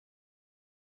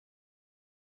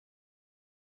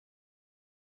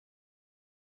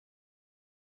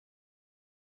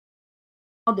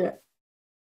I'll do it.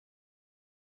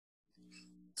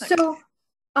 Okay. So,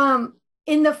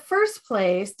 in the first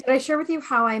place, did I share with you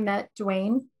how I met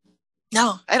Dwayne?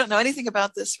 No, I don't know anything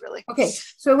about this really. Okay,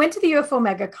 so I went to the UFO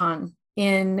MegaCon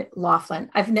in Laughlin.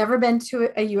 I've never been to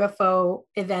a UFO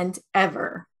event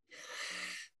ever.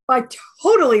 I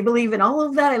totally believe in all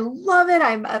of that. I love it.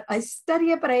 I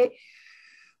study it,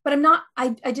 but I'm not.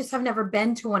 I just have never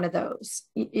been to one of those.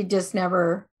 It just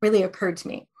never really occurred to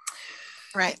me.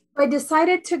 Right. I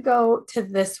decided to go to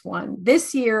this one.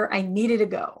 This year, I needed to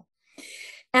go.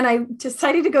 And I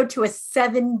decided to go to a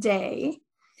 7-day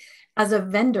as a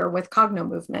vendor with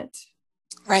Cognomovement.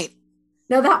 Right.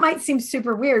 Now, that might seem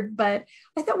super weird, but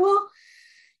I thought, well,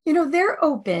 they're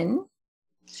open.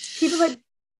 People that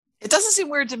It doesn't seem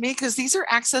weird to me because these are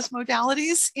access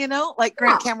modalities, like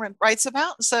Grant Cameron writes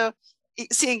about. So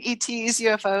seeing ETs,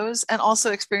 UFOs, and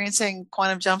also experiencing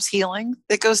quantum jumps, healing,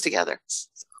 it goes together.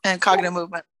 And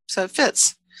Cognomovement. So it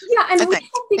fits. Yeah. And we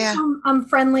have become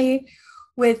friendly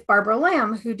with Barbara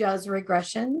Lamb, who does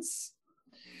regressions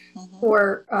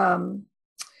for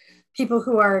people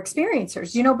who are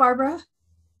experiencers. You know Barbara?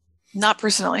 Not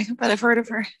personally, but I've heard of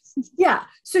her. Yeah.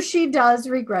 So she does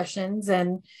regressions,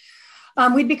 and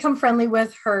we'd become friendly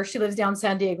with her. She lives down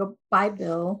San Diego by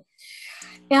Bill.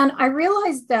 And I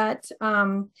realized that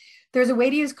there's a way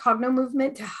to use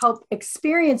Cognomovement to help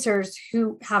experiencers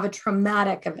who have a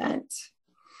traumatic event.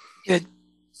 Good.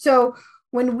 So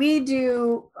when we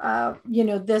do,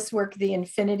 this work, the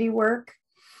infinity work,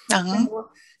 we'll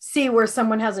see where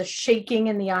someone has a shaking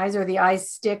in the eyes, or the eyes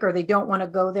stick, or they don't want to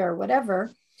go there, or whatever.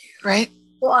 Right.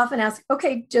 We'll often ask,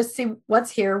 okay, just see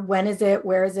what's here. When is it?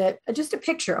 Where is it? Just a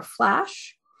picture, a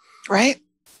flash. Right.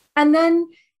 And then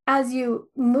as you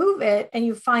move it and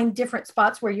you find different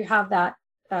spots where you have that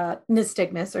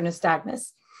nystagmus or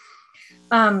nystagmus,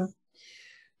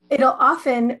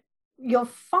 you'll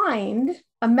find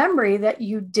a memory that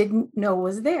you didn't know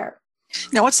was there.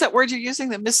 Now, what's that word you're using?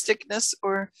 The mysticness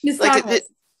or nystagmus?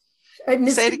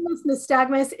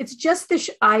 Nystagmus. It's just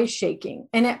the eye shaking,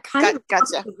 and it kind of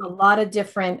gotcha. a lot of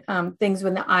different things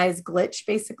when the eyes glitch.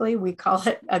 Basically, we call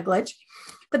it a glitch,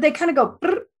 but they kind of go.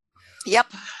 Brr. Yep.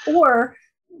 Or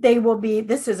they will be.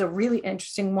 This is a really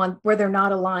interesting one where they're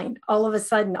not aligned. All of a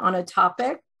sudden, on a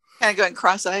topic, kind of going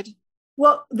cross-eyed.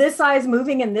 Well, this eye is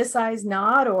moving and this eye is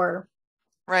not, or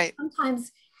right.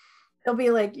 Sometimes it'll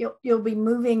be like you'll be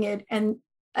moving it, and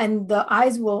the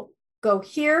eyes will go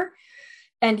here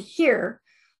and here,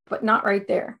 but not right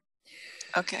there.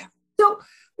 Okay. So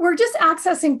we're just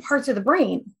accessing parts of the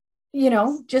brain,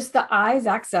 just the eyes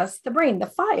access the brain, the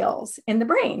files in the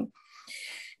brain.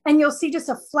 And you'll see just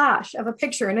a flash of a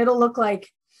picture, and it'll look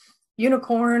like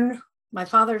unicorn, my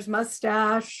father's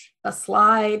mustache, a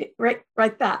slide, right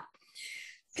that.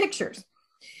 Pictures.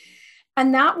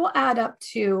 And that will add up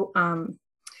to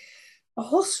a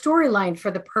whole storyline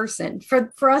for the person.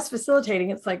 For us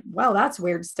facilitating, it's like, wow, that's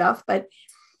weird stuff. But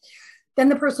then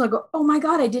the person will go, oh my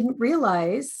God, I didn't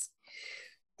realize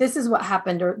this is what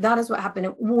happened, or that is what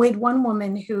happened. We had one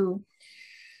woman who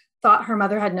thought her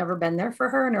mother had never been there for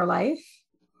her in her life.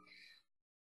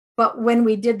 But when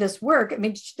we did this work, I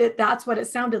mean, that's what it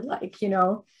sounded like,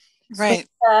 Right.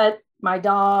 So my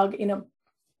dog,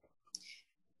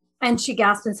 and she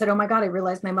gasped and said, oh my God, I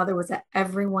realized my mother was at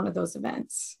every one of those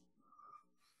events.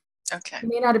 Okay. She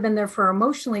may not have been there for her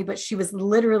emotionally, but she was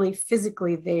literally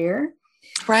physically there.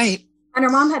 Right. And her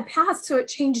mom had passed, so it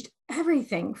changed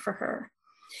everything for her.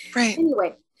 Right.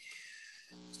 Anyway,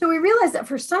 so we realized that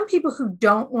for some people who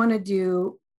don't want to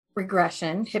do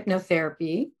regression,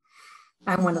 hypnotherapy,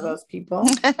 I'm one of those people.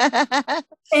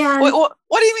 And what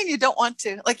do you mean you don't want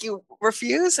to? Like you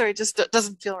refuse, or it just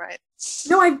doesn't feel right?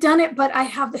 No, I've done it, but I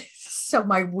have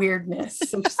my weirdness.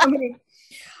 So somebody,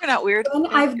 you're not weird. When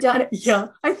I've done it, yeah,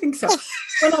 I think so.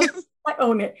 I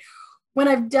own it. When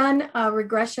I've done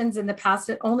regressions in the past,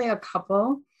 only a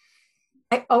couple,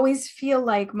 I always feel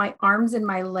like my arms and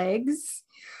my legs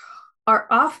are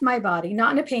off my body,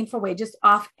 not in a painful way, just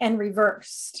off and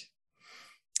reversed.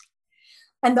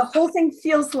 And the whole thing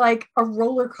feels like a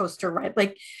roller coaster ride.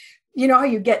 Like, how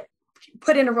you get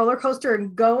put in a roller coaster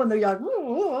and go, and they're like,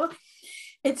 whoa.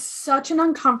 It's such an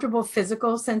uncomfortable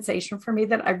physical sensation for me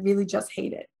that I really just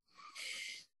hate it.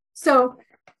 So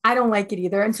I don't like it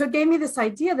either. And so it gave me this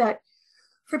idea that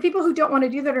for people who don't want to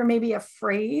do that, or maybe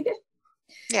afraid,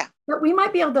 that we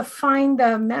might be able to find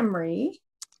the memory.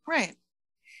 Right.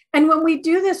 And when we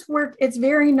do this work, it's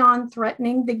very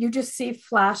non-threatening, that you just see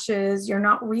flashes, you're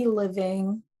not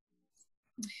reliving.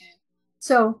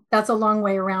 So that's a long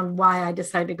way around why I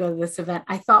decided to go to this event.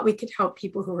 I thought we could help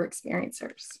people who were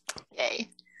experiencers. Yay.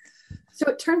 So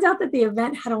it turns out that the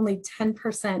event had only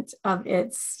 10% of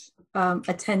its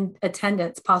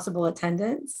possible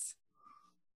attendance.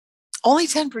 Only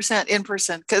 10% in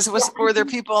person, because were there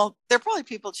people? There are probably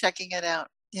people checking it out.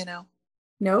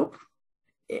 Nope.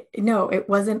 No, it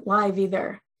wasn't live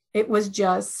either. It was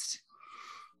just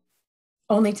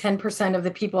only 10% of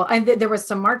the people. And there was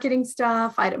some marketing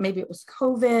stuff. Maybe it was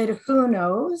COVID. Who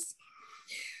knows?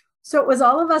 So it was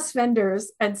all of us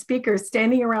vendors and speakers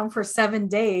standing around for 7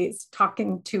 days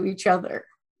talking to each other.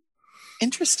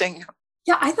 Interesting.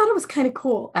 Yeah, I thought it was kind of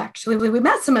cool, actually. We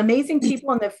met some amazing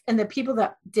people, and the people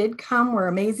that did come were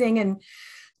amazing. And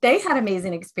they had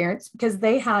amazing experience because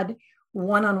they had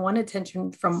one-on-one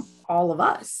attention from all of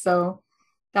us. So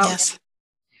yes.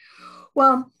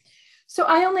 So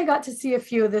I only got to see a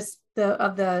few of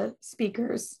the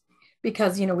speakers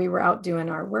because, we were out doing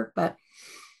our work, but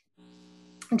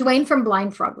Dwayne from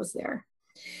Blind Frog was there.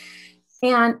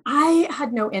 And I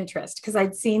had no interest because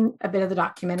I'd seen a bit of the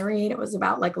documentary, and it was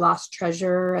about like lost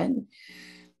treasure and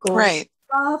gold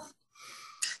stuff.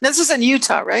 This is in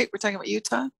Utah, right? We're talking about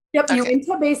Utah? Yep, okay.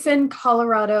 Uinta Basin,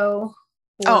 Colorado.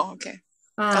 Oh, okay.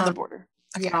 On the border.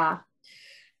 Okay. Yeah.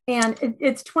 And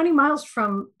it's 20 miles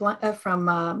from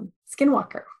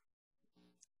Skinwalker.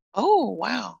 Oh,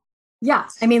 wow. Yeah.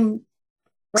 I mean,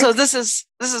 right. So this is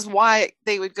why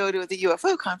they would go to the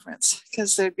UFO conference,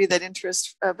 because there'd be that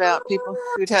interest about people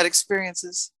who'd had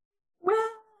experiences. Well,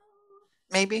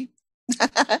 maybe.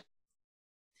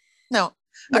 No.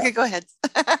 Okay, go ahead.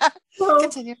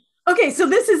 Continue. Okay, so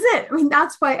this is it. I mean,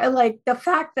 that's why I like the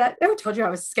fact that I told you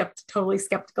I was totally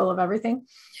skeptical of everything,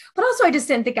 but also I just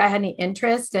didn't think I had any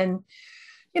interest. And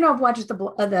I've watched the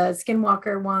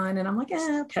Skinwalker one, and I'm like,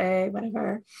 okay,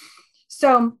 whatever.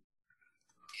 So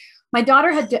my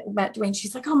daughter had met Dwayne.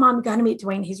 She's like, oh, Mom, you got to meet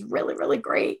Dwayne. He's really, really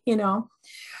great. Well,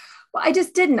 I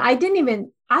just didn't. I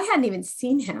hadn't even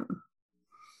seen him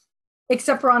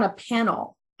except for on a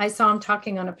panel. I saw him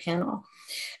talking on a panel,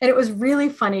 and it was really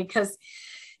funny because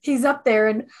he's up there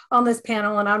and on this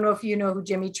panel. And I don't know if you know who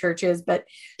Jimmy Church is, but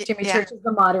Jimmy Church is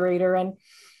the moderator, and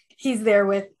he's there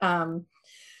with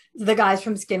the guys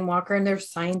from Skinwalker, and they're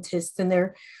scientists, and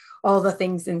they're all the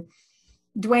things. And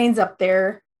Dwayne's up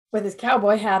there with his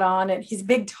cowboy hat on, and he's a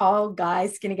big, tall guy,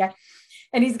 skinny guy.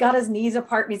 And he's got his knees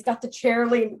apart, and he's got the chair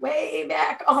leaned way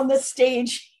back on the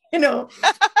stage, everybody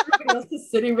else is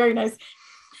sitting very nice.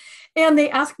 And they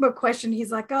ask him a question.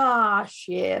 He's like,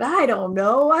 shit, I don't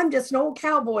know. I'm just an old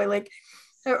cowboy, like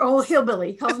an old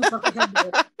hillbilly. He calls himself a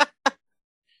hillbilly.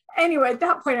 Anyway, at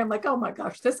that point, I'm like, oh my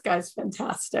gosh, this guy's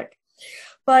fantastic.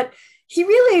 But he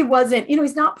really wasn't,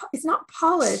 he's not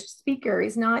polished speaker.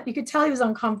 He's not, you could tell he was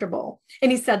uncomfortable.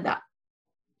 And he said that.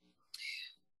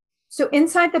 So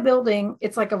inside the building,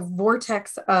 it's like a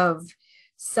vortex of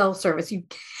cell service. You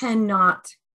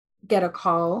cannot get a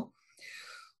call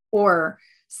or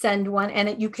send one.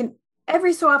 And you can,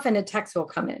 every so often a text will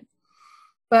come in,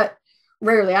 but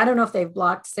rarely. I don't know if they've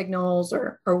blocked signals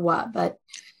or what, but.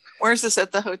 Where's this,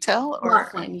 at the hotel? Or?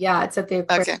 Laughlin. Yeah, it's at the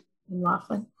aquarium in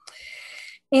Laughlin.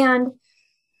 And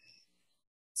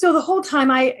so the whole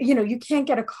time you can't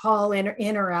get a call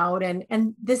in or out.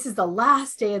 And this is the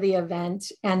last day of the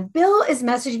event. And Bill is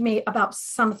messaging me about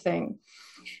something,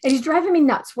 and he's driving me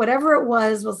nuts. Whatever it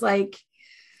was like,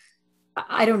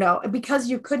 I don't know, because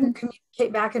you couldn't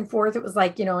communicate back and forth. It was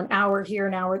like, an hour here,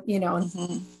 an hour,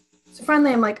 Mm-hmm. So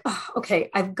finally I'm like, oh, okay,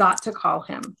 I've got to call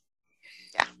him.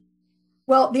 Yeah.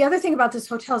 Well, the other thing about this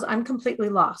hotel is I'm completely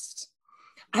lost.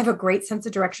 I have a great sense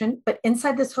of direction, but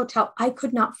inside this hotel, I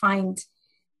could not find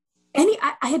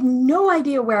I had no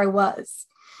idea where I was.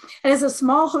 And it's a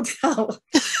small hotel.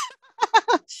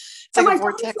 It's like a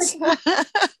vortex. Like, what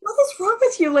is wrong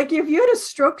with you? Like, if you had a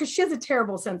stroke, because she has a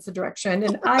terrible sense of direction.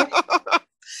 And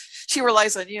she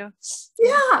relies on you.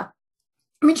 Yeah.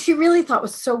 I mean, she really thought it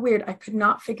was so weird. I could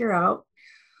not figure out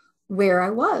where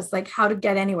I was, like how to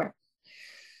get anywhere.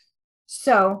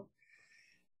 So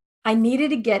I needed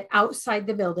to get outside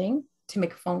the building to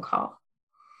make a phone call.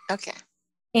 Okay.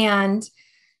 And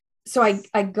so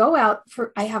I go out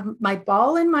I have my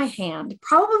ball in my hand,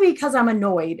 probably because I'm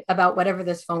annoyed about whatever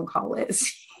this phone call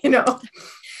is, I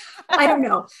don't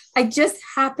know. I just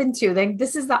happened to think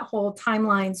this is that whole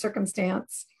timeline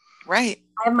circumstance. Right.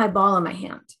 I have my ball in my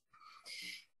hand.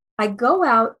 I go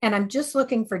out and I'm just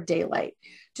looking for daylight,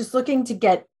 just looking to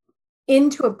get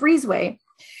into a breezeway.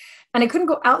 And I couldn't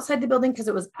go outside the building because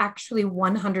it was actually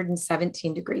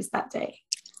 117 degrees that day.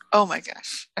 Oh my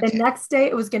gosh. Okay. The next day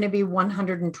it was going to be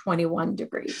 121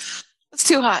 degrees. It's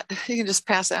too hot. You can just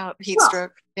pass out, heat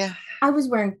stroke. Yeah. I was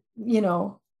wearing,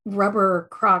 rubber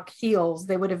Croc heels.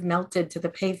 They would have melted to the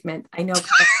pavement. I know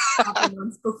happened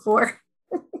once before.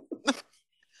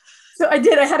 So I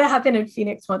had it happen in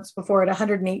Phoenix once before at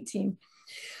 118.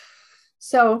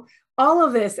 So all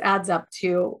of this adds up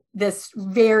to this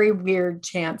very weird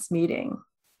chance meeting.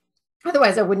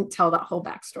 Otherwise, I wouldn't tell that whole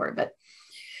backstory. But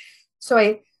so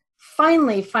I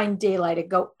finally find daylight to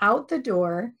go out the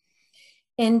door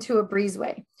into a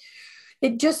breezeway.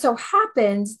 It just so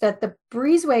happens that the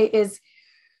breezeway is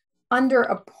under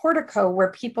a portico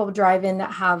where people drive in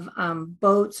that have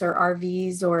boats or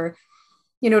RVs or,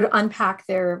 to unpack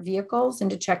their vehicles and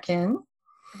to check in.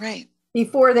 Right.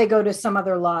 Before they go to some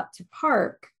other lot to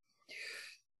park.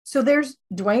 So there's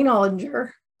Dwayne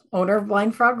Ollinger, owner of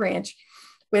Blind Frog Ranch,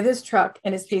 with his truck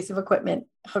and his piece of equipment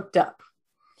hooked up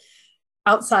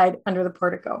outside under the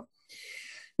portico.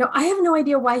 Now, I have no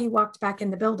idea why he walked back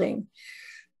in the building,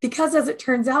 because as it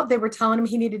turns out, they were telling him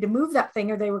he needed to move that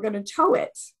thing or they were going to tow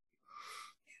it.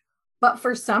 But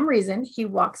for some reason, he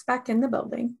walks back in the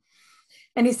building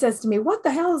and he says to me, "What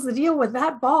the hell is the deal with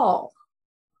that ball?"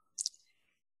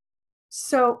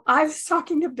 So I was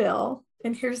talking to Bill,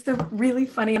 and here's the really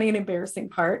funny and embarrassing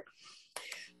part.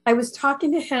 I was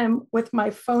talking to him with my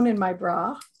phone in my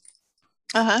bra.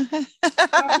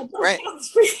 Right.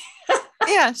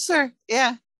 Yeah, sure.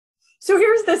 Yeah. So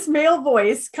here's this male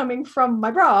voice coming from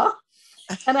my bra,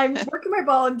 and I'm working my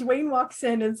ball, and Dwayne walks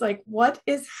in and is like, "What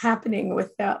is happening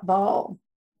with that ball?"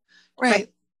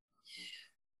 Right.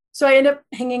 So I end up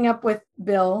hanging up with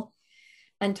Bill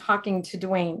and talking to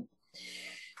Dwayne.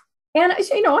 And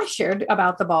I shared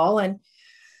about the ball and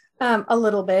a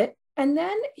little bit. And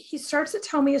then he starts to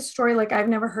tell me a story like I've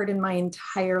never heard in my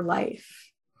entire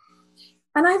life.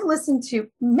 And I've listened to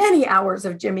many hours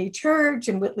of Jimmy Church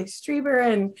and Whitley Strieber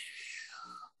and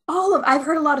I've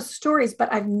heard a lot of stories,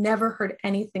 but I've never heard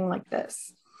anything like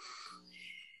this.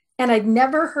 And I'd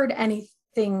never heard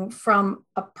anything from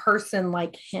a person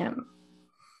like him.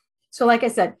 So like I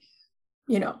said,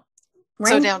 so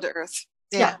down to earth.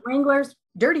 Yeah. Wranglers,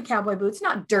 dirty cowboy boots,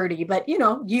 not dirty, but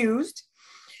used.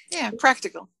 Yeah,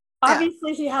 practical.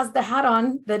 Obviously, he has the hat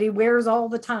on that he wears all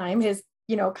the time, his,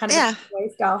 kind of a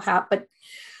style hat, but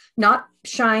not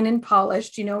shine and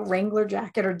polished, Wrangler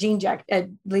jacket or jean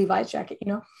jacket, Levi's jacket,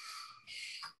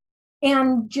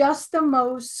 and just the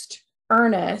most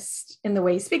earnest in the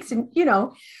way he speaks. And,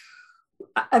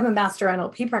 I'm a master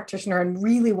NLP practitioner, and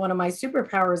really one of my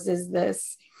superpowers is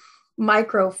this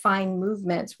micro fine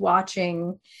movements,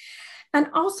 watching, and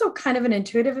also kind of an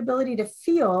intuitive ability to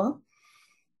feel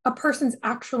a person's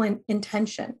actual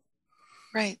intention.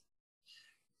 Right.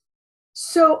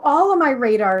 So all of my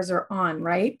radars are on,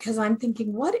 right? Because I'm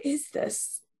thinking, what is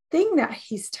this thing that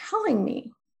he's telling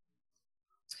me?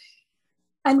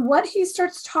 And what he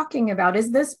starts talking about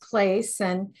is this place,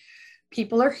 and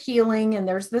people are healing, and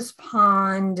there's this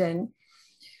pond, and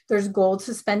there's gold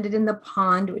suspended in the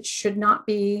pond, which should not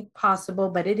be possible,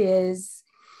 but it is.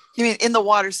 You mean in the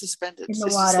water suspended? In the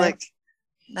water.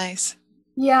 Nice.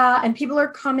 Yeah. And people are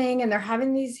coming and they're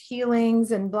having these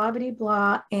healings and blah, blah,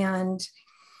 blah. And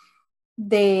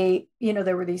they,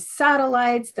 there were these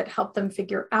satellites that helped them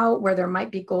figure out where there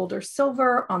might be gold or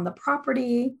silver on the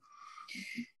property.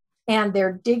 And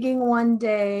they're digging one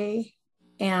day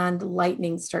and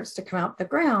lightning starts to come out the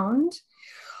ground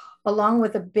along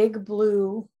with a big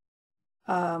blue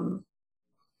orb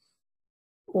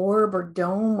or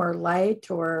dome or light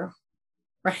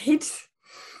right?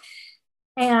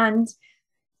 And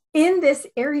in this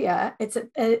area,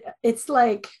 it's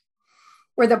like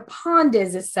where the pond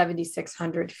is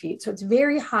 7,600 feet. So it's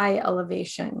very high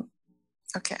elevation.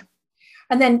 Okay.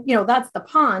 And then, that's the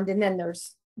pond. And then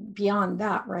there's beyond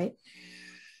that, right?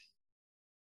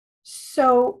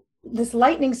 So this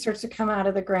lightning starts to come out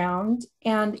of the ground,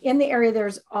 and in the area,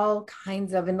 there's all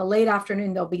kinds of, in the late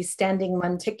afternoon, there'll be standing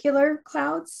lenticular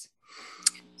clouds.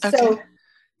 Okay. So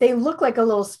they look like a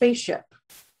little spaceship.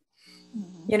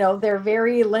 They're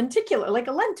very lenticular, like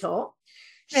a lentil.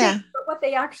 Yeah. But what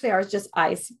they actually are is just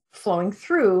ice flowing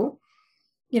through,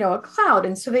 a cloud.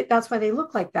 And so that's why they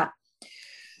look like that.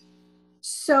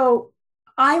 So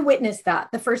I witnessed that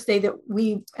the first day that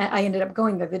I ended up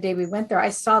going there, the day we went there, I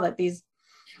saw that the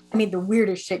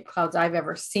weirdest shaped clouds I've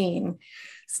ever seen,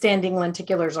 standing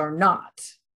lenticulars or not,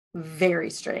 very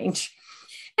strange.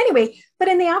 Anyway, but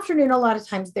in the afternoon, a lot of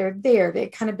times they're there.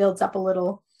 It kind of builds up a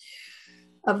little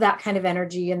of that kind of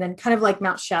energy. And then kind of like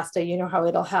Mount Shasta, how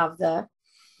it'll have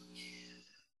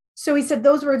so he said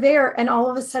those were there. And all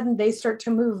of a sudden they start to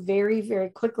move very, very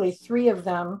quickly, 3 of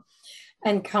them,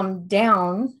 and come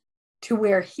down to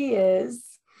where he is.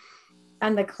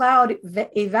 And the cloud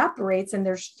evaporates, and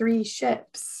there's 3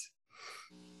 ships.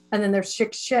 And then there's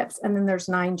 6 ships, and then there's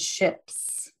 9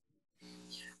 ships.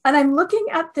 And I'm looking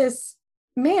at this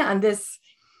man, this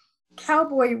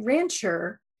cowboy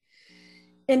rancher,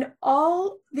 in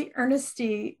all the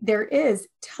earnesty there is,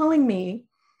 telling me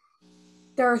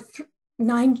there are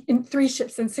 3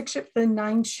 ships and 6 ships and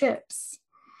 9 ships,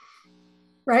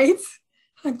 right?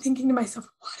 I'm thinking to myself,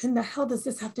 what in the hell does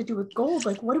this have to do with gold?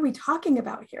 Like, what are we talking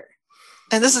about here?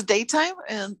 And this is daytime,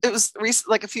 and it was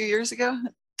like a few years ago.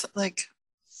 Like,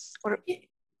 what?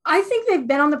 I think they've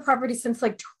been on the property since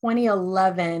like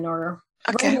 2011 or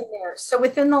okay. Right in there. So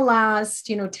within the last,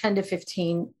 10 to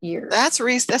 15 years.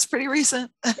 That's pretty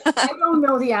recent. I don't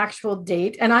know the actual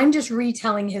date, and I'm just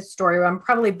retelling his story. I'm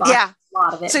probably botching a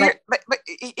lot of it. So but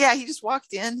yeah, he just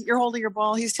walked in. You're holding your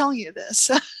ball. He's telling you this.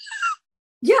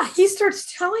 Yeah, he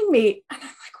starts telling me, and I'm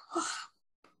like, whoa.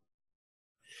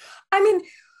 I mean,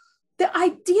 the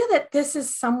idea that this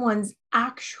is someone's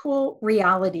actual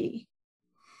reality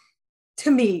to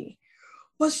me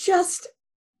was just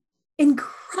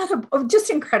incredible, just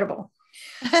incredible.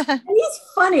 And he's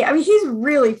funny. I mean, he's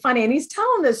really funny. And he's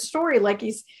telling this story like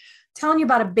he's telling you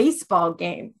about a baseball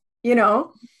game,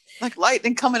 Like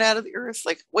lightning coming out of the earth.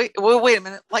 Like, wait a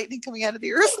minute. Lightning coming out of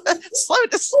the earth. Slow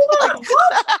down. Like,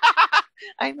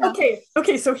 I know.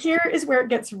 Okay. So here is where it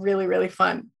gets really, really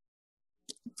fun.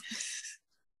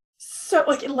 So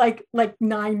like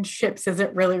 9 ships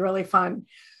isn't really, really fun.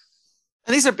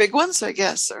 And these are big ones, I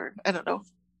guess, or I don't know.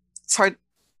 It's hard.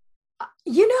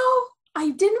 I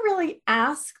didn't really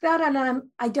ask that, and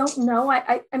I don't know.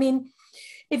 I mean,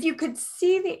 if you could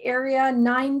see the area,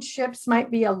 9 ships might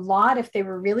be a lot if they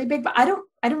were really big, but I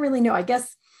don't really know. I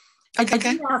guess I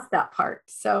didn't ask that part.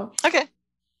 So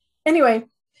anyway,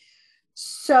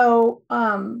 so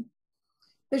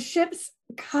the ships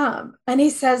come, and he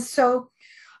says, so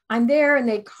I'm there, and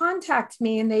they contact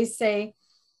me, and they say,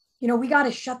 we got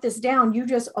to shut this down. You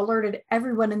just alerted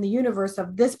everyone in the universe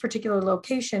of this particular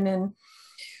location. And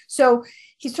so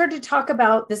he started to talk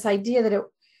about this idea that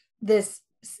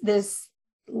this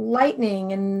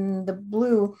lightning in the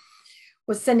blue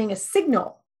was sending a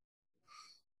signal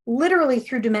literally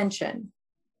through dimension.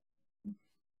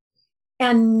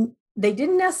 And they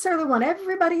didn't necessarily want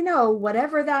everybody to know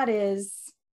whatever that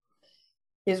is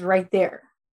right there.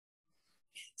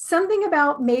 Something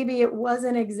about maybe it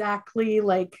wasn't exactly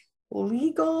like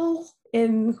legal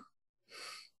in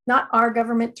not our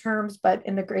government terms, but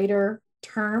in the greater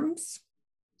terms.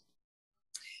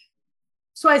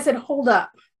 So I said, hold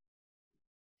up.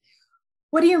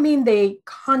 What do you mean they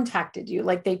contacted you?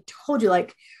 Like they told you,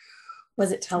 like,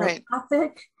 was it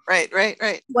telepathic? Right.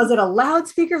 Was it a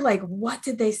loudspeaker? Like, what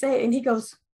did they say? And he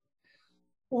goes,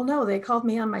 well, no, they called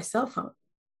me on my cell phone.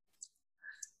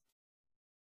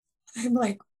 I'm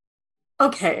like,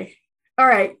 okay, all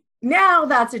right. Now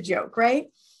that's a joke,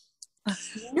 right?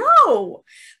 No,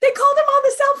 they called him on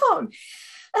the cell phone.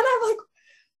 And I'm like,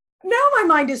 now my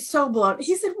mind is so blown.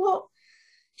 He said,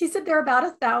 they're about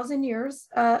 1,000 years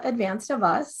advanced of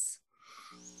us.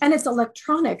 And it's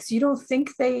electronics. You don't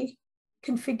think they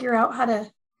can figure out how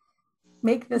to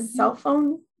make this cell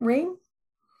phone ring?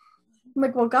 I'm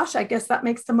like, well, gosh, I guess that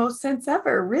makes the most sense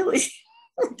ever, really.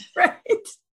 Right?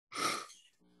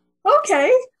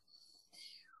 Okay.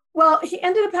 Well, he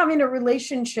ended up having a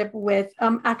relationship with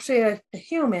actually a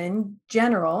human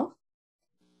general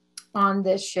on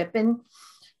this ship. And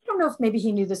I don't know if maybe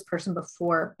he knew this person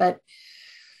before, but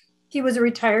he was a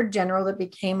retired general that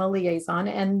became a liaison.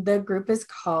 And the group is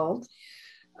called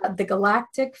the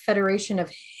Galactic Federation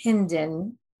of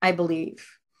Hinden, I believe.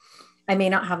 I may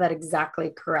not have that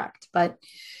exactly correct, but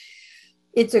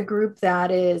it's a group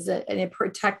that is a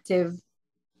protective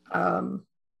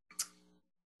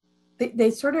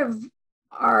they sort of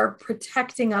are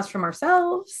protecting us from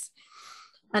ourselves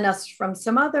and us from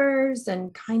some others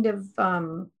and kind of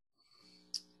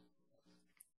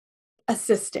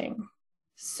assisting.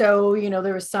 So,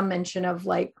 there was some mention of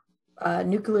like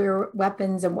nuclear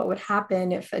weapons and what would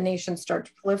happen if a nation starts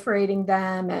proliferating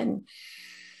them and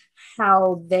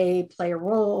how they play a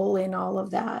role in all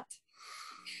of that.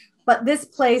 But this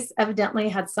place evidently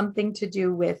had something to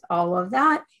do with all of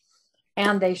that,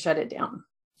 and they shut it down.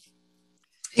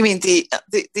 You mean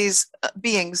these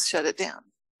beings shut it down,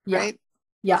 right?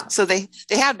 Yeah. So they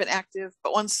had been active,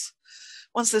 but once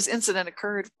this incident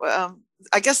occurred,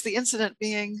 I guess the incident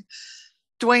being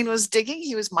Dwayne was digging,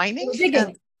 he was mining.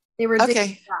 They were digging.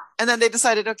 Okay. And then they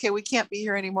decided, okay, we can't be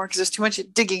here anymore because there's too much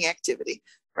digging activity,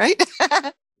 right?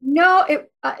 No,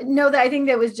 I think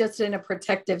that was just in a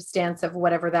protective stance of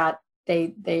whatever that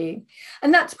they,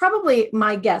 and that's probably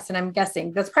my guess. And I'm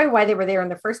guessing that's probably why they were there in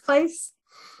the first place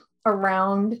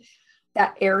around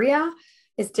that area,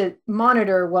 is to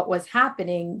monitor what was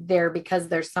happening there because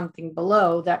there's something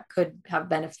below that could have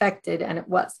been affected. And it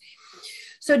was.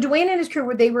 So Dwayne and his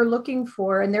crew, they were looking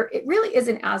for, and there, it really is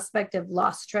an aspect of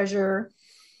lost treasure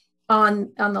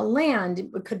on the land.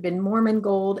 It could have been Mormon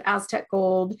gold, Aztec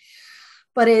gold,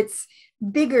 but it's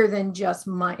bigger than just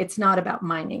it's not about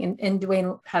mining. And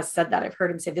Dwayne has said that. I've heard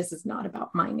him say this is not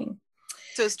about mining.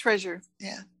 So it's treasure.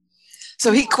 Yeah.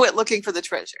 So he quit looking for the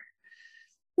treasure.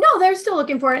 No, they're still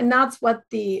looking for it. And that's what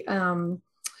the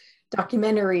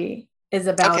documentary is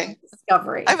about. Okay.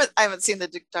 Discovery. I haven't seen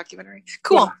the documentary.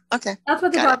 Cool. Yeah. Okay. That's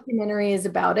what the documentary is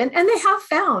about. And they have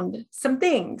found some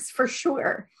things for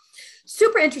sure.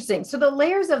 Super interesting. So the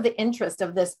layers of the interest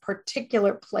of this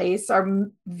particular place are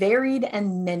varied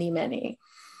and many, many.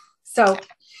 So,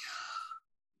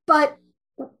 but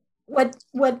what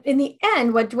in the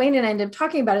end, what Dwayne and I ended up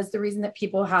talking about is the reason that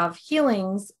people have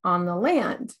healings on the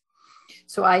land.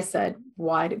 So I said,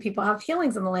 why do people have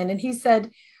healings on the land? And he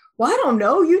said, well, I don't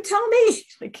know. You tell me.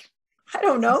 Like, I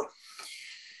don't know.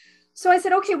 So I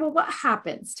said, okay, well, what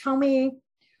happens? Tell me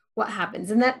what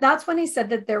happens. And that's when he said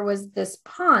that there was this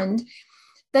pond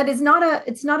that is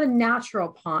it's not a natural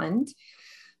pond.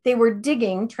 They were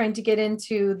digging, trying to get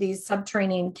into these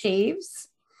subterranean caves.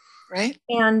 Right.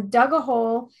 And dug a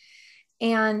hole,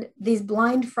 and these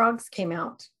blind frogs came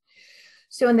out.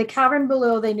 So in the cavern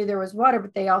below, they knew there was water,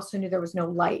 but they also knew there was no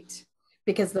light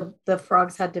because the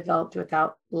frogs had developed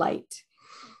without light.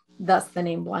 Thus the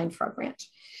name Blind Frog Ranch.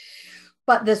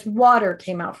 But this water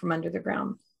came out from under the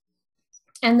ground.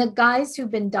 And the guys who've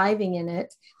been diving in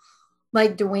it,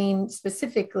 like Dwayne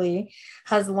specifically,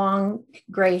 has long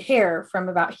gray hair from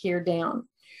about here down.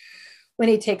 When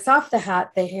he takes off the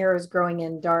hat, the hair is growing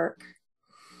in dark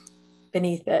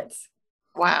beneath it.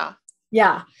 Wow.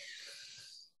 Yeah.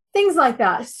 Things like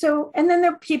that. So, and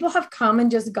then people have come and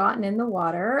just gotten in the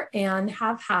water and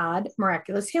have had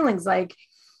miraculous healings. Like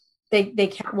they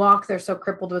can't walk. They're so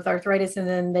crippled with arthritis, and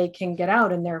then they can get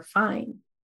out and they're fine.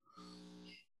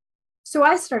 So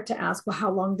I start to ask, well, how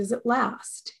long does it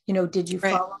last? Did you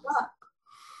follow up?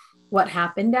 What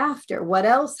happened after? What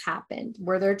else happened?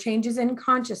 Were there changes in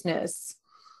consciousness,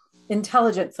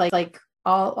 intelligence, like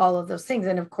all of those things?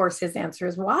 And of course, his answer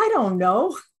is, well, I don't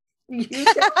know.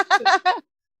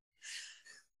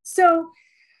 So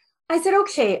I said,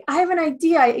 okay, I have an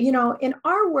idea. In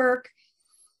our work,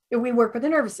 we work with the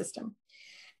nervous system.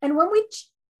 And when we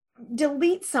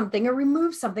delete something or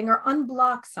remove something or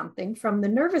unblock something from the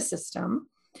nervous system,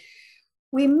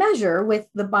 we measure with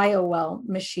the BioWell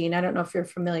machine. I don't know if you're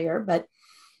familiar, but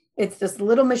it's this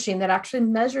little machine that actually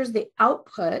measures the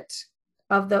output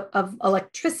of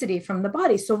electricity from the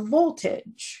body, so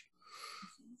voltage.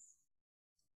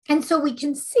 And so we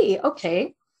can see,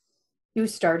 okay, you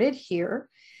started here,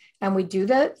 and we do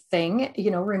the thing,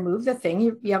 remove the thing,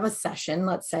 you have a session,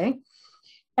 let's say,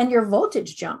 and your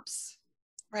voltage jumps.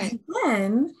 Right. And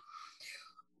then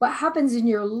what happens in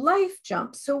your life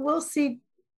jumps. So we'll see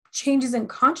changes in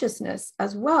consciousness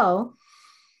as well,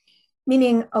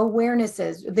 meaning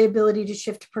awarenesses, the ability to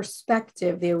shift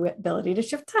perspective, the ability to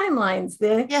shift timelines.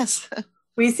 Yes.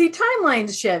 We see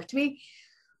timelines shift.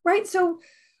 Right. So,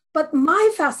 but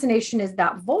my fascination is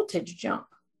that voltage jump.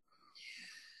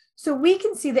 So we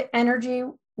can see the energy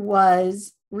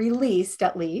was released,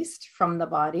 at least from the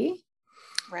body.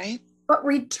 Right. But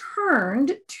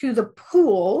returned to the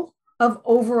pool of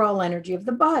overall energy of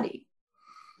the body.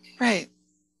 Right.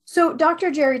 So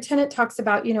Dr. Jerry Tennant talks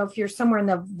about, if you're somewhere in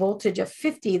the voltage of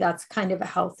 50, that's kind of a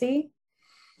healthy.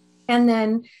 And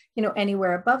then,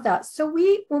 anywhere above that. So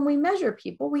when we measure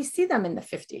people, we see them in the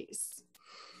 50s.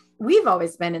 We've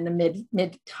always been in the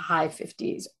mid to high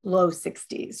 50s, low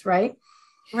 60s, right?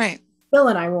 Right. Bill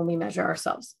and I, when we measure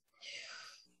ourselves.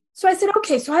 So I said,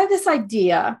 okay, so I have this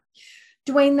idea,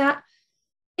 Dwayne, that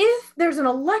if there's an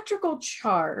electrical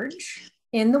charge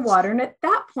in the water, and at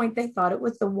that point, they thought it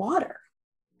was the water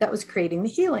that was creating the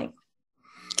healing.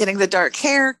 Getting the dark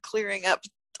hair, clearing up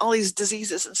all these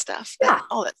diseases and stuff. Yeah.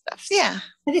 All that stuff. Yeah.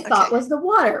 And they thought it was the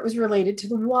water. It was related to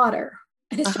the water.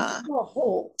 And it's just a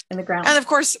hole in the ground. And of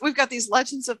course, we've got these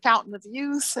legends of Fountain of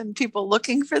Youth and people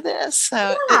looking for this.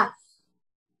 So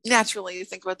naturally, you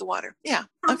think about the water. Yeah.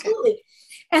 Absolutely. Okay.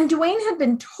 And Dwayne had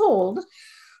been told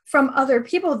from other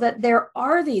people that there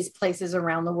are these places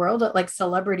around the world that like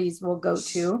celebrities will go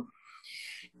to.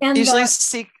 And usually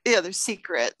they're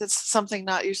secret. That's something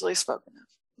not usually spoken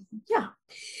of. Yeah.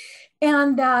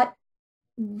 And that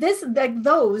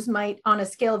those might, on a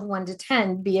scale of 1 to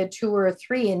 10, be a 2 or a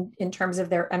 3 in terms of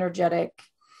their energetic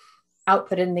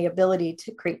output and the ability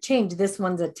to create change. This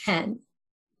one's a 10.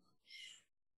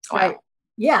 Wow. Right?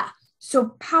 Yeah.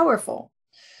 So powerful.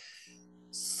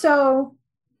 So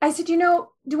I said,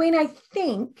 Dwayne, I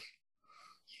think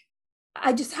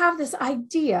I just have this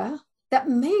idea that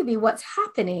maybe what's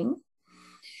happening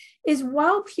is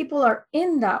while people are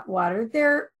in that water,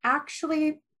 they're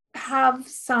actually have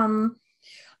some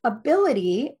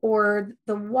ability, or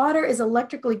the water is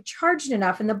electrically charged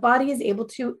enough and the body is able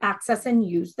to access and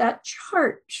use that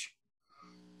charge.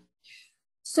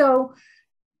 So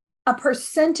a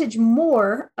percentage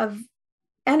more of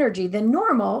energy than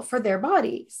normal for their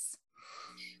bodies.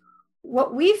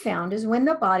 What we found is when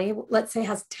the body, let's say,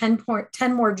 has 10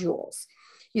 more joules,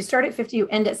 you start at 50, you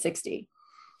end at 60,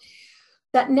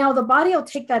 that now the body will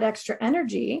take that extra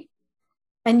energy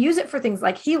and use it for things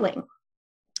like healing.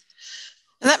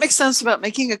 And that makes sense about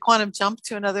making a quantum jump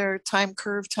to another time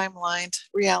curve, timeline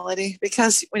reality,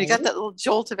 because when you got that little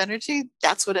jolt of energy,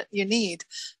 that's what you need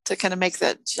to kind of make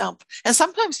that jump. And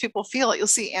sometimes people feel it. You'll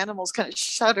see animals kind of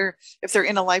shudder if they're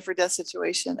in a life or death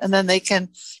situation, and then they can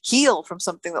heal from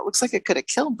something that looks like it could have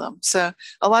killed them. So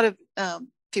a lot of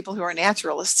people who are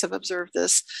naturalists have observed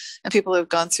this, and people who have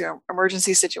gone through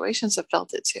emergency situations have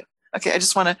felt it too. Okay, I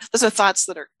just want to, those are thoughts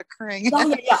that are occurring.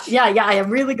 Yeah. I am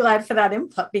really glad for that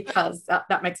input, because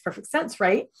that makes perfect sense,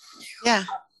 right? Yeah.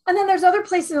 And then there's other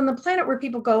places on the planet where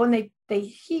people go and they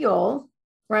heal,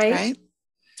 right? Right.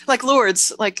 Like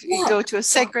Lourdes, like you go to a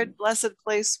sacred, blessed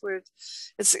place where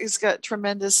it's got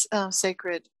tremendous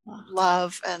sacred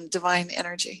love and divine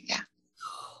energy. Yeah.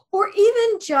 Or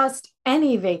even just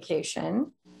any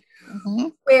vacation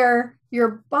where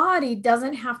your body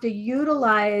doesn't have to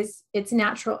utilize its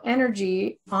natural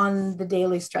energy on the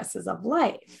daily stresses of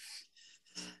life,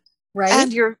 right?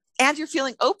 And you're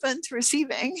feeling open to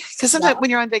receiving, because sometimes when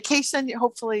you're on vacation,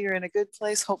 hopefully you're in a good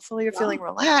place, hopefully you're feeling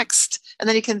relaxed, and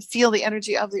then you can feel the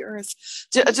energy of the earth.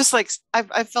 Just like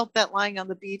I've felt that lying on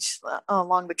the beach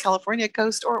along the California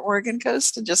coast or Oregon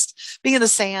coast, and just being in the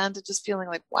sand and just feeling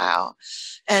like, wow.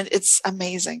 And it's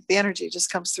amazing. The energy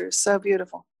just comes through. So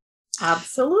beautiful.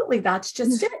 Absolutely. That's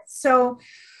just it. So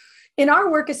in our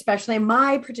work, especially,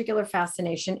 my particular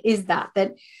fascination is that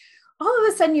all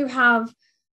of a sudden you have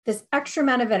this extra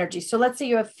amount of energy. So let's say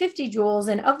you have 50 joules,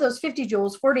 and of those 50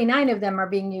 joules, 49 of them are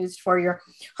being used for your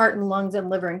heart and lungs and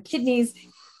liver and kidneys,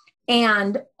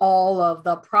 and all of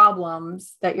the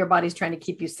problems that your body's trying to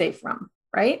keep you safe from,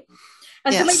 right?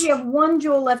 And so maybe you have 1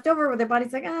 joule left over where the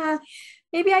body's like,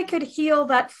 maybe I could heal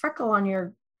that freckle on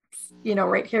your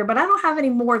right here, but I don't have any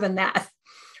more than that,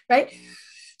 right?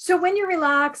 So when you're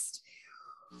relaxed,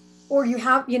 or you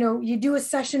have, you do a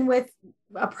session with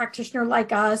a practitioner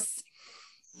like us,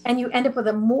 and you end up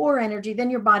with more energy, then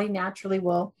your body naturally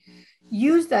will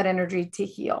use that energy to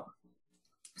heal.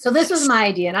 So this was my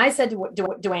idea. And I said to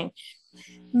Dwayne,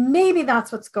 maybe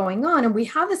that's what's going on. And we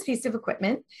have this piece of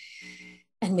equipment,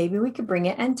 and maybe we could bring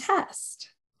it and test.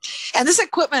 And this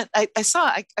equipment, I saw,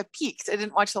 I peeked. I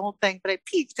didn't watch the whole thing, but I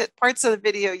peeked at parts of the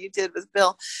video you did with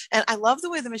Bill. And I love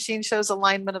the way the machine shows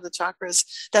alignment of the chakras.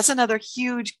 That's another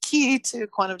huge key to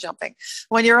quantum jumping.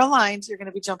 When you're aligned, you're going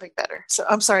to be jumping better. So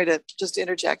I'm sorry to just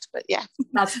interject, but yeah.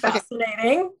 That's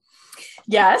fascinating.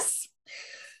 Yes.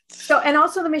 So, and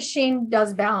also the machine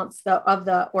does balance of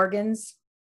the organs.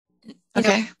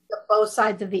 Both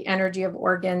sides of the energy of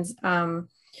organs.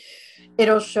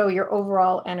 It'll show your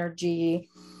overall energy.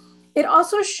 It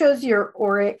also shows your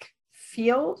auric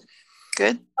field.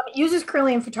 Good. It uses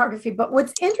Kirlian photography. But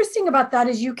what's interesting about that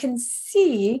is you can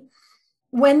see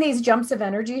when these jumps of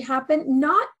energy happen,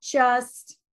 not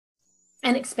just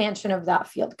an expansion of that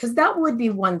field, because that would be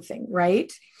one thing, right?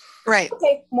 Right.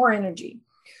 Okay, more energy.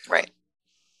 Right.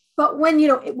 But when,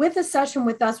 with a session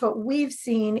with us, what we've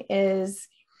seen is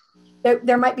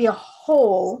there might be a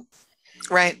hole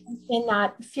in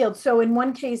that field. So in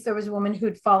one case, there was a woman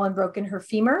who'd fallen, broken her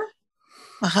femur.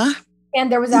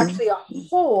 And there was actually a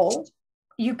hole.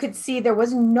 You could see there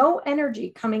was no energy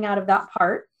coming out of that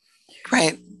part.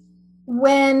 Right.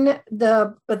 When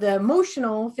the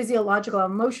physiological,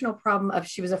 emotional problem of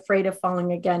she was afraid of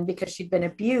falling again because she'd been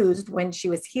abused when she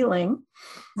was healing.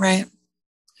 Right.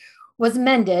 Was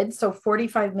mended. So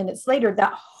 45 minutes later,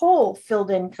 that hole filled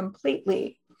in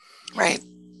completely. Right.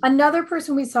 Another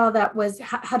person we saw that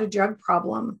had a drug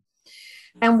problem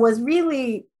and was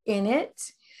really in it.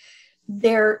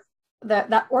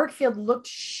 That auric field looked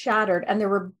shattered, and there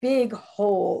were big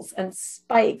holes and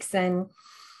spikes and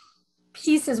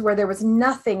pieces where there was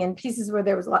nothing and pieces where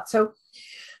there was a lot. So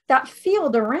that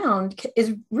field around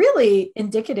is really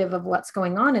indicative of what's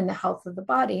going on in the health of the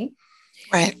body.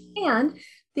 Right. And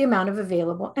the amount of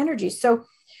available energy. So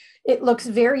it looks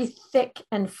very thick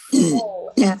and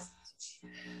full and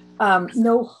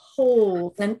no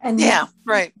holes and yeah,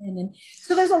 right. And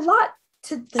so there's a lot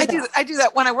to I do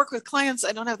that when I work with clients.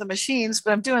 I don't have the machines,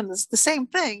 but I'm doing the same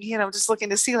thing, just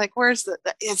looking to see like, where's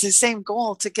it's the same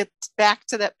goal to get back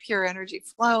to that pure energy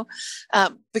flow.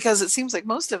 Because it seems like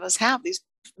most of us have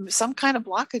some kind of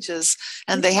blockages,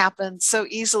 and they happen so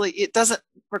easily. It doesn't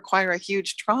require a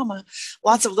huge trauma.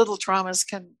 Lots of little traumas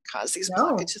can cause these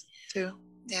blockages too.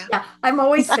 Yeah. I'm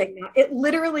always saying that. It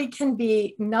literally can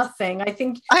be nothing. I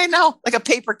think I know, like a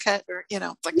paper cut or,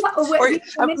 like, or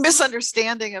a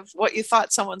misunderstanding of what you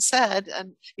thought someone said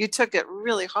and you took it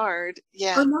really hard.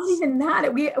 Yeah. Or not even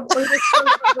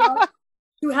that.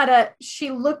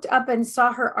 She looked up and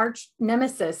saw her arch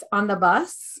nemesis on the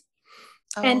bus.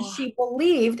 Oh. And she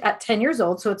believed at 10 years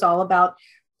old. So it's all about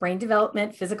brain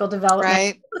development, physical development,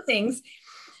 right. Things,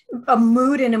 a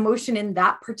mood and emotion in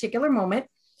that particular moment.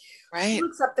 Right. She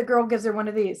looks up, the girl gives her one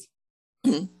of these.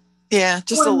 Yeah,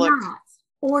 just a look.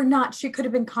 Or not. She could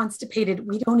have been constipated.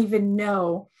 We don't even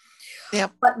know. Yeah.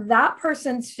 But that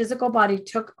person's physical body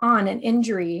took on an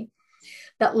injury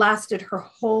that lasted her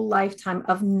whole lifetime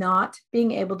of not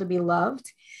being able to be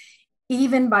loved,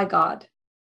 even by God.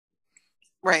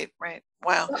 Right.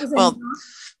 Wow. Well,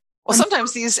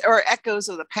 sometimes these are echoes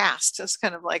of the past. It's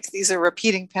kind of like these are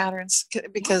repeating patterns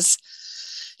because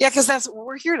that's what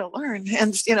we're here to learn.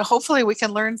 And, hopefully we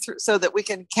can learn through so that we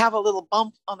can have a little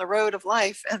bump on the road of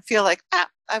life and feel like,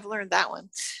 I've learned that one.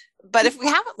 But if we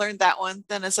haven't learned that one,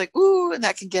 then it's like, ooh, and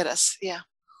that can get us. Yeah.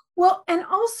 Well, and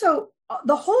also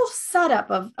the whole setup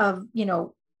of,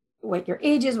 what your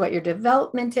age is, what your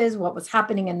development is, what was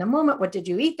happening in the moment. What did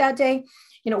you eat that day?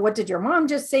 What did your mom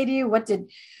just say to you?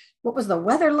 What was the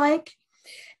weather like?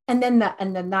 And then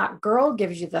that girl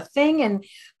gives you the thing, and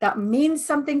that means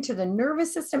something to the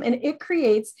nervous system, and it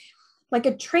creates like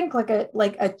a chink, like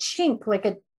a chink, like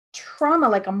a trauma,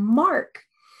 like a mark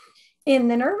in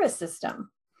the nervous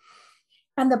system.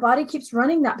 And the body keeps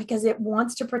running that because it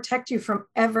wants to protect you from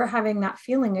ever having that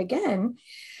feeling again.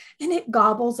 And it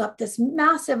gobbles up this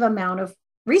massive amount of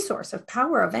resource, of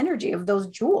power, of energy, of those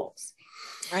jewels.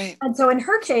 Right. And so in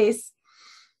her case,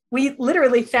 we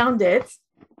literally found it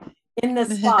in the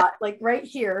spot, like right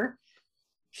here.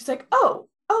 She's like, oh,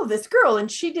 this girl.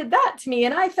 And she did that to me.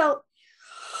 And I felt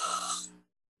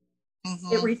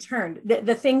it returned.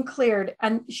 The thing cleared.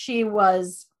 And she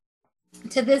was,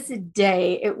 to this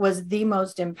day, it was the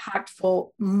most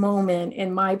impactful moment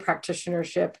in my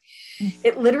practitionership.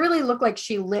 It literally looked like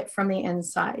she lit from the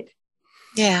inside.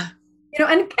 Yeah.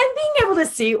 And being able to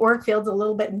see auric fields a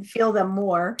little bit and feel them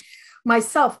more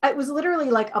myself, it was literally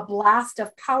like a blast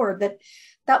of power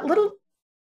that little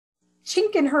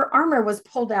chink in her armor was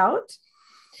pulled out.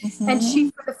 And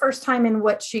she, for the first time in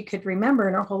what she could remember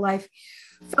in her whole life,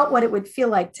 felt what it would feel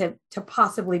like to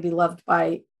possibly be loved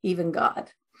by even God.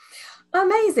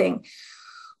 Amazing.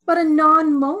 But a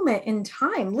non-moment in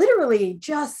time, literally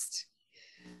just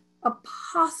a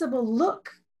possible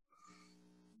look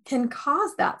can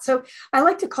cause that. So I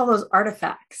like to call those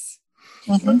artifacts.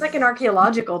 It's like an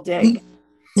archaeological dig,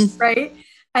 right?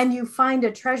 And you find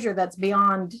a treasure that's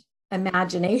beyond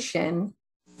imagination,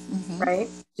 right?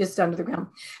 Just under the ground.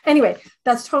 Anyway,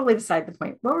 that's totally beside the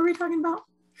point. What were we talking about?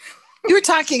 You were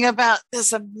talking about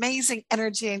this amazing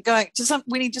energy and going to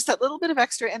we need just that little bit of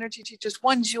extra energy to just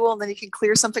one jewel, and then you can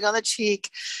clear something on the cheek.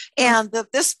 And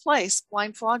this place,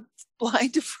 blind frog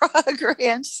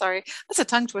ranch, sorry, that's a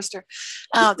tongue twister.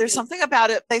 There's something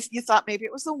about it. You thought maybe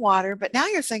it was the water, but now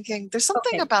you're thinking there's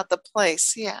something about the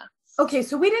place. Yeah. Okay.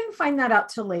 So we didn't find that out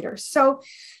till later. So,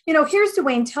 here's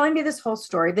Dwayne telling me this whole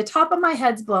story. The top of my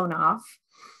head's blown off.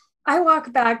 I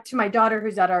walk back to my daughter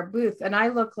who's at our booth, and I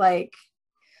look like,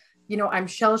 I'm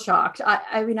shell shocked.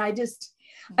 I mean, I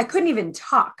couldn't even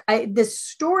talk. This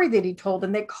story that he told,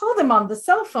 and they called him on the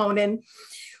cell phone, and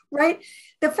right.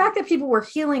 The fact that people were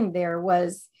healing there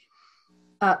was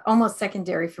almost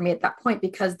secondary for me at that point,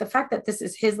 because the fact that this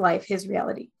is his life, his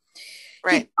reality.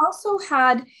 Right. He also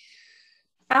had,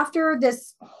 after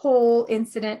this whole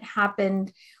incident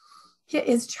happened,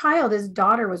 his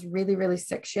daughter was really, really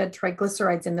sick. She had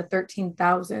triglycerides in the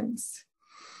 13,000s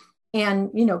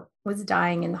and, was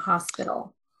dying in the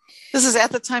hospital. This is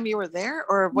at the time you were there,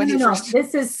 or when he first?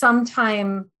 This is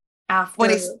sometime after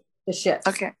the ships.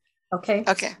 Okay. Okay.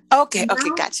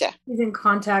 Gotcha. He's in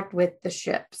contact with the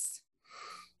ships.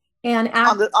 And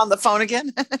on the phone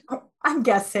again? I'm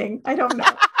guessing. I don't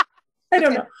know. I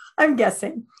don't know. I'm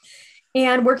guessing.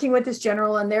 And working with this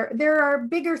general, and there are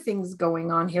bigger things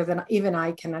going on here than even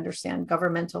I can understand,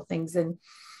 governmental things and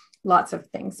lots of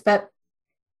things. But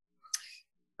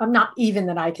I'm not even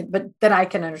that I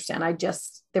can understand.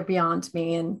 They're beyond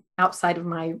me and outside of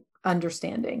my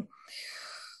understanding.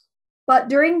 But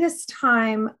during this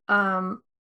time,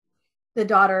 the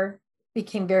daughter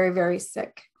became very, very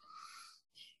sick.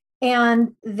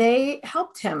 And they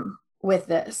helped him with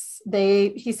this.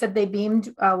 He said they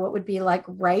beamed what would be like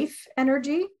Rife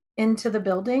energy into the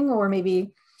building, or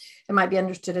maybe it might be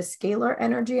understood as scalar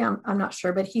energy. I'm not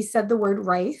sure, but he said the word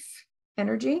Rife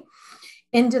energy.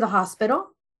 into the hospital.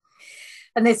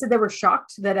 And they said they were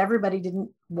shocked that everybody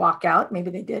didn't walk out.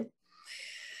 Maybe they did.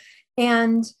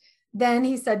 And then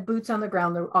he said boots on the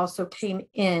ground also came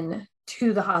in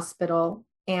to the hospital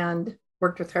and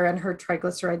worked with her, and her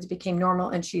triglycerides became normal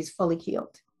and she's fully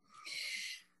healed.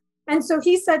 And so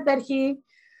he said that he,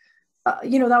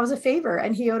 that was a favor,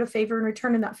 and he owed a favor in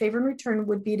return. And that favor in return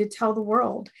would be to tell the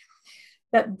world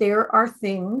that there are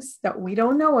things that we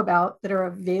don't know about that are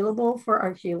available for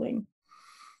our healing,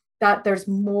 that there's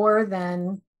more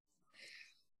than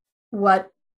what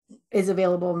is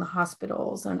available in the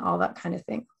hospitals and all that kind of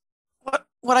thing.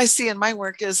 What I see in my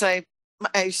work is I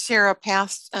share a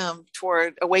path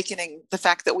toward awakening the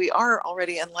fact that we are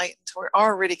already enlightened. We're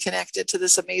already connected to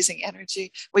this amazing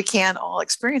energy. We can all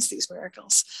experience these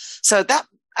miracles. So that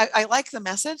I like the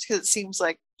message, because it seems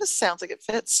like this sounds like it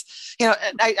fits.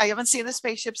 I haven't seen the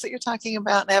spaceships that you're talking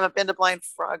about, and I haven't been to Blind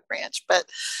Frog Ranch, but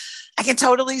I can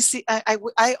totally see.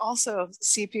 I also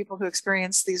see people who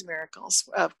experience these miracles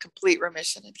of complete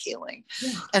remission and healing,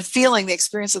 and feeling the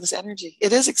experience of this energy.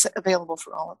 It is available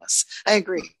for all of us. I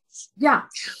agree. Yeah.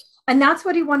 And that's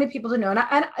what he wanted people to know.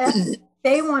 And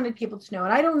they wanted people to know.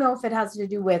 And I don't know if it has to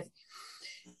do with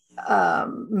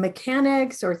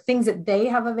mechanics or things that they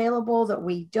have available that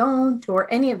we don't,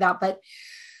 or any of that, but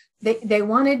they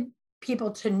wanted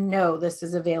people to know this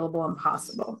is available and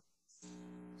possible.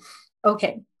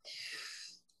 Okay.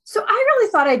 So I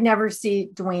really thought I'd never see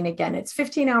Dwayne again. It's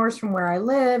 15 hours from where I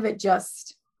live. It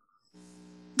just,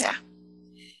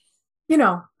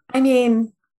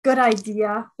 good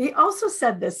idea. He also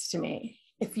said this to me: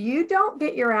 if you don't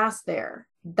get your ass there,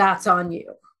 that's on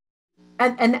you.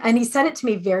 And he said it to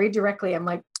me very directly. I'm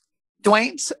like,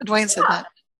 Dwayne said that.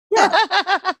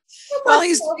 Yeah. Well,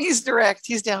 he's direct.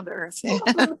 He's down to earth.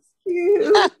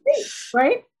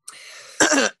 Right?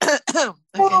 Okay.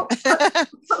 Well,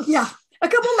 yeah. A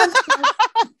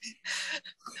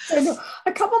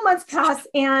couple months passed,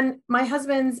 and my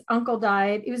husband's uncle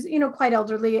died. He was, quite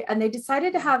elderly, and they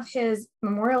decided to have his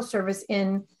memorial service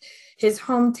in his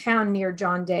hometown near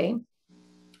John Day,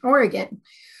 Oregon,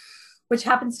 which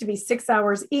happens to be 6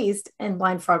 hours east, and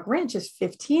Blind Frog Ranch is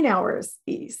 15 hours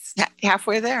east. Yeah,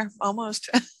 halfway there,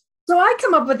 almost. So I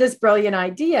come up with this brilliant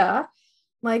idea,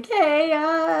 like, hey,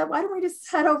 why don't we just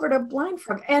head over to Blind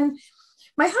Frog? And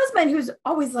my husband, who's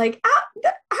always like,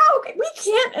 how we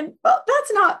can't, and well,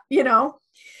 that's not, he's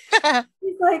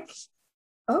like,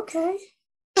 okay.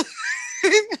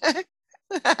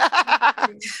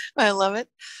 I love it.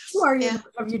 What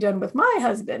have you done with my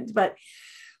husband? But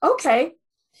okay.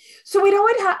 So we'd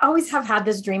always have had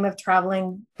this dream of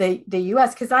traveling the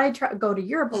US, because I go to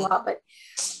Europe a lot, but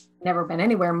never been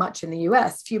anywhere much in the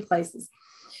US, few places.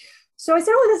 So I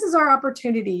said, this is our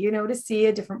opportunity, to see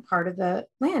a different part of the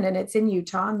land. And it's in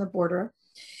Utah on the border.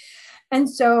 And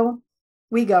so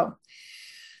we go.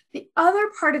 The other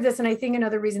part of this, and I think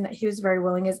another reason that he was very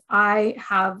willing, is I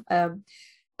have a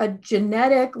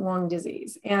genetic lung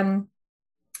disease. And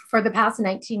for the past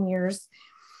 19 years,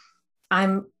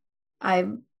 I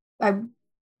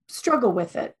struggle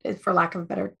with it, for lack of a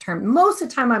better term. Most of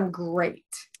the time I'm great.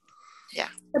 Yeah.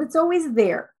 But it's always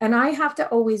there. And I have to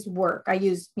always work. I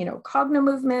use,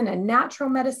 Cognomovement and natural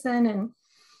medicine and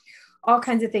all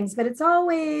kinds of things, but it's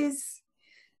always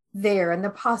there. And the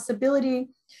possibility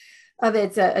of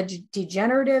it's a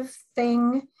degenerative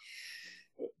thing,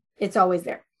 it's always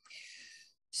there.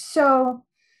 So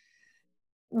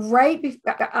between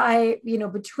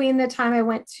the time I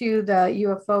went to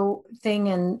the UFO thing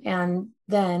and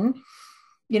then,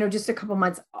 just a couple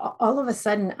months, all of a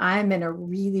sudden I'm in a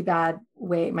really bad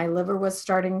way. My liver was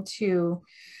starting to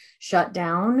shut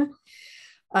down.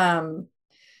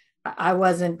 I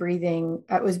wasn't breathing.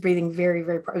 I was breathing very,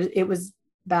 very, it was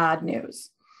bad news.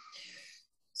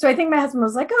 So I think my husband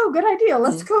was like, oh, good idea.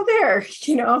 Let's go there,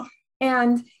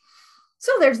 And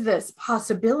so there's this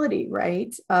possibility,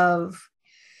 right, of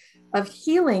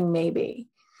healing maybe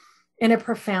in a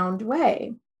profound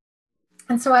way.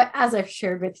 And so as I've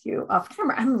shared with you off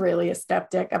camera, I'm really a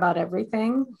skeptic about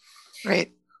everything. Right.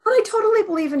 But I totally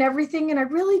believe in everything. And I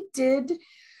really did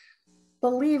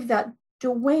believe that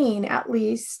Dwayne, at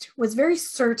least, was very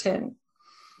certain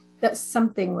that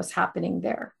something was happening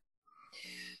there.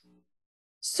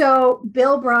 So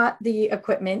Bill brought the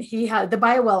equipment. He had the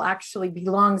biowell actually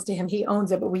belongs to him. He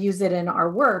owns it, but we use it in our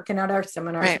work and at our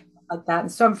seminars, right, like that.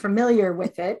 And so I'm familiar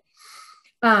with it.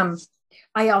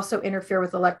 I also interfere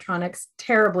with electronics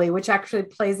terribly, which actually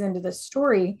plays into the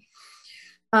story.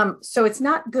 So it's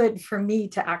not good for me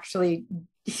to actually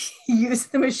use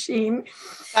the machine.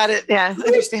 Got it. Yeah, I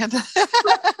understand.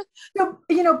 So,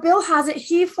 Bill has it.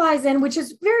 He flies in, which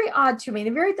is very odd to me.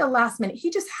 The last minute, he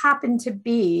just happened to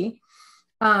be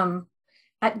um,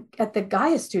 at the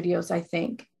Gaia Studios, I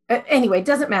think. Anyway, it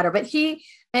doesn't matter, but he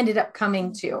ended up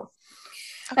coming too.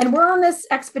 Okay. And we're on this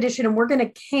expedition and we're going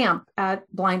to camp at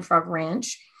Blind Frog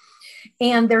Ranch.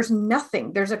 And there's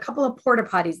nothing. There's a couple of porta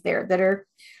potties there that are,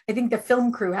 I think the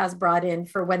film crew has brought in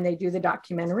for when they do the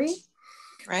documentary.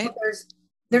 Right. But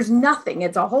there's nothing.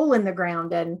 It's a hole in the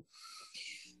ground. And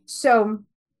so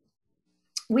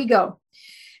we go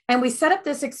and we set up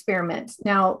this experiment.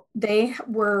 Now they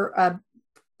were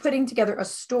putting together a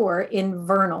store in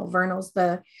Vernal. Vernal's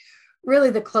really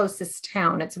the closest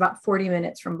town. It's about 40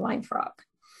 minutes from Blind Frog.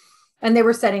 And they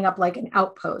were setting up like an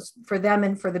outpost for them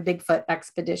and for the Bigfoot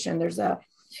expedition. There's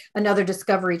another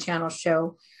Discovery Channel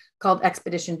show called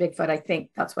Expedition Bigfoot. I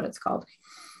think that's what it's called.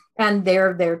 And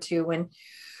they're there too. And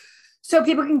so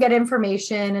people can get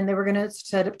information and they were going to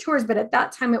set up tours. But at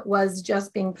that time, it was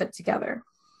just being put together.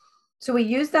 So we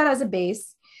used that as a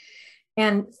base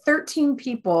and 13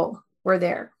 people were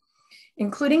there,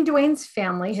 including Dwayne's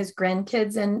family, his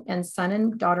grandkids and son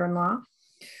and daughter-in-law,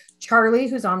 Charlie,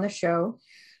 who's on the show,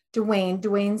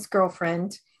 Dwayne's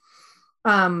girlfriend,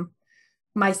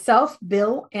 myself,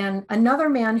 Bill, and another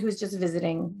man who's just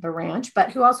visiting the ranch,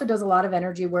 but who also does a lot of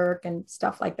energy work and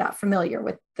stuff like that, familiar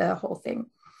with the whole thing.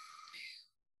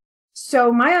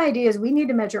 So my idea is we need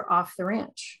to measure off the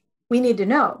ranch. We need to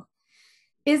know,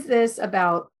 is this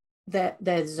about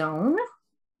the zone?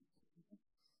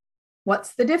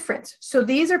 What's the difference? So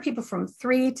these are people from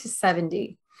 3 to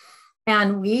 70.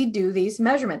 And we do these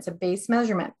measurements, a base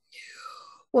measurement.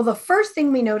 Well, the first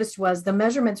thing we noticed was the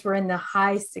measurements were in the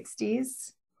high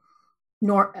 60s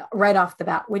right off the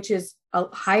bat, which is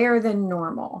higher than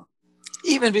normal.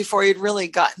 Even before you'd really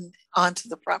gotten onto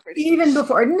the property. Even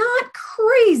before, not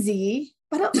crazy,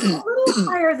 but a little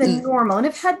higher than normal. And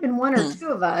if it had been one or two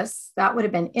of us, that would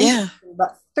have been interesting.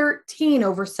 But 13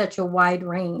 over such a wide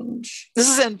range. This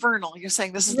is in Vernal. You're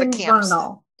saying this is the camp.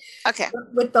 Vernal. Okay.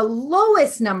 With the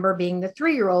lowest number being the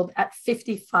 3-year-old at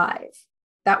 55.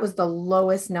 That was the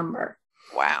lowest number.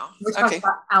 Wow. We're talking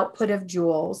about output of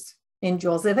joules in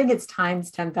joules. I think it's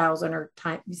times 10,000 or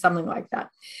something like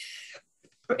that.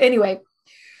 But anyway,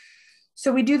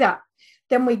 so we do that.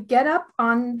 Then we get up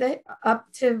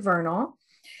to Vernal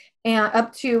and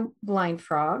up to Blind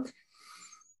Frog.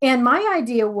 And my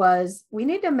idea was we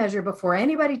need to measure before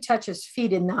anybody touches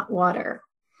feet in that water,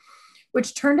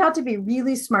 which turned out to be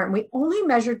really smart. And we only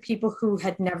measured people who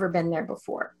had never been there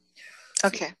before.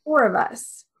 Okay. 4 of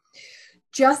us.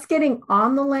 Just getting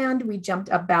on the land, we jumped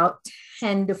about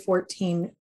 10 to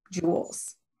 14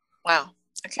 joules. Wow.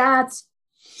 Okay. That's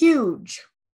huge.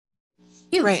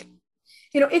 Huge. Right.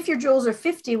 You know, if your joules are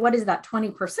 50, what is that?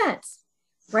 20%.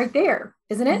 Right there,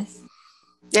 isn't it?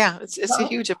 Yeah, it's a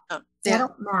huge amount. Yeah. I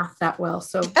don't math that well,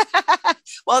 so.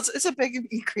 Well, it's a big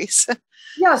increase.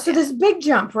 Yeah, so this big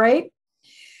jump, right?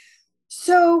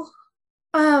 So,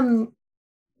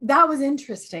 that was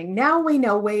interesting. Now we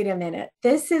know, wait a minute,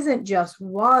 this isn't just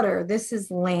water. This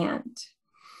is land.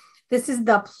 This is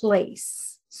the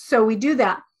place. So we do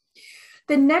that.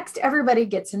 The next, everybody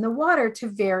gets in the water to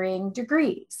varying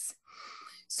degrees.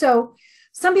 So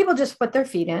some people just put their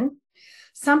feet in.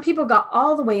 Some people got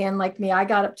all the way in like me. I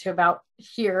got up to about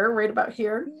here, right about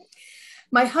here.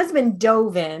 My husband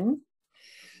dove in.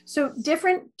 So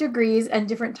different degrees and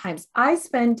different times. I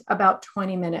spent about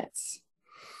 20 minutes.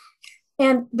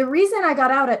 And the reason I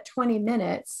got out at 20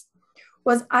 minutes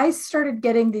was I started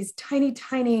getting these tiny,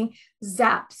 tiny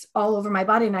zaps all over my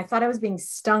body. And I thought I was being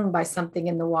stung by something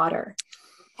in the water.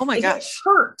 Oh my gosh. It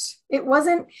hurt. It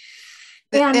wasn't.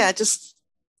 And, yeah,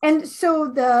 and so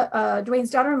the Dwayne's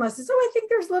daughter-in-law says, oh, I think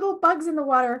there's little bugs in the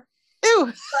water.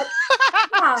 Ew.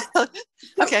 But, yeah.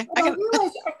 Okay. I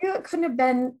realized I knew it couldn't have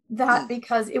been that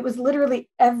because it was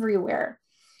literally everywhere,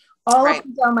 all up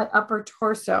and down my upper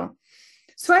torso.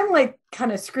 So I'm like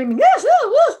kind of screaming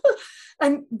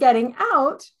and getting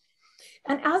out.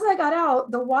 And as I got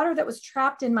out, the water that was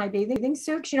trapped in my bathing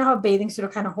suit, 'cause you know how a bathing suit will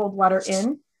kind of hold water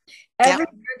in,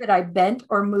 everywhere that I bent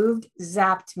or moved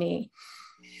zapped me.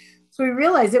 So we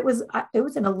realized it was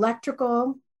an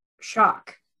electrical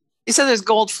shock. You said there's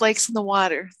gold flakes in the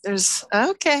water. There's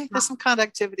some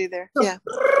conductivity there. So, yeah.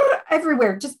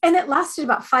 Everywhere. And it lasted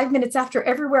about 5 minutes after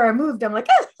everywhere I moved. I'm like,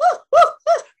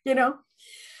 you know.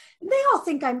 They all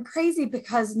think I'm crazy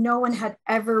because no one had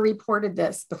ever reported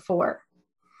this before.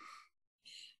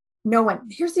 No one.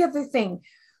 Here's the other thing.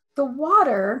 The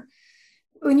water,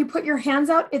 when you put your hands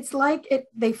out, it's like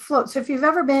they float. So if you've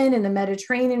ever been in the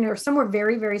Mediterranean or somewhere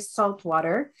very, very salt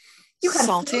water, you kind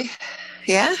salty. of float.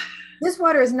 Yeah. This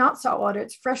water is not salt water.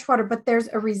 It's fresh water, but there's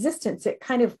a resistance. It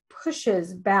kind of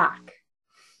pushes back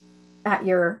at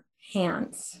your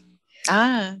hands.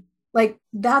 Like,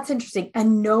 that's interesting.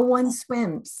 And no one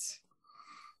swims.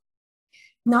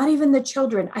 Not even the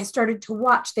children. I started to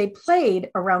watch. They played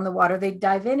around the water. They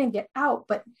dive in and get out,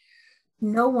 but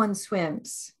no one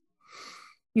swims.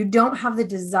 You don't have the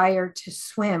desire to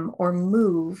swim or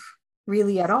move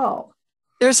really at all.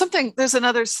 There's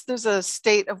a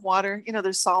state of water,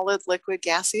 there's solid, liquid,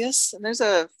 gaseous, and there's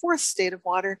a fourth state of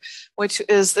water,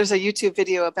 there's a YouTube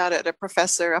video about it. A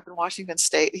professor up in Washington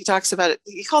State, he talks about it.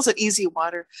 He calls it easy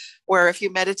water, where if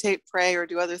you meditate, pray, or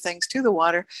do other things to the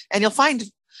water, and you'll find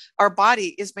our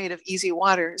body is made of easy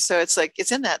water. So it's like,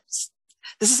 it's in that,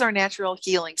 this is our natural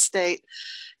healing state.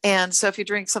 And so if you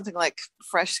drink something like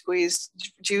fresh squeezed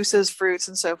juices, fruits,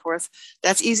 and so forth,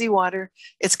 that's easy water.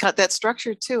 It's got that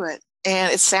structure to it.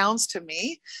 And it sounds to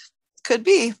me, could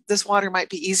be this water might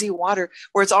be easy water,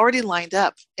 where it's already lined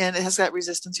up and it has that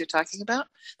resistance you're talking about.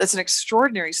 That's an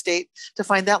extraordinary state to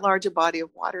find that large a body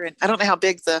of water. And I don't know how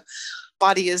big the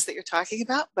body is that you're talking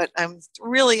about, but I'm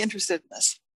really interested in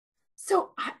this.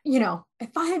 So,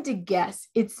 if I had to guess,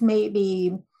 it's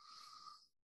maybe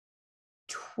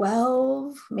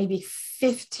 12, maybe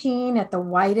 15 at the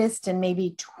widest, and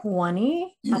maybe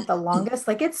 20 at the longest.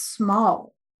 Like, it's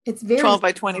small. It's very 12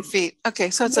 by 20 feet.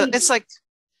 Okay. So it's like,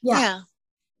 yeah.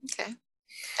 Okay.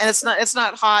 And it's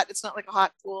not hot. It's not like a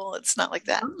hot pool. It's not like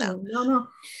that.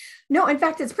 No. In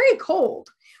fact, it's pretty cold.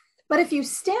 But if you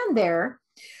stand there,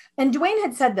 and Dwayne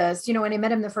had said this, when I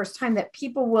met him the first time, that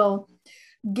people will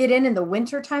get in the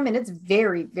winter time, and it's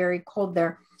very, very cold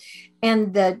there.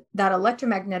 And that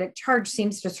electromagnetic charge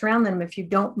seems to surround them. If you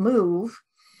don't move,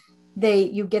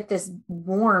 you get this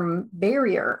warm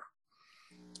barrier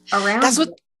around. That's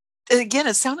what, again,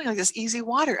 it's sounding like this easy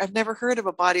water. I've never heard of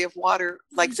a body of water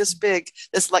like this big,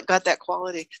 that's like got that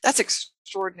quality. That's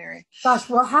extraordinary. Gosh,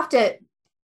 we'll have to,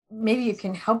 maybe you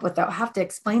can help with that. I'll have to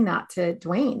explain that to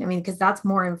Dwayne. I mean, because that's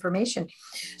more information.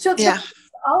 So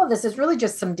all of this is really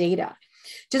just some data.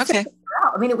 Just to figure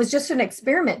out. I mean, it was just an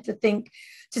experiment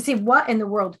to see what in the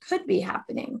world could be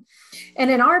happening. And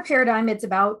in our paradigm, it's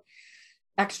about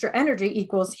extra energy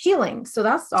equals healing. So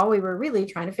that's all we were really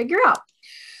trying to figure out.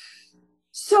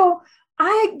 So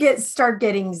I start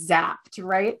getting zapped,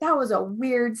 right? That was a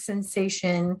weird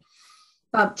sensation.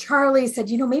 Charlie said,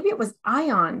 maybe it was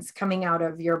ions coming out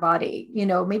of your body.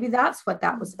 Maybe that's what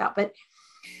that was about. But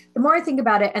the more I think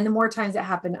about it, and the more times it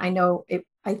happened,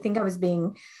 I think I was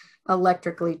being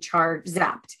electrically charged,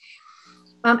 zapped.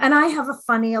 And I have a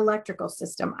funny electrical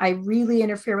system. I really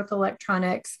interfere with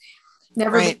electronics.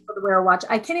 Never been able to wear a watch.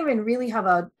 I can't even really have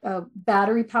a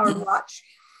battery powered watch.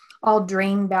 I'll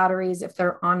drain batteries if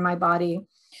they're on my body.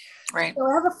 Right. So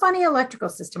I have a funny electrical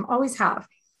system, always have.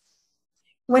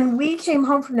 When we came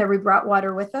home from there, we brought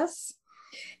water with us,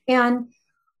 and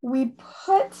we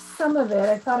put some of it,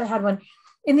 I thought I had one,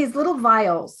 in these little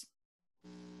vials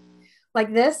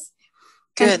like this.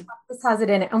 Good. This has it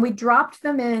in it. And we dropped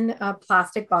them in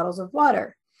plastic bottles of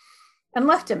water and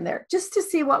left them there just to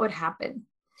see what would happen.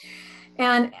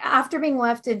 And after being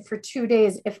left in for 2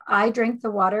 days, if I drank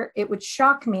the water, it would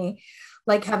shock me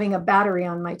like having a battery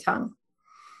on my tongue.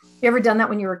 You ever done that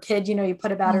when you were a kid? You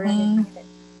put a battery on your tongue.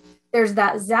 There's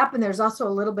that zap, and there's also a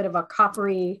little bit of a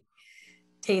coppery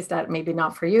taste, that maybe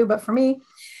not for you, but for me.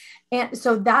 And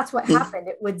so that's what happened.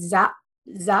 It would zap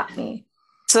me.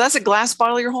 So that's a glass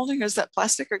bottle you're holding, or is that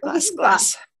plastic or glass?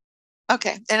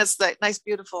 Okay. And it's that nice,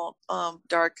 beautiful,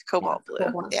 dark cobalt blue.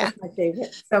 Cobalt. Yeah. That's my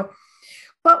favorite. So,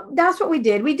 but that's what we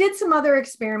did. We did some other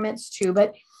experiments too,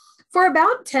 but for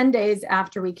about 10 days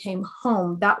after we came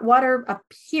home, that water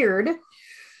appeared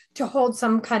to hold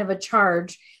some kind of a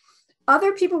charge.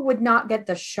 Other people would not get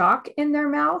the shock in their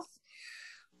mouth,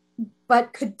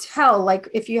 but could tell, like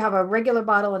if you have a regular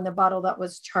bottle and the bottle that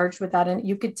was charged with that, and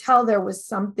you could tell there was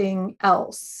something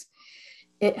else.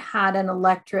 It had an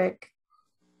electric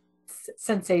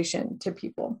sensation to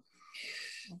people.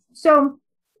 So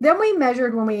then we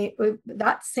measured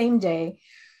that same day,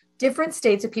 different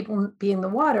states of people being in the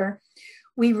water.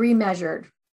 We remeasured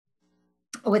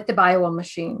with the bio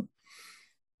machine.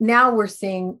 Now we're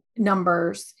seeing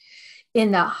numbers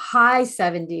in the high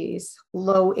 70s,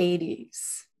 low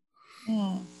 80s.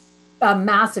 A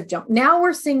massive jump. Now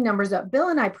we're seeing numbers that Bill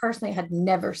and I personally had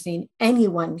never seen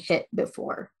anyone hit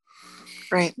before.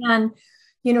 Right. And,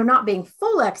 not being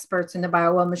full experts in the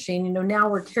bio machine, now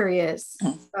we're curious,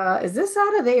 is this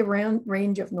out of the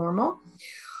range of normal?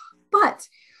 But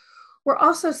we're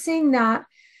also seeing that,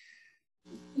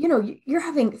 you're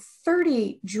having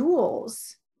 30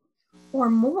 joules or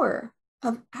more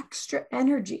of extra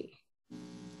energy.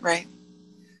 Right.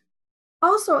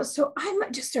 Also, so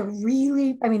I'm just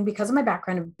because of my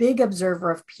background, a big observer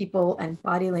of people and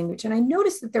body language. And I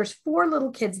noticed that there's 4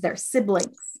 little kids there,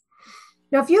 siblings.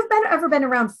 Now, if you've ever been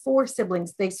around 4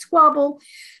 siblings, they squabble,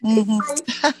 they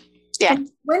fight. Yeah. And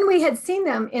when we had seen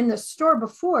them in the store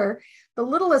before, the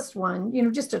littlest one,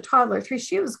 just a toddler, 3,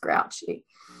 she was grouchy,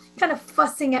 kind of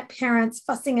fussing at parents,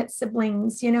 fussing at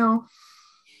siblings, There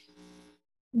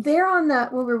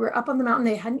when we were up on the mountain,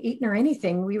 they hadn't eaten or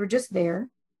anything. We were just there.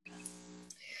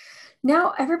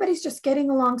 Now everybody's just getting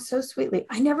along so sweetly.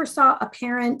 I never saw a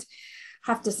parent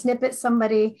have to snip at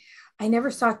somebody. I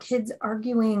never saw kids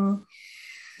arguing.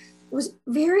 It was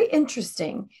very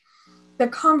interesting. The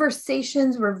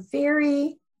conversations were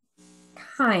very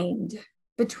kind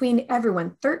between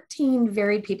everyone. 13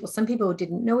 varied people, some people who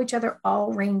didn't know each other,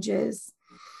 all ranges.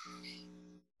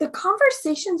 The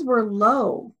conversations were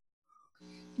low.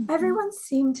 Everyone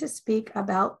seemed to speak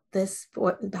about this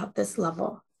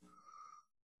level.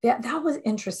 Yeah, that was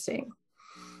interesting,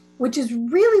 which is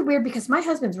really weird because my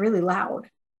husband's really loud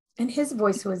and his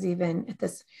voice was even at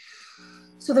this.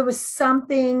 So there was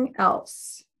something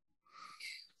else.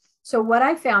 So what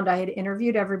I found, I had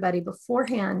interviewed everybody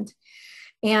beforehand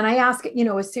and I asked,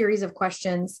 a series of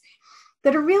questions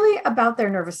that are really about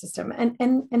their nervous system.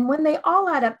 And when they all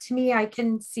add up to me, I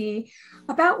can see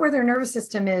about where their nervous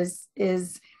system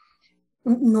is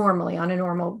normally on a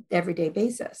normal everyday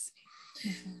basis.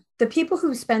 Mm-hmm. The people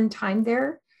who spend time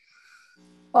there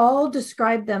all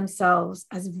describe themselves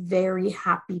as very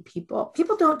happy people.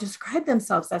 People don't describe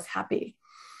themselves as happy.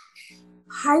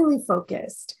 Highly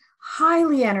focused,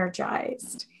 highly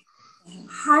energized,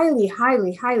 highly,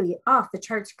 highly, highly off the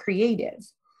charts creative.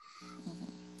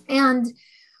 And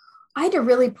I had to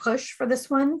really push for this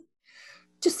one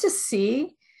just to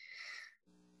see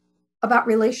about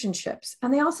relationships.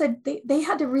 And they all said they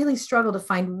had to really struggle to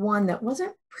find one that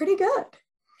wasn't pretty good.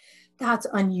 That's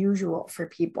unusual for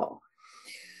people.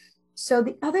 So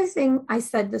the other thing, I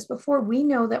said this before, we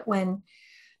know that when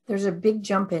there's a big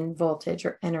jump in voltage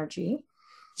or energy,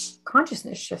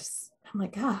 consciousness shifts. I'm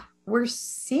like, we're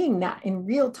seeing that in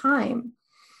real time.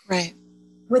 Right.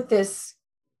 With this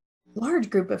large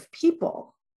group of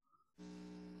people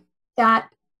that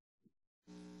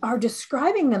are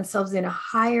describing themselves in a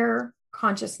higher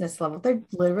consciousness level. They're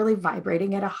literally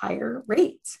vibrating at a higher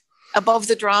rate. Above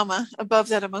the drama, above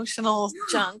that emotional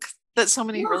junk that so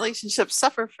many relationships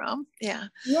suffer from. Yeah.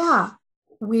 Yeah.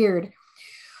 Weird.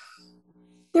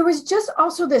 There was just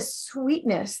also this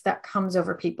sweetness that comes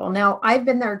over people. Now, I've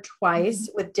been there twice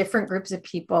with different groups of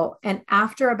people, and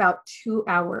after about 2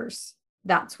 hours,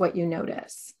 that's what you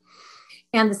notice.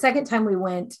 And the second time we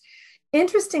went,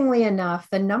 interestingly enough,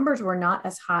 the numbers were not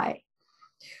as high,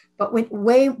 but went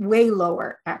way, way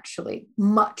lower, actually,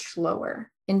 much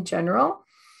lower in general.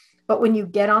 But when you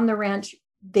get on the ranch,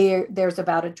 there's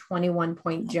about a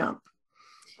 21-point jump.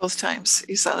 Both times.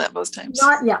 You saw that both times.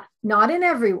 Not in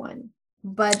everyone,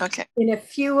 but in a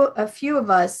few of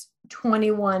us,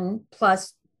 21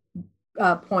 plus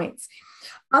points.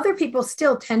 Other people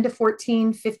still 10 to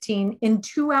 14, 15 in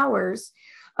 2 hours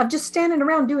of just standing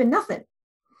around doing nothing.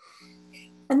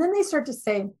 And then they start to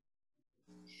say,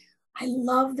 I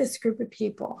love this group of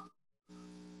people.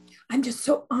 I'm just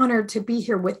so honored to be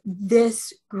here with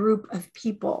this group of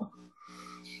people.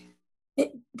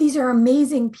 These are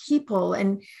amazing people.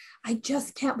 And I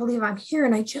just can't believe I'm here.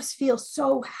 And I just feel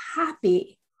so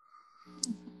happy.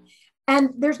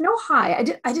 And there's no high.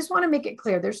 I just want to make it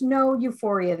clear. There's no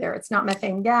euphoria there. It's not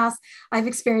methane gas. I've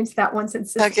experienced that once in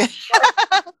Cynthia. Okay.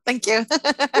 Thank you.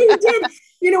 You did.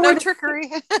 No trickery.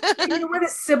 Where the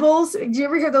Sibyls, do you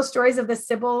ever hear those stories of the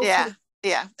Sibyls?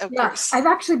 Yeah, of course. I've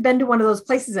actually been to one of those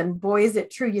places, and boy, is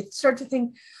it true. You start to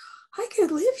think, I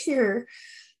could live here.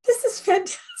 This is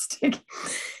fantastic.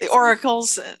 The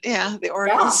oracles. Yeah, the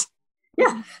oracles.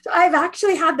 Yeah. So I've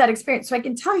actually had that experience. So I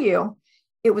can tell you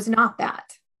it was not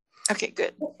that. Okay,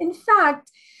 good. In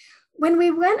fact, when we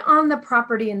went on the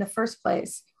property in the first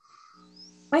place,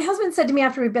 my husband said to me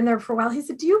after we'd been there for a while, he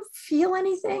said, do you feel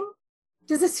anything?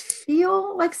 Does this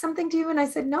feel like something to you? And I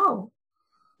said, no,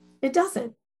 it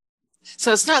doesn't.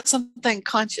 So it's not something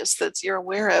conscious that you're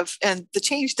aware of. And the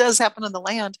change does happen on the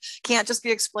land. Can't just be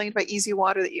explained by easy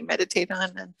water that you meditate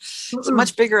on. And it's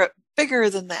much bigger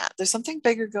than that. There's something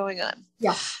bigger going on.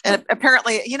 Yeah. And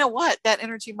apparently, you know what, that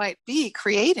energy might be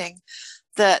creating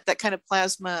that kind of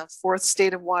plasma, fourth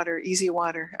state of water, easy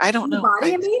water. I don't know.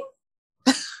 Body, I mean?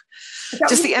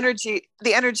 Just the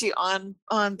energy on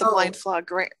the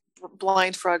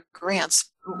Blind Frog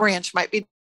Ranch might be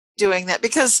doing that,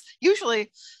 because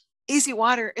usually easy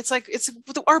water,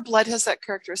 our blood has that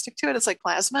characteristic to it. It's like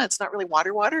plasma. It's not really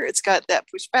water. It's got that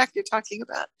pushback you're talking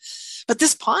about. But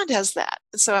this pond has that.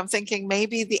 So I'm thinking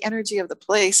maybe the energy of the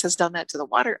place has done that to the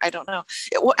water. I don't know.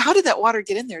 How did that water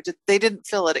get in there? They didn't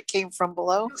fill it. It came from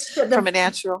below, from a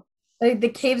natural. The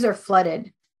caves are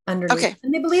flooded underneath. Okay.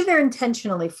 And they believe they're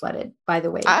intentionally flooded, by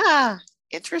the way. Ah,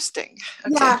 interesting.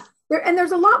 Okay. Yeah.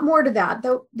 There's a lot more to that,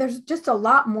 though. There's just a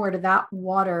lot more to that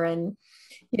water and,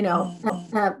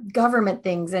 government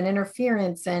things and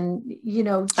interference and,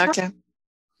 Okay.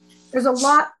 there's a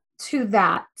lot to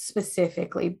that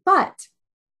specifically. But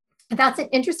that's an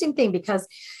interesting thing, because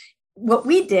what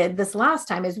we did this last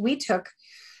time is we took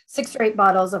 6 or 8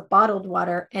 bottles of bottled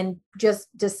water and just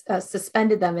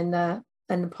suspended them in the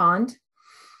pond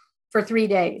for 3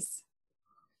 days.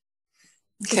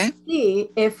 Okay. To see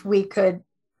if we could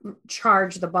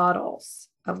charge the bottles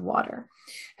of water.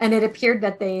 And it appeared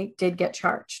that they did get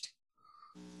charged.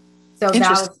 So that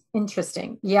was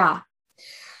interesting. Yeah.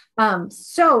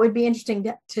 So it'd be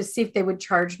interesting to see if they would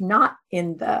charge not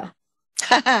in the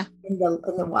in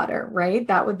the water, right?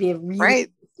 That would be a really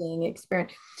interesting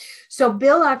experience. So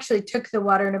Bill actually took the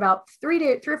water, and about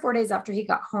 3 or 4 days after he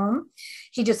got home,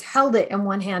 he just held it in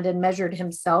one hand and measured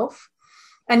himself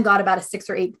and got about a 6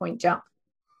 or 8 point jump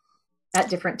at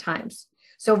different times.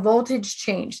 So voltage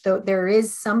changed, though there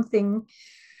is something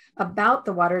about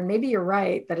the water, and maybe you're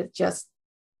right that it's just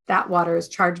that water is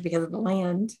charged because of the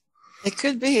land. It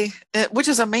could be, which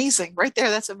is amazing right there.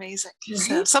 That's amazing.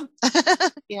 Right?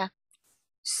 Yeah.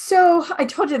 So I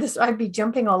told you this, I'd be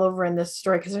jumping all over in this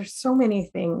story because there's so many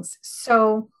things.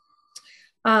 So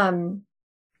I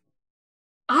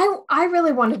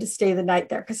really wanted to stay the night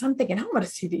there because I'm thinking, I want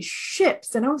to see these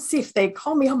ships and I want to see if they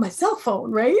call me on my cell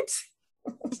phone, right?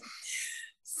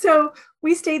 So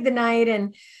we stayed the night,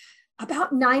 and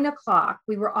about 9 o'clock,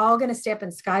 we were all going to stay up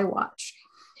and sky watch.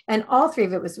 And all 3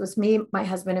 of it was me, my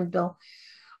husband, and Bill.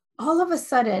 All of a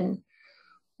sudden,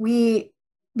 we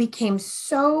became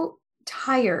so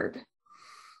tired.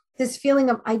 This feeling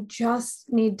of, I just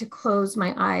need to close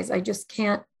my eyes. I just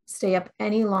can't stay up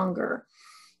any longer,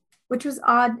 which was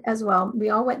odd as well.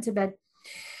 We all went to bed,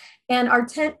 and our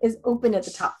tent is open at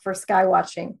the top for sky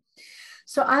watching.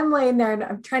 So I'm laying there and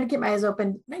I'm trying to get my eyes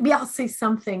open. Maybe I'll see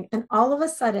something. And all of a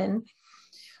sudden,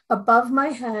 above my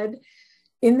head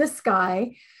in the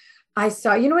sky, I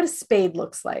saw, you know what a spade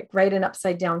looks like, right? An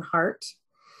upside down heart.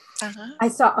 Uh-huh. I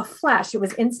saw a flash. It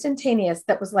was instantaneous.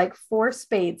 That was like 4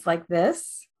 spades like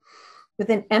this, with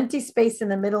an empty space in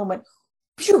the middle, and went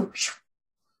pew, pew.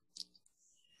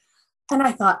 And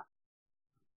I thought,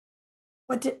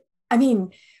 was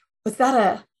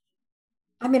that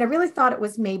I really thought it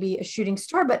was maybe a shooting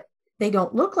star, but they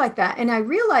don't look like that. And I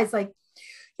realized,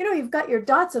 you've got your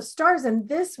dots of stars, and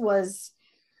this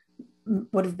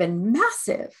would have been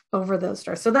massive over those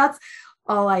stars. So that's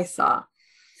all I saw.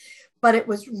 But it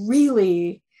was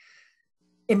really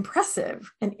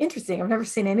impressive and interesting. I've never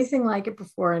seen anything like it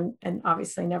before, and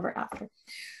obviously never after.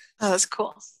 Oh, that's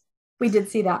cool. We did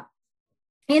see that.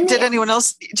 Did anyone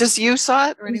else, just you saw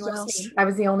it, or anyone else? I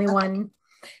was the only one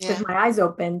with my eyes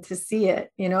open to see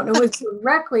it, and it was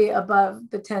directly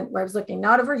above the tent where I was looking,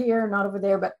 not over here, not over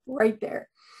there, but right there.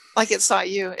 Like it saw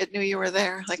you. It knew you were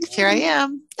there. Like, here I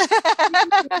am.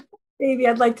 Maybe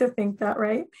I'd like to think that,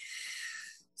 right?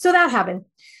 So that happened.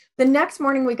 The next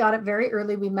morning, we got up very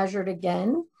early. We measured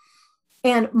again.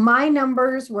 And my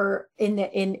numbers were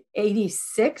in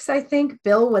 86, I think.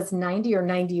 Bill was 90 or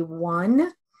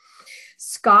 91.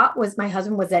 Scott my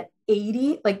husband was at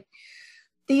 80. Like,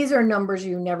 these are numbers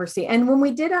you never see. And when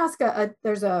we did ask,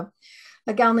 there's a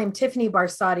gal named Tiffany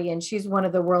Barsati, and she's one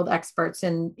of the world experts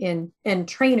in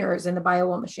trainers in the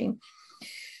bio machine.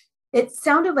 It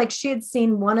sounded like she had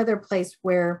seen one other place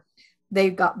where they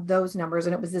got those numbers,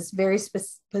 and it was this very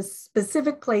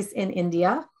specific place in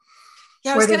India.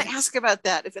 Yeah, I was going to ask about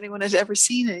that, if anyone had ever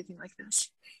seen anything like this.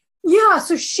 Yeah,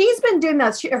 so she's been doing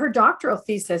that. Her doctoral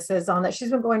thesis is on that.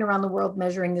 She's been going around the world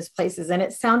measuring these places, and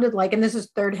it sounded like, and this is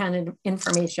third-hand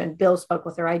information, Bill spoke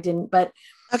with her, I didn't, but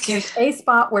there's a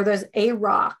spot where there's a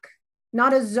rock,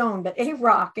 not a zone, but a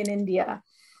rock in India,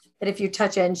 that if you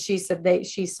touch it, and she said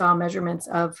she saw measurements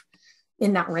of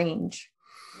in that range.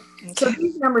 Okay. So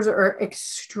these numbers are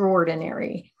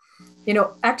extraordinary,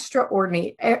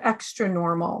 extraordinary, extra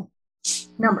normal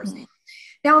numbers. Mm-hmm.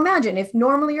 Now imagine if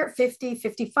normally you're at 50,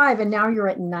 55, and now you're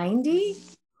at 90.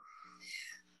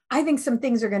 I think some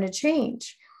things are going to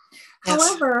change. Yes.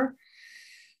 However,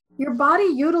 your body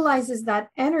utilizes that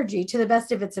energy to the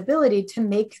best of its ability to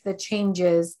make the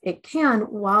changes it can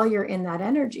while you're in that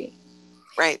energy.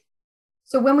 Right.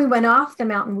 So when we went off the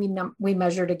mountain, we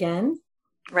measured again.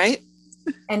 Right.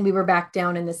 And we were back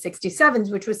down in the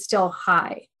 67s, which was still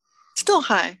high. Still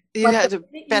high. You had to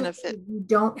benefit. You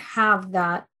don't have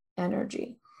that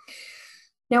energy.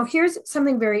 Now, here's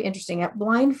something very interesting. At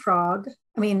Blind Frog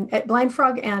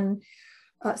and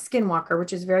Skinwalker,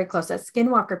 which is very close. At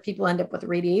Skinwalker, people end up with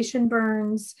radiation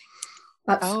burns.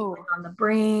 Oh, on the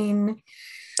brain.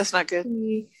 that's not good.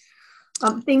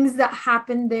 Things that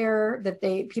happen there that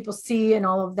people see and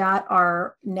all of that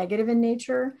are negative in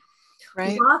nature.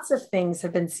 Right. Lots of things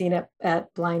have been seen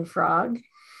at Blind Frog.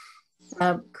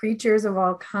 Creatures of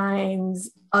all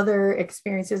kinds, other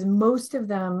experiences. Most of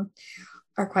them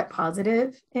are quite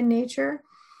positive in nature.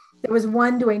 There was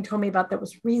one Dwayne told me about that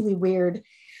was really weird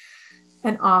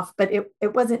and off, but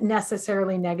it wasn't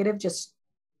necessarily negative, just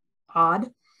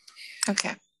odd.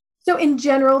 Okay. So in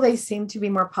general, they seem to be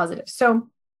more positive. So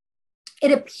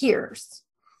it appears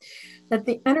that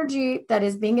the energy that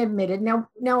is being emitted, now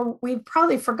we've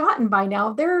probably forgotten by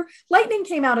now, lightning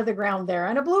came out of the ground there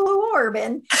and a blue orb.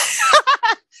 And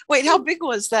wait, how big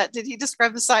was that? Did he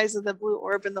describe the size of the blue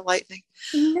orb and the lightning?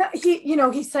 No,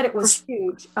 he said it was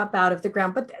huge up out of the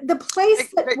ground, but the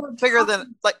place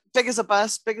big as a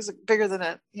bus, bigger than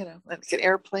a, like an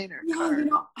airplane or car.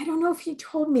 I don't know if he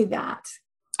told me that.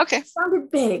 Okay. It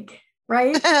sounded big,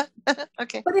 right?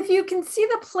 Okay. But if you can see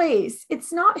the place,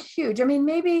 it's not huge. I mean,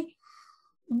 maybe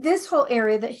this whole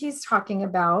area that he's talking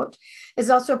about is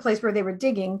also a place where they were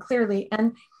digging, clearly.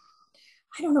 And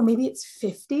I don't know, maybe it's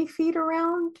 50 feet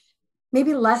around,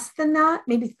 maybe less than that,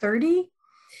 maybe 30.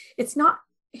 It's not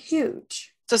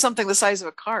huge. So something the size of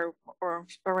a car or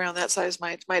around that size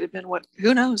might have been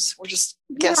who knows? We're just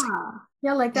guessing.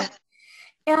 Yeah, like that.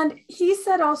 And he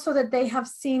said also that they have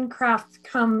seen craft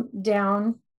come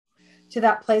down to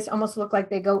that place, almost look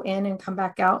like they go in and come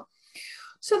back out.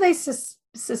 So they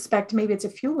suspect maybe it's a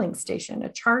fueling station, a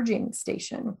charging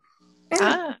station.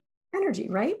 Energy,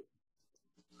 right?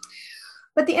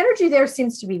 But the energy there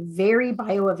seems to be very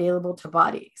bioavailable to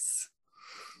bodies.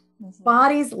 Mm-hmm.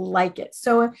 Bodies like it.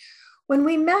 So when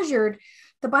we measured,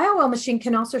 the BioWell machine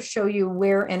can also show you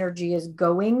where energy is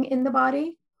going in the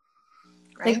body.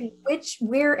 Right. Like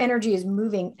where energy is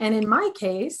moving. And in my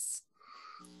case,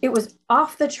 it was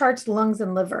off the charts, lungs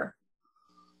and liver.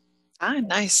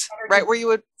 Nice. Right where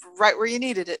you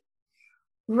needed it.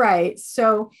 Right.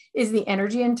 So is the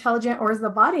energy intelligent or is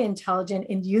the body intelligent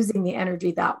in using the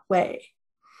energy that way?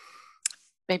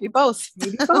 Maybe both.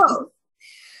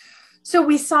 So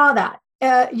we saw that.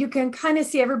 You can kind of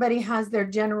see everybody has their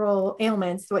general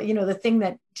ailments, the thing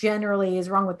that generally is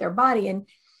wrong with their body. And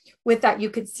with that, you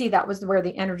could see that was where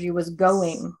the energy was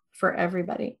going for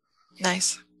everybody.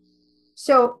 Nice.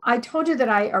 So I told you that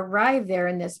I arrived there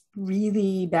in this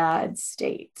really bad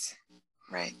state.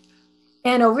 Right.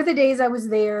 And over the days I was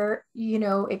there,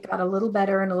 it got a little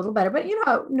better and a little better, but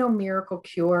no miracle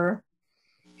cure.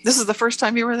 This is the first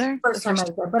time you were there? First time I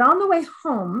was there. But on the way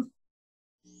home,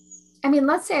 I mean,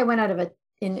 let's say I went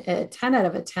in a 10 out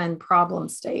of a 10 problem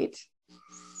state.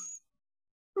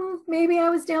 Maybe I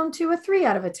was down to a 3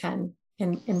 out of a 10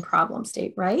 in problem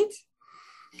state, right?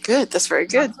 Good. That's very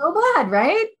good. Not so bad,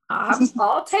 right?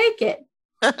 I'll take it.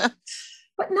 But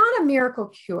not a miracle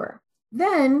cure.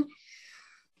 Then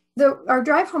our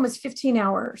drive home was 15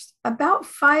 hours. About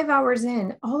 5 hours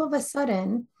in, all of a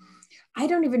sudden, I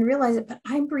don't even realize it, but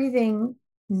I'm breathing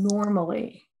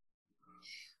normally.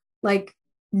 Like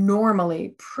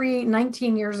normally,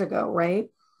 19 years ago, right?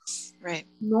 Right.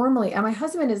 Normally. And my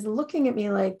husband is looking at me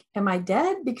like, am I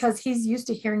dead? Because he's used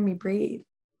to hearing me breathe.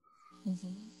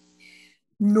 Mm-hmm.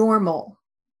 Normal.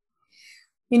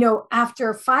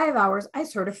 After 5 hours, I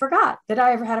sort of forgot that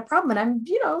I ever had a problem. And I'm,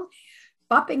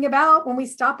 bopping about when we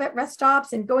stop at rest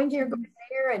stops and going here, going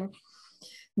there, and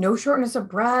no shortness of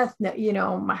breath.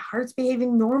 My heart's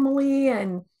behaving normally.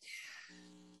 And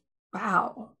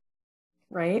wow.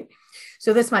 Right.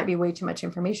 So this might be way too much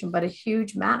information, but a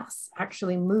huge mass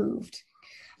actually moved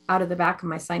out of the back of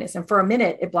my sinus. And for a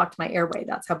minute, it blocked my airway.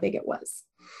 That's how big it was.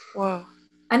 Whoa.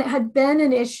 And it had been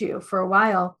an issue for a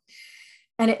while.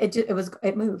 And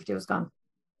it moved. It was gone.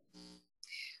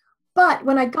 But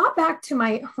when I got back to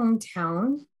my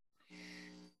hometown,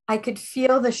 I could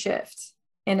feel the shift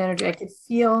in energy. I could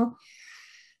feel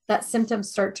that symptoms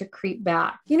start to creep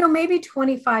back, maybe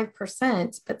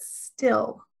 25%, but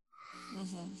still.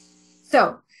 Mm-hmm.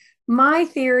 So my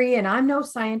theory, and I'm no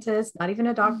scientist, not even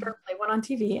a doctor, play one on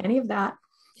TV, any of that,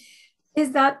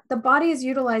 is that the body is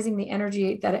utilizing the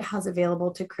energy that it has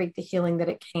available to create the healing that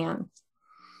it can.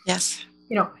 Yes.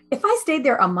 If I stayed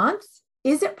there a month,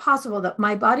 is it possible that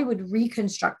my body would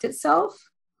reconstruct itself?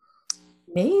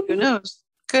 Maybe. Who knows?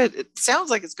 Good. It sounds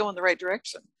like it's going the right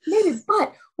direction. Maybe,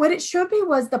 but what it showed me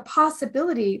was the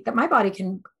possibility that my body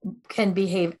can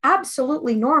behave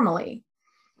absolutely normally.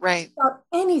 Right. Without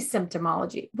any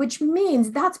symptomology, which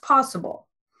means that's possible.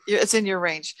 It's in your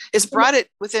range. It's brought it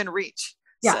within reach.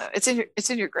 Yeah. So it's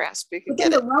in your grasp. You can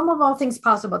within get the realm of all things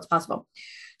possible. It's possible.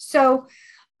 So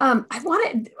I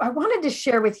wanted to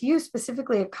share with you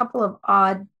specifically a couple of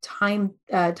odd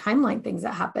timeline things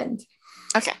that happened.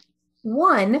 Okay.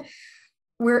 One,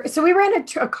 we were in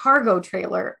a cargo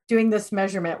trailer doing this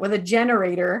measurement with a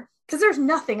generator because there's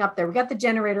nothing up there. We got the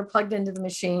generator plugged into the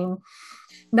machine.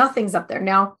 Nothing's up there.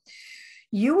 Now,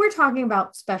 you were talking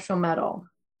about special metal.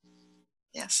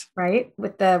 Yes. Right?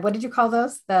 With what did you call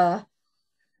those?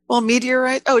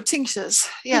 Meteorite. Oh, tinctures.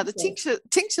 Yeah, the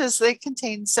tinctures, they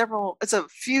contain several, it's a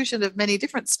fusion of many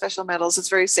different special metals. It's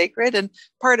very sacred, and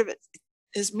part of it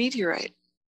is meteorite.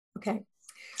 Okay.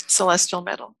 Celestial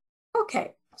metal.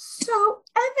 Okay. So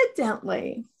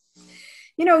evidently,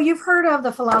 you've heard of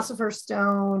the Philosopher's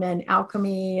Stone and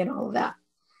alchemy and all of that.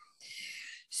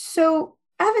 So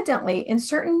evidently, in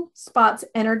certain spots,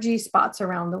 energy spots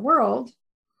around the world,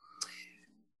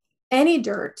 any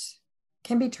dirt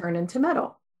can be turned into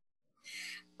metal.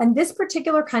 And this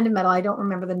particular kind of metal, I don't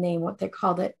remember the name, what they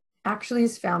called it, actually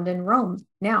is found in Rome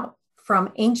now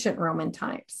from ancient Roman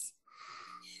times.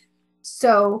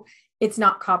 So it's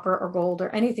not copper or gold or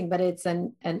anything, but it's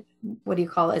what do you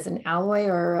call it? Is an alloy,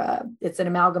 or it's an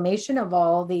amalgamation of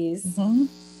all these. Mm-hmm.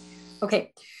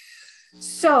 Okay.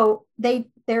 So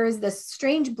there is this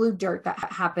strange blue dirt that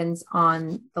happens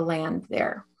on the land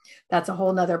there. That's a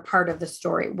whole nother part of the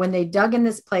story. When they dug in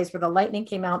this place where the lightning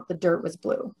came out, the dirt was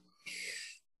blue.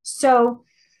 So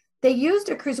they used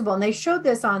a crucible, and they showed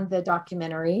this on the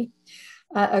documentary.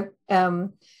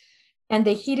 And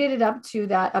they heated it up to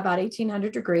that about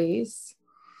 1800 degrees,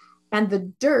 and the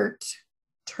dirt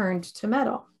turned to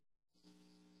metal.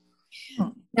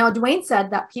 Now, Dwayne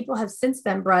said that people have since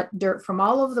then brought dirt from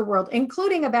all over the world,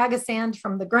 including a bag of sand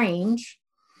from the Grange,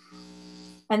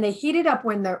 and they heat it up.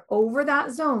 When they're over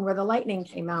that zone where the lightning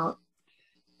came out,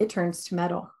 it turns to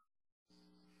metal.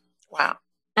 Wow.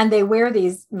 And they wear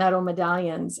these metal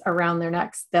medallions around their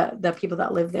necks. The people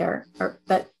that live there, or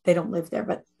that they don't live there,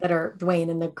 but that are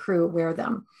Dwayne and the crew wear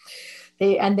them.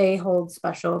 They hold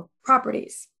special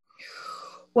properties.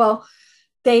 Well,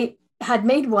 they had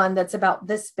made one that's about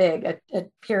this big, a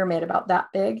pyramid about that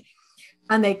big.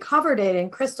 And they covered it in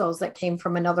crystals that came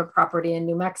from another property in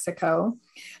New Mexico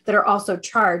that are also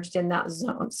charged in that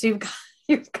zone. So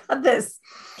you've got this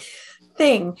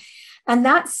thing. And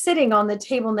that's sitting on the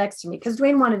table next to me because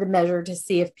Dwayne wanted to measure to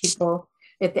see if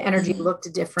the energy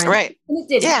looked different. Right. And it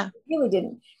didn't. Yeah. It really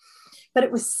didn't. But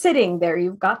it was sitting there.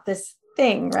 You've got this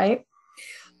thing, right?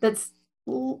 That's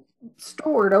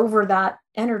stored over that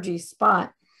energy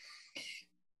spot.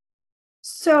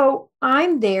 So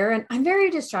I'm there and I'm very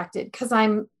distracted because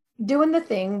I'm doing the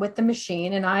thing with the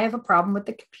machine and I have a problem with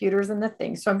the computers and the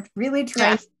thing. So I'm really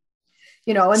trying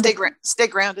and stay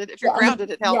grounded. If you're grounded,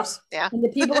 it helps. Yeah. And the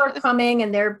people are coming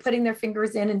and they're putting their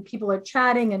fingers in and people are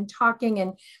chatting and talking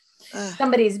and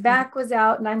somebody's back was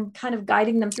out and I'm kind of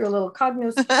guiding them through a little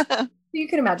Cognos. You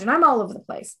can imagine I'm all over the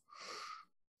place.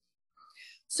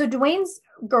 So Dwayne's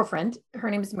girlfriend,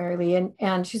 her name is Mary Lee,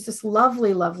 and she's this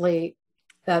lovely, lovely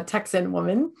Texan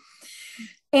woman.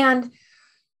 And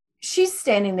she's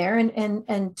standing there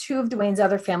and two of Dwayne's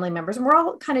other family members, and we're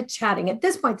all kind of chatting. At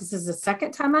this point, this is the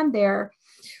second time I'm there.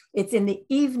 It's in the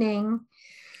evening.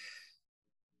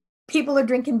 People are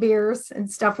drinking beers and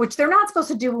stuff, which they're not supposed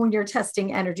to do when you're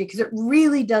testing energy because it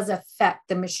really does affect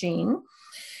the machine.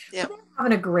 Yeah. They're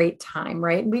having a great time,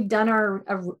 right? And we'd done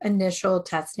our initial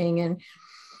testing. And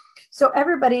so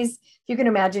everybody's, you can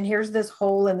imagine, here's this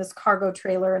hole in this cargo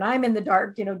trailer and I'm in the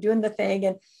dark, doing the thing.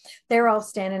 And they're all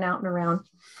standing out and around.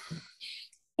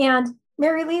 And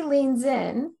Mary Lee leans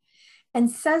in and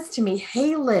says to me,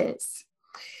 "Hey, Liz,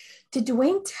 did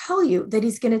Dwayne tell you that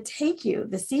he's going to take you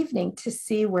this evening to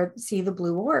see the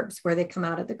blue orbs where they come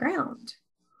out of the ground?"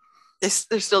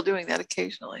 They're still doing that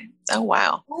occasionally. Oh,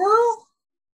 wow. Well,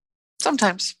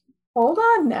 sometimes. Hold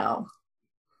on now.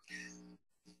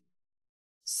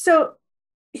 So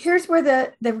here's where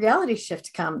the reality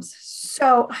shift comes.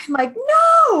 So I'm like,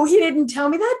 no, he didn't tell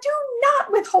me that. Do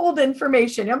not withhold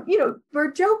information.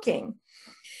 We're joking.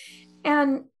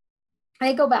 And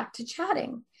I go back to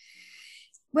chatting.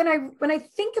 When I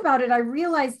think about it, I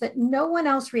realize that no one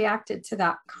else reacted to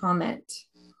that comment.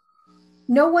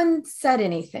 No one said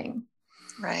anything.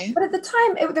 Right. But at the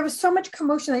time, there was so much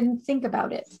commotion, I didn't think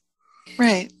about it.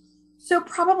 Right. So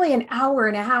probably an hour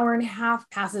and a half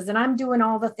passes and I'm doing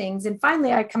all the things. And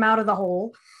finally I come out of the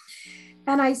hole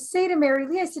and I say to Mary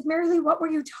Lee, I said, "Mary Lee, what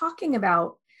were you talking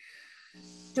about,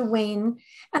 Dwayne?"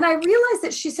 And I realized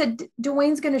that she said,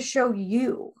 "Dwayne's going to show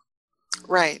you."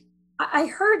 Right. I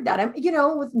heard that. I'm,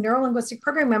 with neuro-linguistic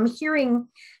programming, I'm hearing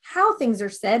how things are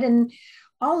said and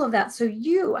all of that. So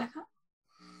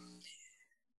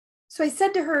I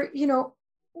said to her,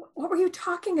 "What were you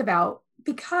talking about?"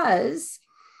 Because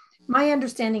My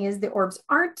understanding is the orbs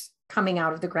aren't coming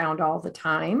out of the ground all the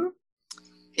time.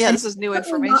 Yeah, And this is new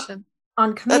information.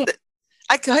 On command.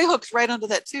 I hooked right onto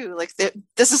that too. Like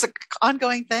this is an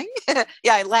ongoing thing. Yeah,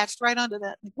 I latched right onto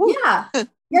that. Woo.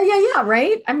 Yeah.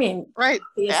 Right. I mean, right.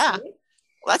 Obviously. Yeah.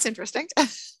 Well, that's interesting.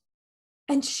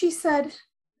 And she said,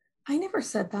 I never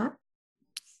said that.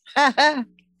 I'm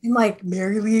like,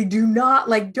 Mary Lee, do not,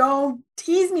 like, don't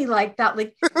tease me like that.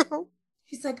 Like,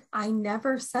 she's like, I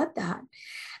never said that.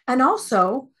 And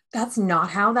also, that's not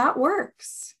how that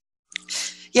works.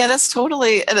 Yeah, that's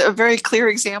totally a very clear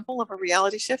example of a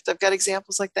reality shift. I've got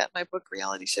examples like that in my book,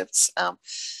 Reality Shifts.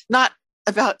 Not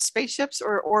about spaceships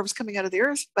or orbs coming out of the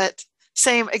earth, but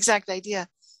same exact idea.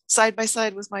 Side by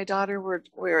side with my daughter,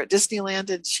 we're at Disneyland,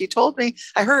 and she told me,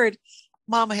 I heard,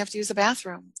 Mom, I have to use the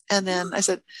bathroom. And then I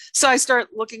said, so I start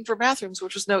looking for bathrooms,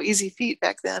 which was no easy feat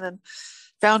back then, and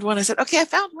found one. I said, okay, I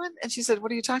found one. And she said,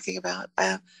 what are you talking about?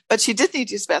 But she did need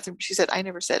to use the bathroom. She said, I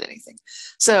never said anything.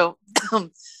 So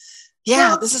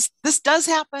yeah, this does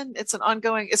happen. It's an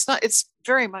ongoing, it's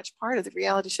very much part of the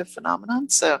reality shift phenomenon.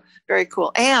 So very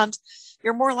cool. And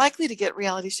you're more likely to get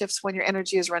reality shifts when your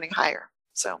energy is running higher.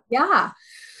 So yeah.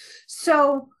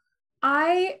 So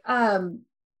I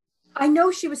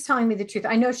know she was telling me the truth.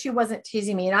 I know she wasn't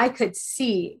teasing me, and I could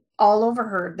see all over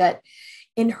her that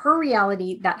in her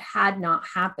reality that had not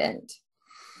happened.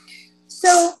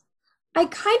 So I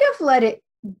kind of let it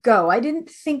go. I didn't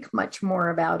think much more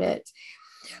about it.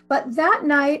 But that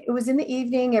night, it was in the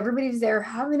evening, everybody was there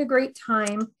having a great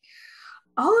time.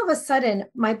 All of a sudden,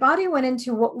 my body went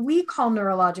into what we call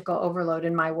neurological overload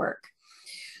in my work.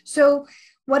 So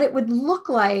what it would look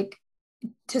like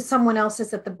to someone else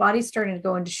is that the body's starting to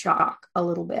go into shock a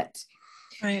little bit.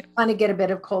 Right. Kind of get a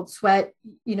bit of cold sweat.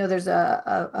 You know, there's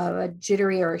a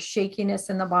jittery or a shakiness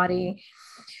in the body.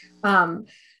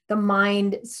 The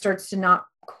mind starts to not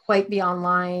quite be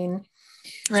online.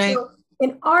 Right. So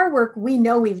in our work, we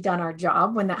know we've done our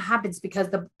job when that happens, because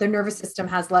the nervous system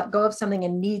has let go of something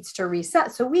and needs to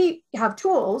reset. So we have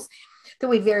tools that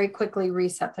we very quickly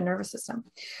reset the nervous system.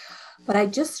 But I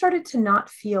just started to not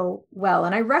feel well,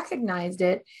 and I recognized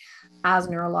it as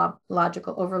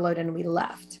neurological overload, and we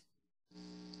left.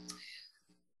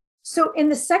 So in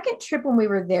the second trip when we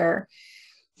were there,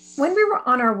 when we were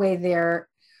on our way there,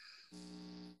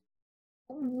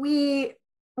 we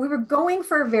were going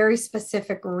for a very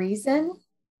specific reason.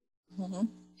 Mm-hmm.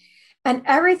 And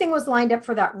everything was lined up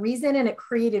for that reason, and it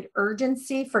created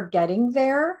urgency for getting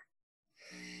there.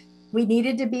 We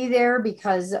needed to be there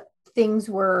because things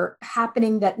were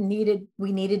happening that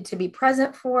we needed to be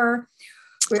present for.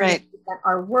 We were right. At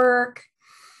our work.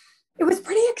 It was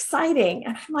pretty exciting.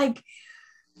 And I'm like,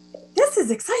 this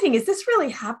is exciting. Is this really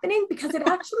happening? Because it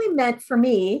actually meant for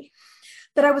me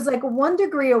that I was like 1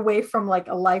 degree away from like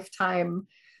a lifetime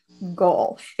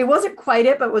goal. It wasn't quite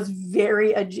it, but it was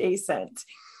very adjacent.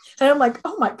 And I'm like,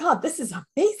 oh my God, this is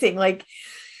amazing. Like,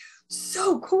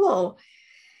 so cool.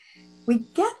 We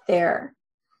get there,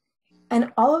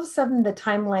 and all of a sudden the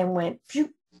timeline went,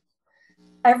 phew,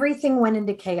 everything went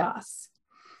into chaos.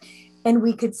 And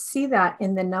we could see that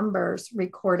in the numbers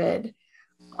recorded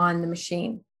on the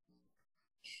machine.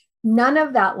 None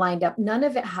of that lined up. None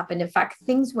of it happened. In fact,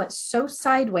 things went so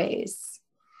sideways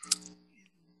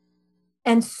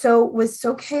and so was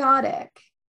so chaotic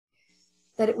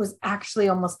that it was actually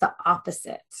almost the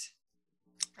opposite.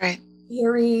 Right.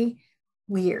 Very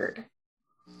weird.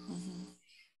 Mm-hmm.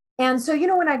 And so, you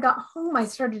know, when I got home, I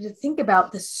started to think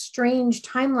about the strange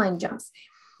timeline jumps.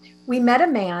 We met a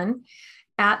man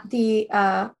at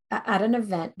an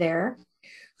event there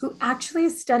who actually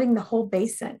is studying the whole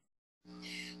basin.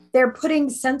 They're putting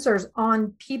sensors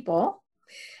on people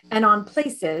and on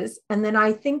places. And then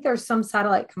I think there's some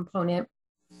satellite component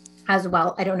as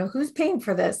well. I don't know who's paying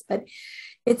for this, but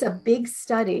it's a big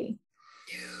study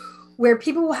where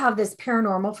people will have this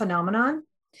paranormal phenomenon.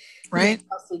 Right.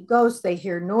 They'll see ghosts, they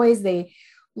hear noise,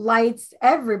 lights.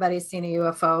 Everybody's seen a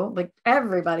UFO, like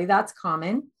everybody, that's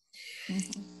common.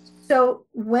 Mm-hmm. So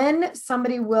when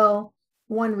somebody will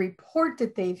report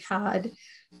that they've had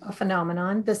a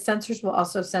phenomenon, the sensors will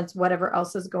also sense whatever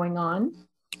else is going on.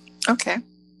 Okay.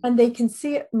 And they can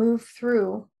see it move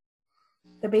through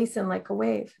the basin like a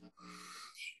wave.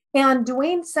 And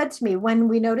Dwayne said to me, when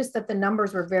we noticed that the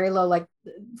numbers were very low, like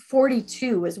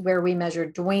 42 is where we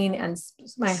measured, Dwayne and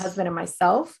my husband and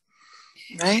myself.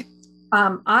 Right.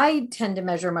 I tend to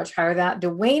measure much higher than that.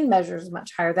 Dwayne measures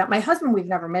much higher than that. My husband, we've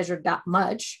never measured that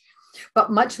much,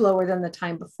 but much lower than the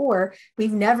time before.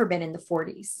 We've never been in the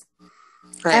 40s.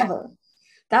 Right. Ever.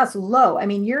 That's low. I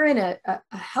mean, you're in a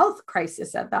health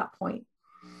crisis at that point.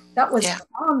 That was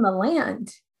on the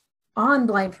land, on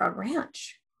Blind Frog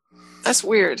Ranch. That's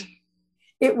weird.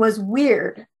 It was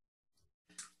weird.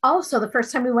 Also, the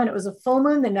first time we went, it was a full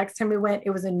moon. The next time we went,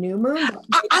 it was a new moon.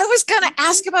 I was going to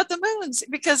ask about the moons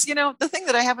because, you know, the thing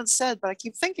that I haven't said, but I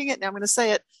keep thinking it, and I'm going to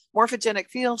say it, morphogenic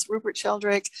fields, Rupert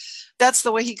Sheldrake, that's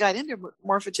the way he got into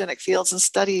morphogenic fields and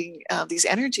studying these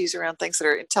energies around things that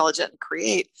are intelligent and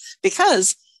create,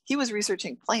 because he was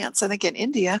researching plants, I think in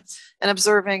India, and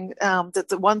observing that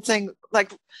the one thing,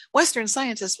 like Western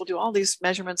scientists will do all these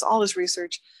measurements, all this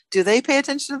research. Do they pay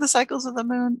attention to the cycles of the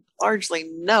moon? Largely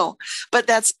no, but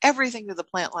that's everything to the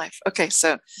plant life. Okay,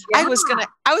 so yeah. I was gonna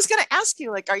ask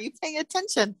you, like, are you paying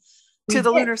attention to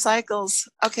the lunar cycles?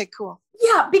 Okay, cool.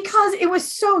 Yeah, because it was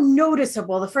so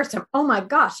noticeable the first time. Oh my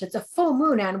gosh, it's a full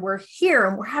moon and we're here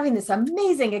and we're having this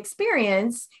amazing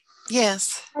experience.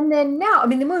 Yes. And then now, I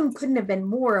mean, the moon couldn't have been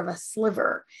more of a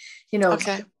sliver, you know,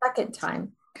 the second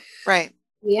time. Right.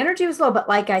 The energy was low, but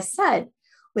like I said,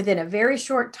 within a very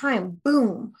short time,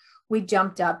 boom, we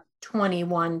jumped up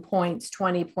 21 points,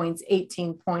 20 points,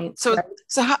 18 points. So, right?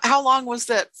 So how long was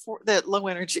that for that low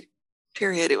energy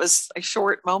period? It was a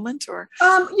short moment, or? You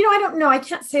know, I don't know. I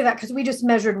can't say that because we just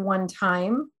measured one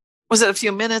time. Was it a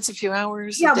few minutes, a few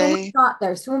hours, a day? When we got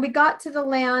there. So when we got to the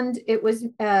land, it was,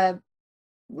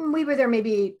 we were there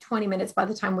maybe 20 minutes by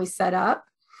the time we set up.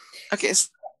 Okay. So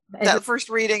that first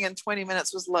reading in 20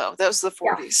 minutes was low. That was the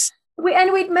 40s.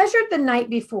 Yeah. We'd measured the night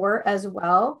before as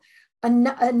well. Some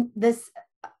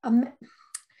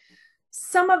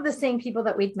of the same people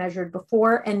that we'd measured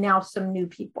before, and now some new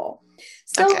people.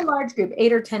 Still a large group,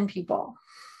 8 or 10 people.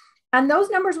 And those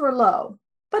numbers were low,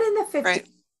 but in the 50s. Right.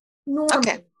 Normal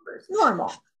numbers,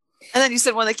 normal. And then you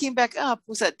said when they came back up,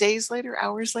 was that days later,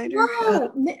 hours later?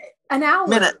 No, an hour.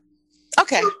 Minute.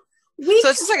 Okay. So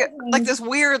it's just like this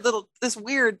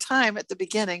weird time at the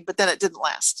beginning, but then it didn't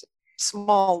last.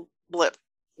 Small blip.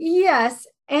 Yes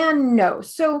and no.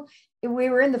 So we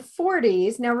were in the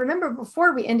 40s. Now remember,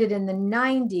 before we ended in the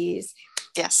 90s.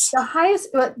 Yes. The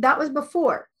highest, that was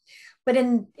before. But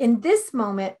in this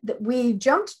moment, that we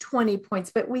jumped 20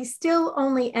 points, but we still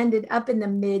only ended up in the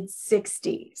mid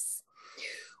 60s,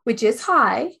 which is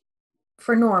high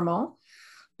for normal,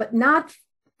 but not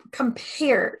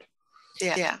compared.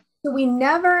 Yeah. So we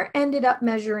never ended up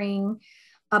measuring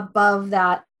above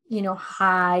that, you know,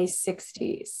 high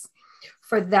 60s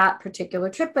for that particular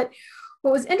trip. But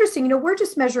what was interesting, you know, we're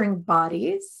just measuring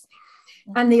bodies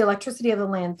and the electricity of the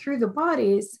land through the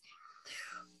bodies,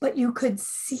 but you could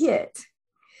see it.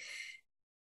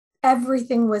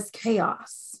 Everything was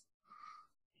chaos.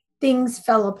 Things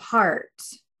fell apart.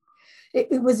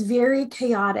 It was very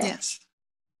chaotic. Yes.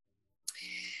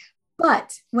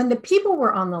 But when the people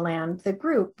were on the land, the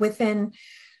group, within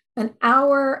an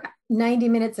hour, 90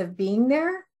 minutes of being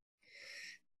there,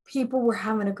 people were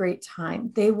having a great time.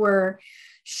 They were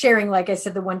sharing, like I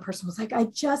said, the one person was like, I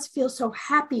just feel so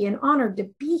happy and honored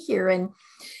to be here. And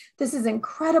this is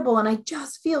incredible. And I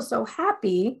just feel so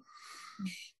happy.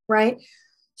 Right.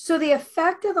 So the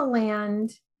effect of the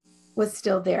land was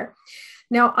still there.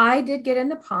 Now, I did get in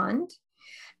the pond.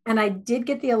 And I did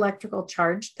get the electrical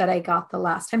charge that I got the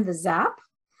last time, the zap,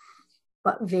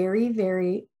 but very,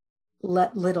 very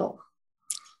little.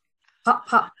 Pop,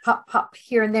 pop, pop, pop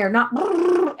here and there, not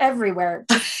everywhere.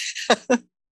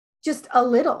 Just a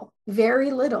little,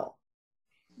 very little.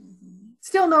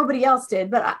 Still nobody else did,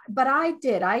 but I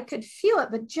did. I could feel it,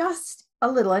 but just a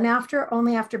little. And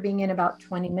only after being in about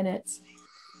 20 minutes.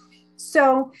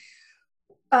 So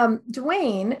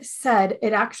Dwayne said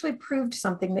it actually proved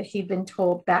something that he'd been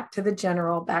told back to the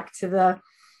general, back to the,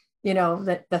 you know,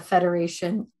 the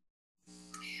Federation,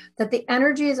 that the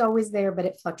energy is always there, but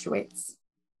it fluctuates.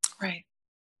 Right.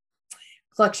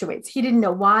 Fluctuates. He didn't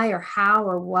know why or how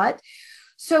or what.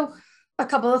 So a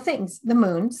couple of things, the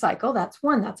moon cycle, that's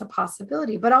one, that's a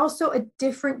possibility, but also a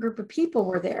different group of people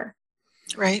were there.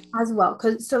 Right. As well.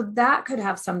 So that could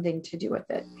have something to do with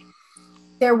it.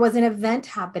 There was an event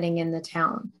happening in the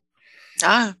town.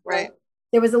 Right.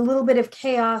 There was a little bit of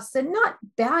chaos, and not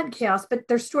bad chaos, but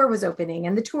their store was opening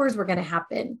and the tours were going to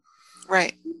happen.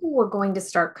 Right. People were going to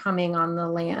start coming on the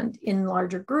land in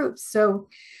larger groups. So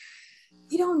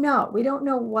we don't know. We don't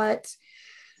know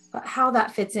how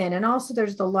that fits in. And also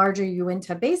there's the larger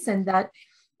Uinta Basin that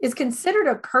is considered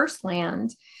a cursed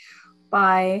land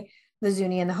by the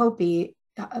Zuni and the Hopi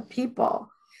people.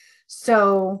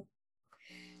 So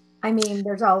I mean,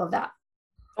 there's all of that.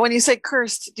 When you say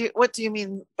cursed, what do you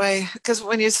mean by, because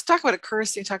when you talk about a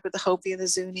curse, you talk about the Hopi and the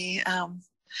Zuni,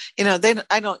 you know,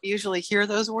 I don't usually hear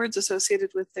those words associated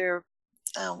with their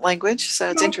language. So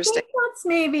it's interesting. I think that's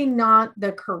maybe not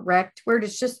the correct word.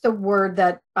 It's just the word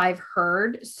that I've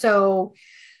heard. So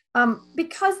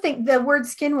Because the word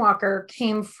skinwalker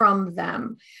came from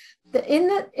them. In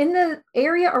the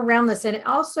area around this, and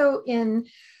also in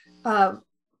the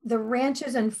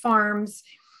ranches and farms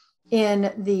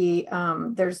in the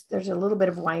there's a little bit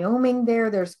of Wyoming there.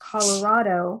 There's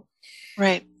Colorado.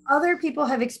 Right. Other people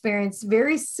have experienced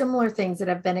very similar things that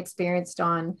have been experienced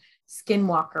on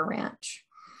Skinwalker Ranch,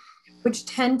 which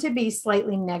tend to be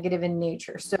slightly negative in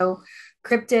nature. So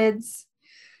cryptids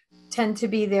tend to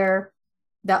be there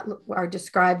that are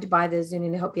described by the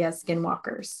Zuni Hopi as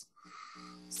skinwalkers.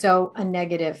 So a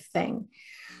negative thing.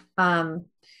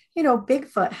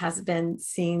 Bigfoot has been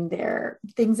seen there.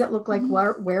 Things that look like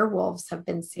werewolves have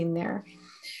been seen there.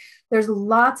 There's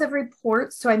lots of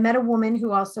reports. So I met a woman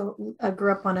who also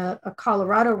grew up on a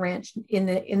Colorado ranch in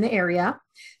the area,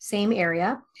 same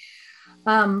area,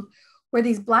 where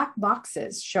these black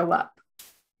boxes show up.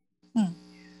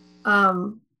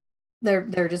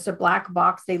 They're just a black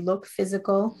box. They look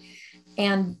physical,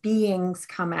 and beings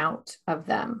come out of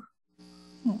them.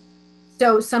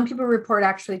 So some people report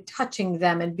actually touching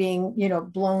them and being,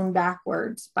 blown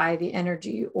backwards by the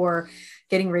energy or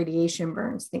getting radiation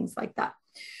burns, things like that.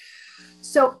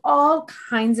 So all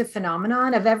kinds of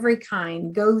phenomenon of every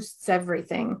kind, ghosts,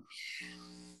 everything.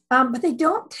 But they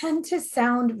don't tend to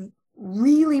sound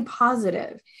really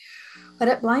positive. But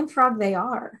at Blind Frog, they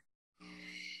are.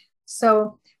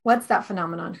 So what's that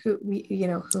phenomenon? Who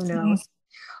knows?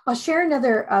 I'll share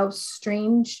another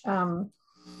strange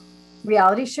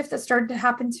reality shift that started to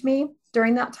happen to me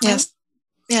during that time.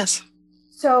 Yes.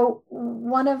 So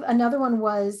another one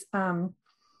was I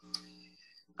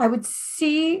would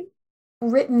see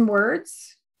written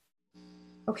words.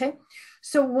 Okay.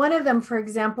 So one of them, for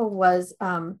example, was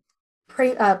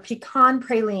pecan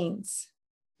pralines.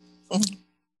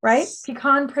 Right?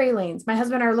 Pecan pralines. My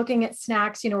husband and I are looking at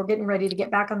snacks, we're getting ready to get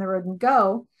back on the road and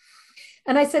go.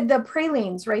 And I said, the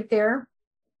pralines right there.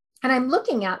 And I'm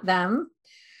looking at them,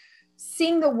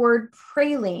 seeing the word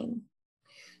praline,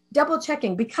 double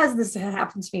checking because this had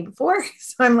happened to me before.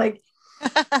 So I'm like,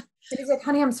 he's like,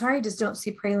 honey, I'm sorry, I just don't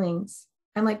see pralines.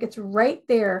 I'm like, it's right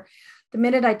there. The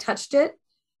minute I touched it,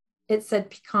 it said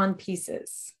pecan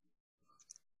pieces.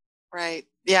 Right.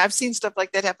 Yeah, I've seen stuff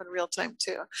like that happen real time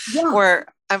too. Yeah. Where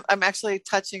I'm actually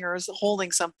touching or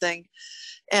holding something.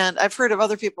 And I've heard of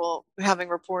other people having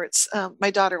reports. My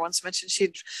daughter once mentioned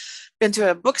she'd been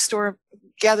to a bookstore,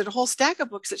 gathered a whole stack of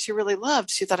books that she really loved.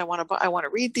 She thought, I want to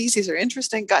read these. These are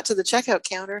interesting. Got to the checkout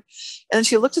counter, and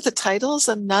she looked at the titles,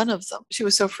 and none of them, she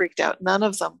was so freaked out. None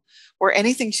of them were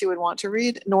anything she would want to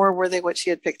read, nor were they what she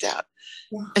had picked out.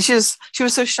 Yeah. And she was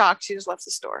so shocked. She just left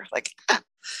the store. Like,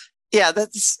 yeah,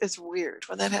 it's weird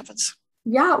when that happens.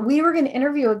 Yeah, we were going to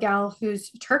interview a gal who's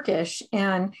Turkish,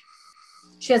 and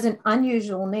she has an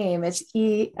unusual name. It's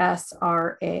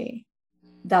Esra.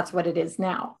 That's what it is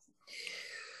now.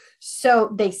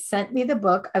 So they sent me the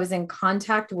book. I was in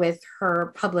contact with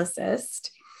her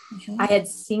publicist. Mm-hmm. I had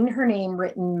seen her name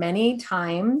written many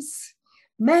times,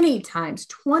 20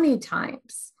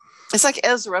 times. It's like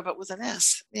Ezra, but with an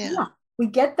S. Yeah. We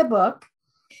get the book,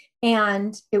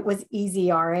 and it was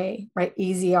EZRA, right?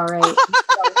 EZRA.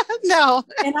 No.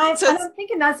 And I'm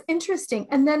thinking that's interesting.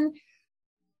 And then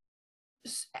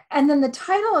the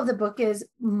title of the book is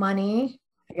Money.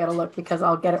 I got to look because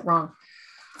I'll get it wrong.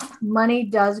 Money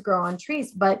does grow on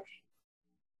trees, but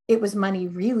it was Money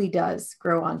really does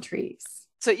grow on trees.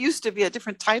 So it used to be a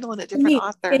different title and a different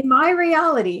author. In my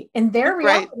reality, in their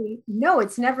reality, no,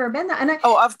 it's never been that. And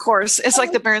of course. It's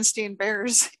like the Bernstein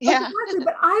Bears. Yeah. Exactly,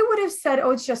 but I would have said,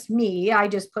 it's just me. I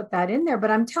just put that in there.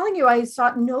 But I'm telling you, I saw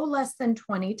it no less than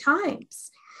 20 times.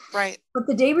 Right. But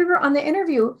the day we were on the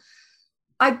interview,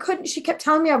 she kept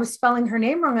telling me I was spelling her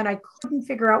name wrong, and I couldn't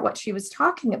figure out what she was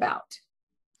talking about.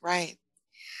 Right.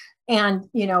 And,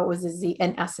 it was a Z,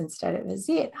 an S instead of a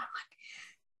Z. And I'm like,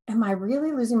 am I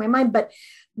really losing my mind? But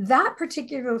that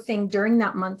particular thing during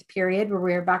that month period where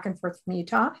we were back and forth from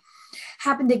Utah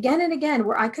happened again and again,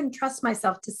 where I couldn't trust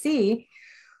myself to see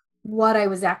what I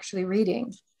was actually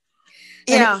reading.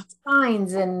 Yeah.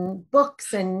 Signs and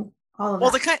books and all of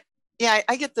that.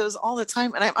 I get those all the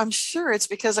time. And I'm sure it's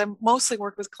because I mostly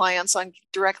work with clients on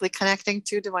directly connecting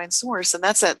to divine source. And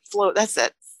that's that flow. That's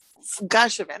that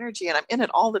gush of energy. And I'm in it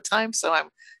all the time. So I'm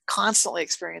constantly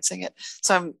experiencing it.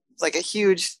 So I'm like a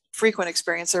huge frequent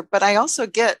experiencer, but I also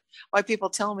get why people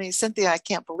tell me, Cynthia, I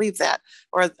can't believe that.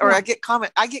 Or I get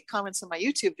comments on my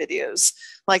YouTube videos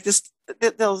like this.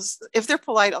 If they're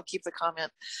polite, I'll keep the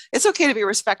comment. It's okay to be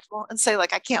respectful and say,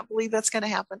 like, I can't believe that's going to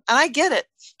happen. And I get it,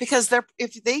 because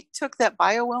if they took that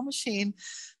BioWell machine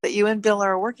that you and Bill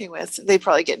are working with, they'd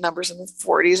probably get numbers in the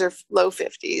 40s or low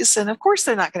 50s. And of course,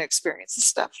 they're not going to experience this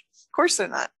stuff. Of course they're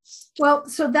not. Well,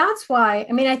 so that's why,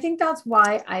 I mean, I think that's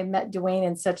why I met Dwayne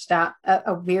in such that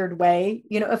a weird way.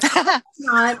 You know, if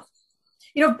not,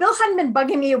 you know, if Bill hadn't been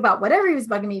bugging me about whatever he was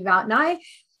bugging me about, and I,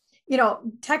 you know,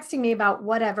 texting me about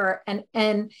whatever,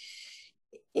 and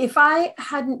if I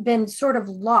hadn't been sort of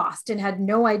lost and had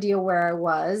no idea where I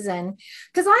was, and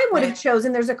because I would have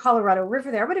chosen, there's a Colorado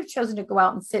River there, I would have chosen to go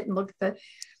out and sit and look at the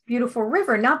beautiful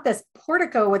river, not this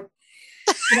portico with,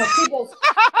 you know, people.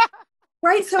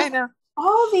 Right. So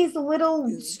all these little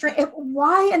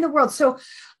why in the world? So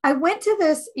I went to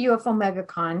this UFO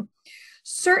MegaCon,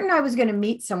 certain I was going to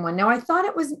meet someone. Now I thought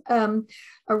it was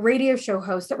a radio show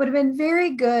host that would have been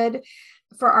very good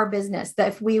for our business. That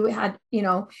if we had, you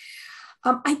know,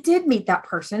 I did meet that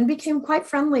person, became quite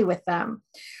friendly with them.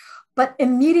 But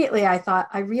immediately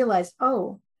I realized,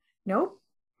 oh, nope,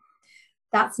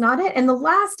 that's not it. And the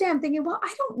last day I'm thinking, well,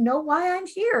 I don't know why I'm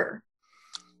here.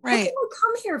 Right. What did I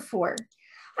come here for?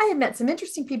 I had met some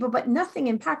interesting people, but nothing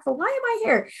impactful. Why am I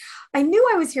here? I knew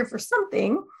I was here for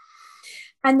something.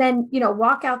 And then, you know,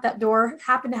 walk out that door,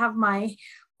 happen to have my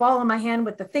ball in my hand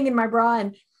with the thing in my bra.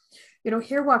 And, you know,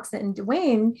 here walks in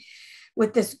Dwayne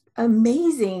with this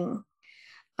amazing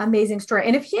story.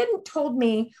 And if he hadn't told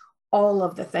me all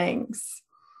of the things,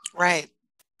 right,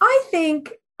 I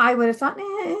think I would have thought,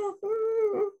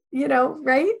 you know,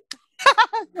 right?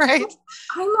 Right.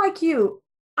 I'm like you.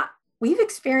 We've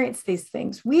experienced these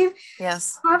things. We've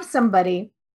have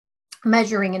somebody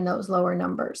measuring in those lower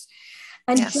numbers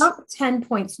and jump 10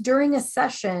 points during a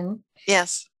session.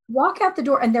 Yes. Walk out the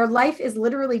door and their life is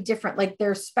literally different. Like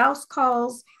their spouse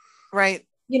calls, right.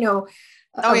 You know,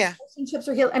 relationships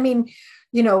are healed. I mean,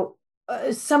 you know,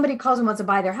 somebody calls and wants to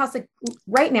buy their house, like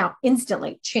right now,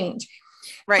 instantly change.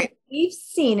 Right. And we've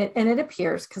seen it, and it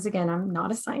appears, because again, I'm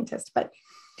not a scientist, but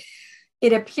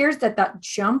it appears that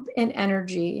jump in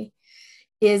energy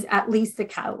is at least the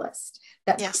catalyst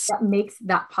that makes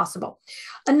that possible.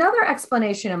 Another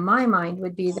explanation in my mind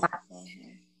would be that,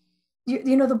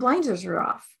 you know, the blinders are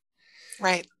off.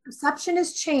 Right. Perception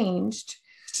has changed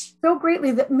so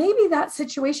greatly that maybe that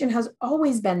situation has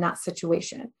always been that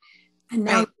situation. And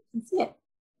now you can see it.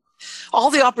 All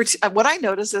the what I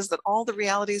notice is that all the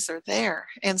realities are there.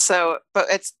 And so, but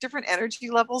it's different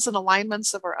energy levels and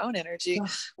alignments of our own energy.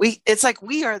 It's like,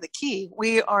 we are the key.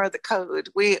 We are the code.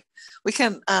 We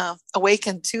can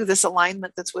awaken to this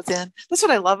alignment that's within. That's what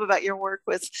I love about your work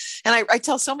with. And I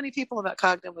tell so many people about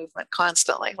Cognomovement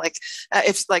constantly. Like,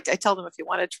 if I tell them, if you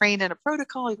want to train in a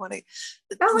protocol, you want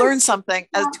to learn something,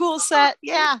 a tool set.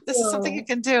 Yeah, this is something you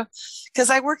can do. Because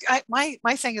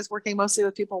my thing is working mostly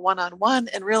with people one-on-one,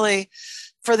 and really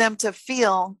for them to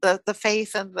feel the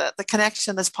faith and the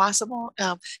connection that's possible.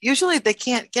 Usually they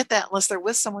can't get that unless they're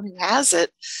with someone who has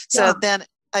it. So then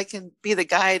I can be the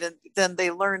guide, and then they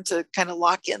learn to kind of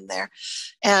lock in there,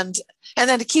 and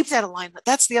then to keep that alignment.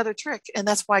 That's the other trick. And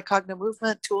that's why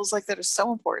Cognomovement tools like that are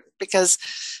so important, because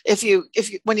if you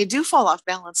when you do fall off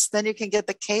balance, then you can get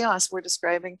the chaos we're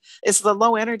describing. It's the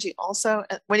low energy also.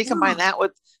 When you combine that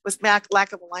with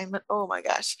lack of alignment, oh my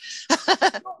gosh.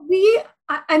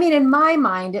 I mean, in my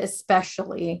mind,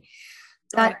 especially,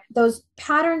 that those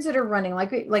patterns that are running,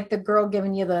 like the girl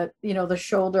giving you the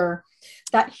shoulder,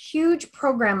 that huge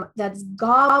program that's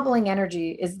gobbling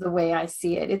energy is the way I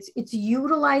see it. It's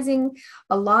utilizing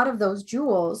a lot of those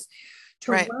jewels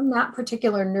to run that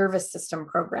particular nervous system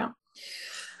program.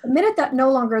 The minute that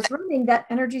no longer is running, that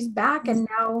energy's back, and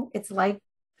now it's like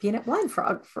being at blind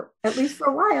frog for at least for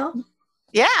a while.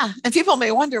 Yeah. And people may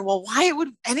wonder, well, why would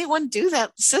anyone do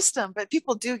that system? But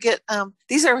people do get,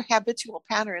 these are habitual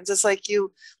patterns. It's like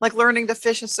learning to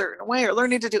fish a certain way, or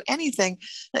learning to do anything.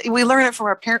 We learn it from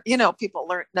our parents. You know, people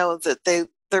know that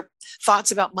their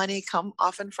thoughts about money come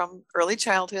often from early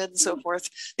childhood and so forth.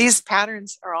 These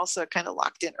patterns are also kind of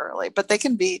locked in early, but they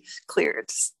can be cleared.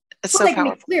 It's so they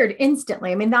powerful. can be cleared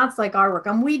instantly. I mean, that's like our work.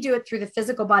 And we do it through the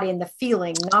physical body and the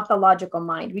feeling, not the logical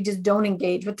mind. We just don't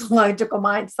engage with the logical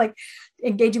mind. It's like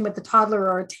engaging with the toddler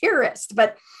or a terrorist.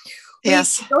 But we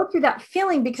go through that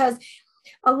feeling, because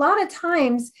a lot of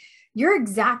times you're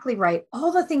exactly right.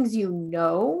 All the things you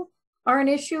know are an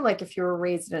issue. Like if you were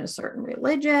raised in a certain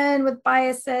religion with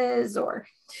biases, or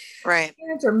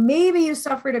parents, or maybe you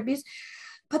suffered abuse.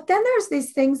 But then there's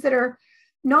these things that are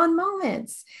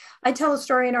non-moments. I tell a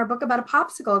story in our book about a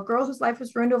popsicle, a girl whose life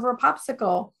was ruined over a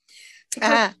popsicle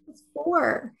because she was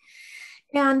 4.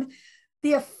 And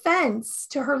the offense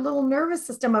to her little nervous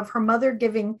system of her mother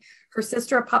giving her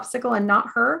sister a popsicle and not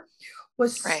her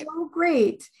was so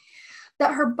great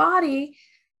that her body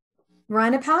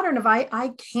ran a pattern of,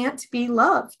 I can't be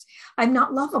loved. I'm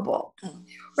not lovable,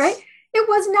 right? It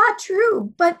was not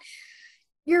true, but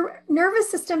Your nervous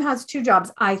system has two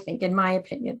jobs, I think, in my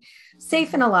opinion: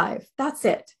 safe and alive. That's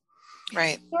it.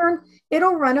 Right. And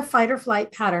it'll run a fight or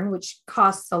flight pattern, which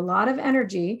costs a lot of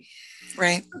energy,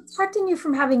 Right. protecting you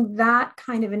from having that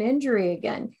kind of an injury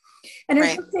again. And in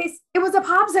Right. her case, it was a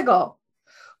popsicle.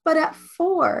 But at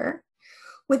 4,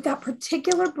 with that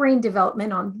particular brain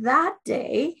development on that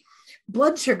day,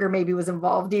 blood sugar maybe was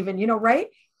involved even, right?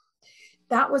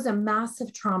 That was a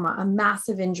massive trauma, a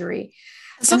massive injury.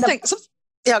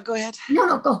 Yeah, go ahead.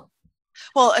 No, go.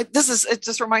 Well, it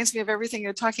just reminds me of everything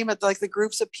you're talking about, like the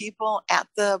groups of people at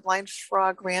the Blind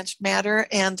Frog Ranch matter.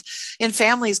 And in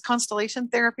families, constellation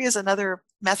therapy is another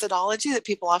methodology that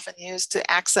people often use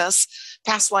to access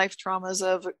past life traumas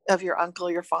of your uncle,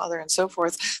 your father, and so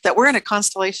forth, that we're in a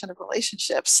constellation of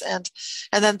relationships. And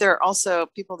then there are also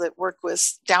people that work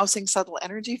with dowsing subtle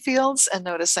energy fields and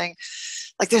noticing,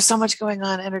 like, there's so much going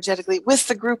on energetically with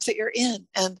the group that you're in.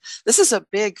 And this is a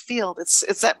big field.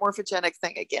 It's that morphogenic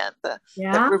thing again, that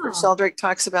Rupert Sheldrake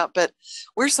talks about. But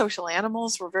we're social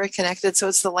animals. We're very connected. So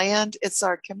it's the land, it's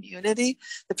our community,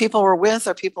 the people we're with,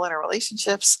 our people in our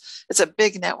relationships. It's a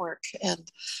big network. And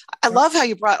I love how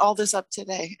you brought all this up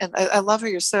today. And I love how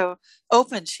you're so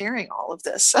open sharing all of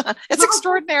this. It's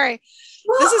extraordinary.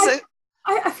 Well,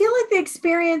 I feel like the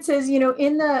experiences,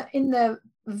 in the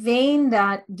vein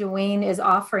that Dwayne is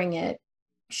offering it,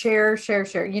 share,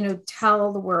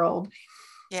 tell the world.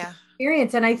 Yeah.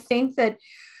 Experience. And I think that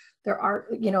there are,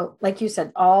 like you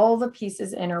said, all the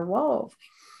pieces interwove.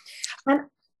 And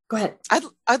go ahead.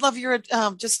 I'd love your,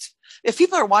 just, if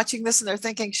people are watching this and they're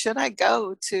thinking, should I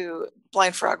go to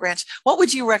Blind Frog Ranch? What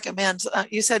would you recommend?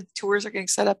 You said tours are getting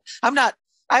set up. I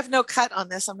have no cut on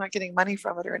this. I'm not getting money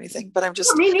from it or anything, but I'm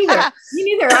just. Me neither. Me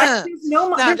neither.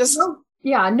 There's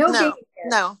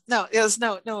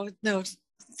no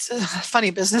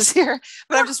funny business here,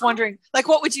 but I'm just wondering, like,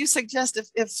 what would you suggest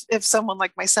if someone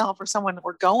like myself or someone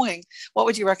were going? What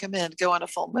would you recommend? Go on a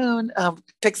full moon,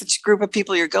 pick the group of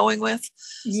people you're going with?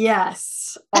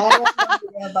 Yes, all of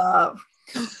the above.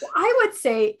 I would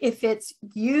say if it's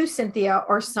you, Cynthia,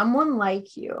 or someone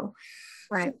like you,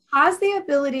 right, who has the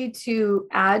ability to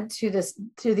add to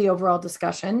the overall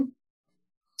discussion,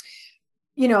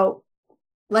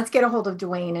 let's get a hold of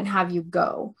Dwayne and have you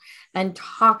go and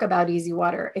talk about Easy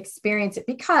Water, experience it.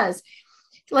 Because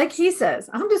like he says,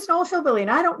 I'm just an old hillbilly and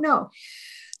I don't know.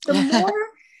 The more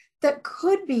that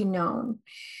could be known,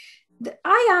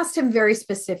 I asked him very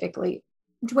specifically,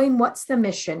 Dwayne, what's the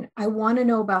mission? I want to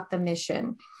know about the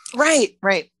mission. Right.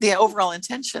 The overall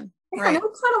intention. Yeah, right. I kind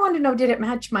of wanted to know, did it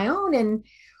match my own? And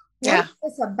what is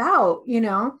this about,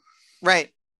 Right.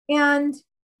 And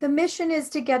the mission is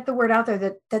to get the word out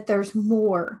there that there's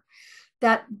more,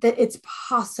 that it's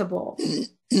possible.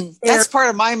 That's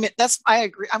part of I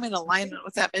agree. I'm in alignment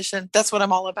with that mission. That's what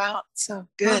I'm all about. So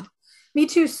good. Me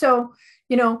too. So,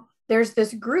 there's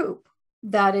this group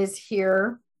that is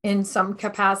here in some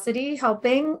capacity,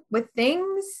 helping with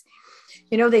things.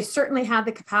 They certainly had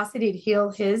the capacity to heal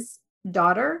his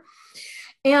daughter.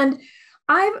 And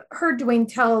I've heard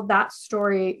Dwayne tell that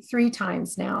story 3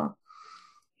 times now.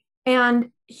 And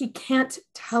he can't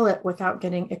tell it without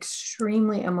getting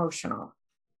extremely emotional.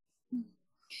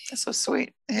 That's so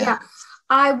sweet. Yeah.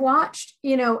 I watched,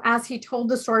 as he told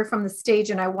the story from the stage,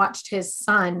 and I watched his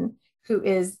son, who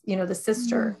is, the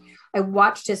sister. I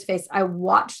watched his face. I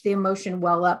watched the emotion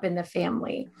well up in the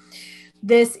family.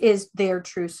 This is their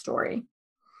true story.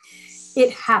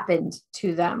 It happened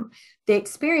to them. They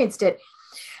experienced it.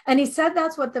 And he said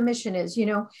that's what the mission is,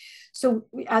 So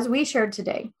as we shared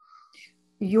today,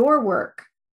 your work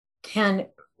can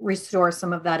restore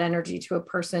some of that energy to a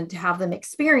person to have them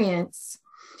experience.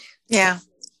 Yeah.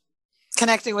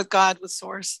 Connecting with God, with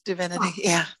source, divinity.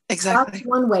 Yeah, exactly. That's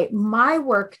one way. My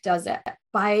work does it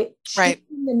by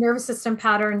shifting the nervous system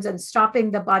patterns and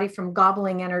stopping the body from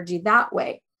gobbling energy that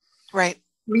way. Right.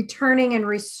 Returning and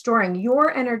restoring.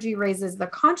 Your energy raises the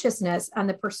consciousness and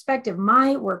the perspective.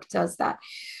 My work does that.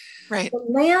 Right. The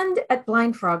land at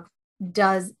Blind Frog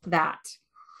does that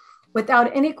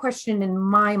without any question in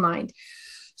my mind.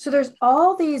 So there's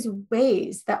all these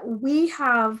ways that we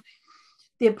have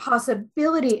the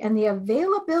possibility and the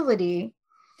availability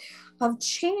of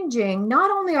changing not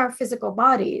only our physical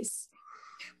bodies,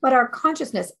 but our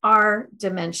consciousness, our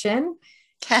dimension,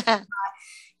 our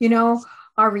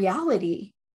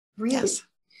reality, really. Yes.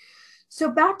 So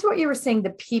back to what you were saying, the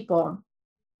people.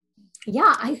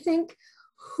 Yeah, I think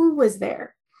who was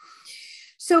there?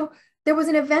 So there was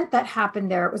an event that happened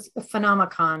there. It was a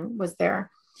Phenomenon was there.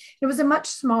 It was a much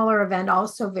smaller event,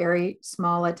 also very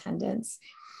small attendance.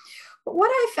 But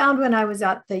what I found when I was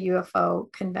at the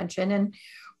UFO convention, and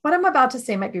what I'm about to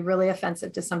say might be really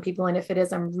offensive to some people. And if it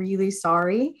is, I'm really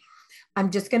sorry.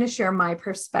 I'm just going to share my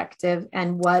perspective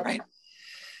and what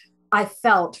I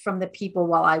felt from the people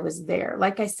while I was there.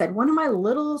 Like I said, one of my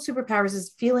little superpowers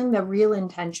is feeling the real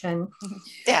intention,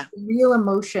 the real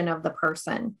emotion of the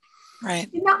person. Right.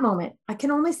 In that moment, I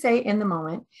can only say in the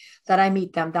moment that I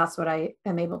meet them, that's what I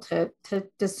am able to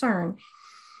discern.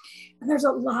 And there's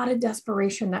a lot of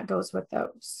desperation that goes with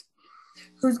those.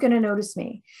 Who's going to notice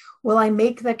me? Will I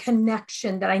make the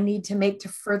connection that I need to make to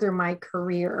further my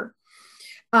career?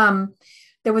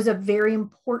 There was a very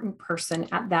important person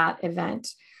at that event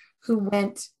who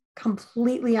went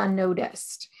completely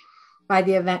unnoticed by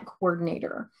the event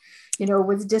coordinator,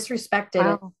 was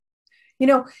disrespected.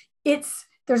 Wow.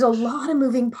 There's a lot of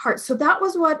moving parts. So that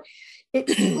was what it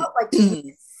felt like. You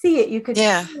could see it. You could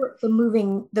feel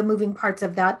the moving parts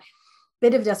of that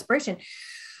bit of desperation.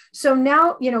 So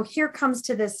now, here comes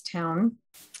to this town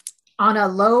on a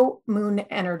low moon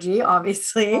energy,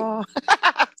 obviously. Oh.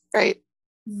 Right.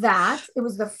 That it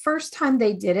was the first time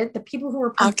they did it. The people who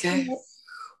were it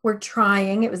were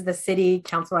trying. It was the city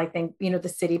council, I think, the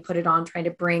city put it on, trying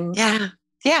to bring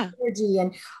energy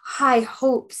and high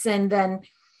hopes. And then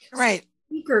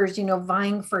speakers,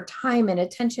 vying for time and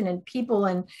attention and people.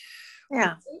 And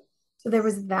so there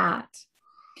was that.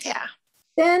 Yeah.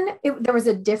 Then there was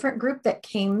a different group that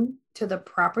came to the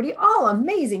property. All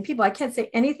amazing people. I can't say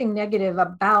anything negative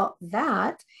about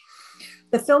that.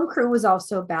 The film crew was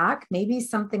also back. Maybe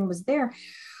something was there.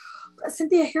 But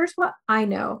Cynthia, here's what I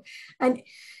know. And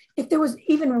if there was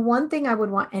even one thing I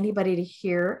would want anybody to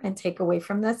hear and take away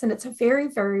from this, and it's a very,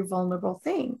 very vulnerable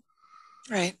thing.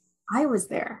 Right. I was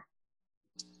there.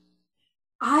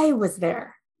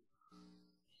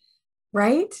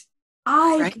 Right?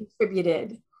 I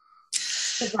contributed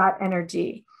to that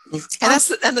energy. And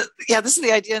this is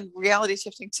the idea in reality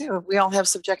shifting too. We all have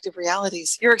subjective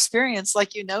realities. Your experience,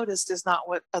 like you noticed, is not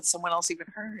what someone else even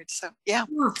heard. So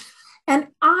and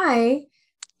I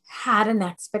had an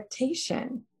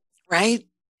expectation, right?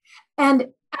 And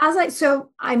I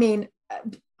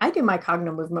do my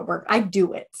Cognomovement work. I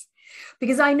do it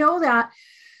because I know that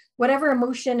whatever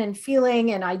emotion and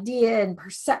feeling and idea and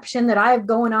perception that I have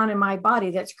going on in my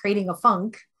body that's creating a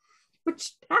funk,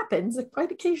 which happens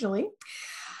quite occasionally,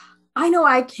 I know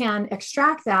I can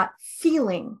extract that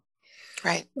feeling,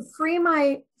 right? To free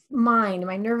my mind,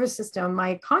 my nervous system,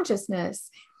 my consciousness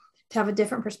to have a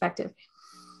different perspective.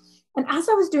 And as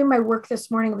I was doing my work this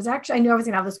morning, I knew I was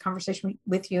going to have this conversation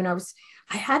with you. And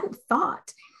I hadn't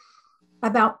thought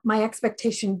about my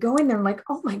expectation going there. I'm like,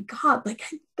 oh my God, like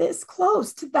I'm this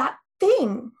close to that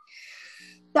thing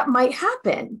that might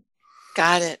happen.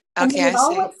 Got it. Okay. And it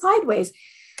all went sideways.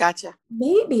 Gotcha.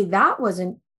 Maybe that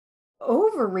wasn't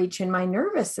overreach in my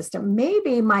nervous system.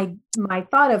 Maybe my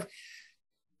thought of,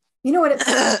 what it's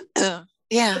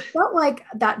it felt like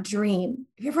that dream.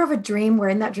 If you ever have a dream where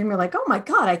in that dream you're like, oh my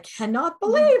God, I cannot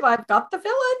believe I've got the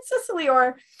villa in Sicily,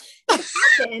 or it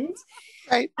happened.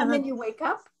 Right. And then you wake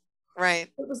up. Right.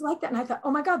 It was like that. And I thought,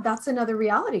 oh my God, that's another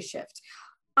reality shift.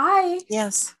 I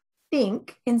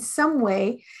think in some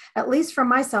way, at least for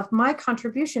myself, my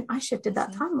contribution, I shifted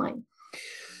that timeline.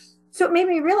 So it made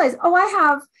me realize, I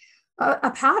have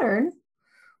a pattern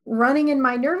running in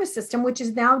my nervous system, which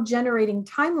is now generating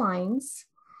timelines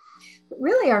that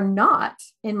really are not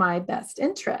in my best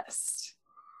interest.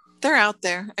 They're out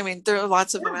there. I mean, there are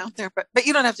lots of them out there, but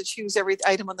you don't have to choose every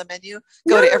item on the menu.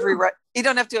 You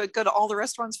don't have to go to all the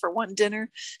restaurants for one dinner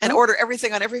and order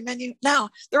everything on every menu. No,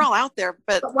 they're all out there.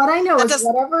 But what I know is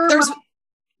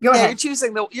Go ahead.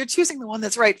 You're choosing the one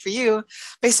that's right for you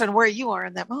based on where you are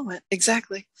in that moment.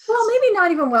 Exactly. Well, maybe not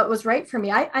even what was right for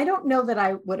me. I don't know that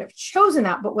I would have chosen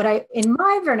that, but in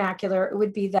my vernacular, it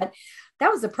would be that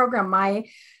was the program my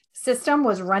system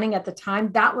was running at the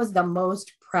time. That was the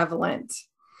most prevalent.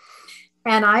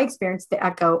 And I experienced the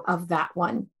echo of that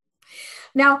one.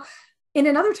 Now, in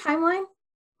another timeline,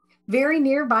 very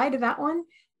nearby to that one,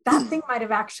 that thing might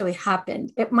have actually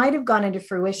happened. It might have gone into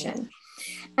fruition.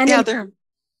 And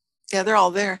they're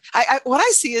all there. What I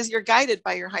see is you're guided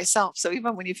by your high self. So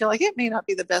even when you feel like it may not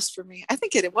be the best for me, I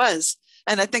think it was.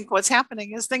 And I think what's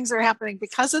happening is things are happening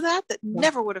because of that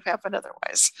never would have happened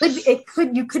otherwise.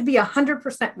 You could be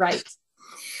 100% right.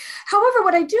 However,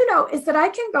 what I do know is that I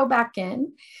can go back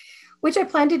in, which I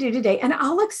plan to do today, and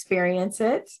I'll experience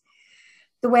it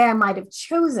the way I might have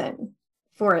chosen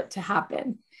for it to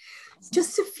happen,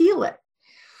 just to feel it,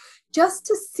 just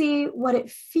to see what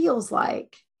it feels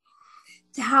like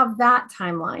to have that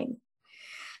timeline,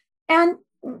 and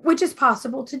which is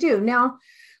possible to do. Now,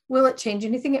 will it change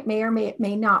anything? It may or may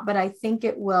not, but I think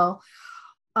it will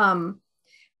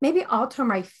maybe alter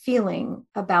my feeling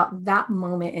about that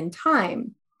moment in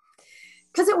time.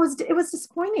 Because it was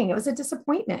disappointing. It was a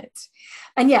disappointment.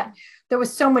 And yet there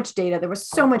was so much data. There was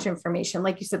so much information.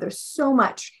 Like you said, there's so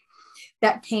much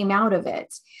that came out of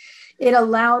it. It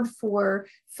allowed for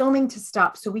filming to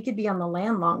stop so we could be on the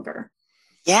land longer.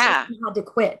 Yeah. We had to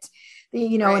quit.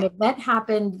 An event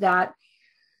happened that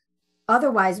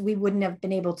otherwise we wouldn't have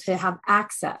been able to have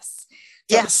access.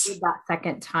 Yes. That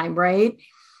second time, right?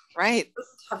 Right.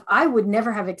 I would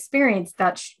never have experienced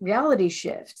that reality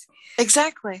shift.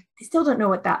 Exactly. I still don't know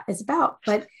what that is about,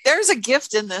 but there's a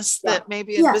gift in this that may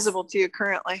be invisible to you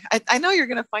currently. I know you're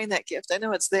going to find that gift. I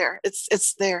know it's there.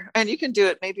 It's there, and you can do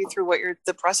it maybe through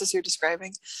the process you're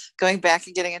describing. Going back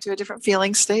and getting into a different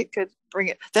feeling state could bring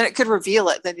it. Then it could reveal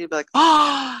it. Then you'd be like,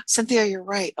 "Oh, Cynthia, you're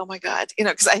right. Oh my God,"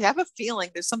 because I have a feeling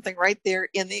there's something right there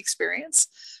in the experience,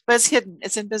 but it's hidden.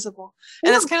 It's invisible,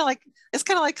 and it's kind of like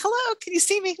 "Hello, can you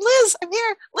see me, Liz? I'm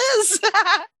here, Liz."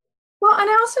 Well, and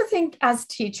I also think as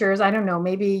teachers, I don't know,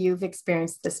 maybe you've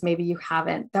experienced this, maybe you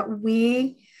haven't, that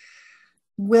we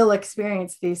will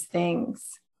experience these things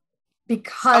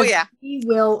because we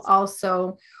will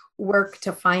also work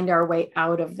to find our way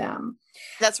out of them.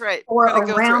 That's right. Or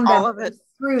around them, all of it.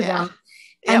 Through them.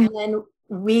 And then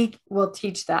we will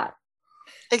teach that.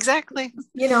 Exactly.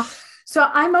 So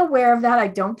I'm aware of that. I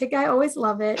don't think I always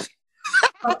love it.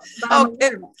 But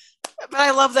But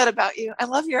I love that about you. I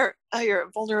love your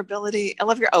vulnerability. I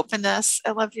love your openness.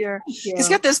 I love you've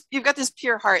got this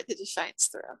pure heart that just shines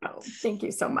through. Oh, thank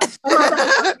you so much. I love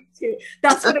that too.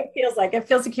 That's what it feels like. It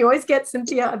feels like you always get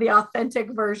Cynthia, the authentic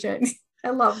version.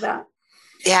 I love that.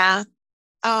 Yeah.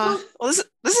 Well, this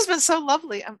has been so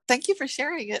lovely. Thank you for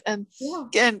sharing it and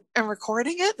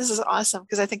recording it. This is awesome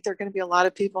because I think there are going to be a lot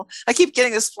of people. I keep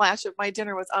getting this flash of My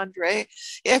Dinner with Andre.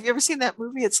 Yeah, have you ever seen that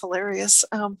movie? It's hilarious.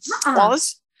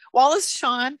 Wallace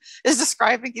Shawn is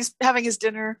describing, he's having his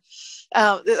dinner.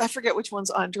 I forget which one's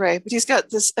Andre, but he's got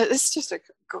this, it's just a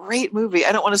great movie.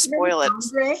 I don't want to spoil it.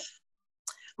 Andre?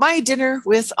 My Dinner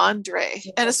with Andre.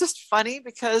 And it's just funny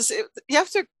because you have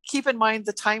to keep in mind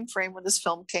the time frame when this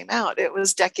film came out. It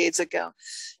was decades ago.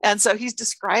 And so he's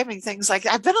describing things like,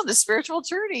 I've been on this spiritual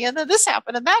journey and then this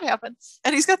happened and that happened.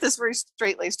 And he's got this very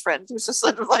straight-laced friend who's just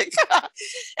sort of like,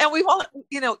 and we've all,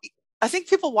 I think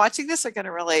people watching this are going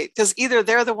to relate because either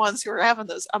they're the ones who are having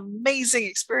those amazing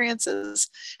experiences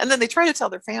and then they try to tell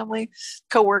their family,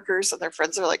 coworkers, and their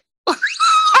friends are like,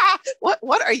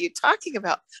 what are you talking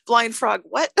about? Blind frog,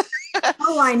 what?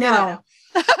 Oh, I know.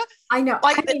 I know.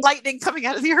 Lightning coming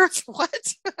out of the earth, what?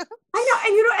 I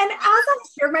know. And as I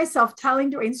hear myself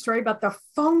telling Dwayne's story about the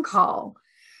phone call,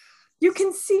 you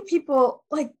can see people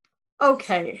like,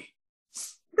 okay,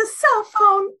 the cell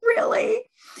phone, really?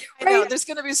 I know there's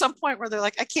going to be some point where they're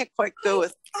like, I can't go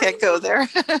there. And,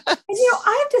 I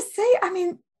have to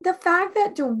say, the fact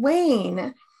that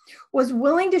Dwayne was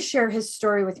willing to share his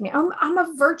story with me. I'm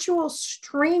a virtual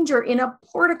stranger in a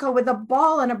portico with a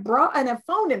ball and a bra and a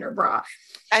phone in her bra.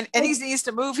 And he needs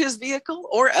to move his vehicle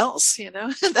or else,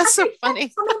 that's so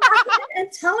funny.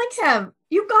 And telling him,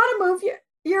 you got to move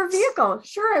your vehicle.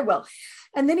 Sure, I will.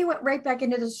 And then he went right back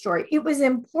into the story. It was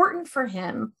important for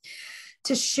him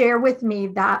to share with me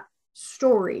that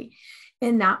story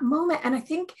in that moment. And I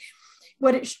think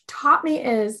what it taught me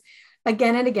is,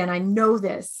 again and again, I know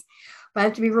this, but I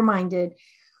have to be reminded,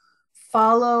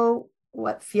 follow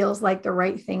what feels like the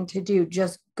right thing to do.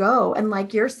 Just go. And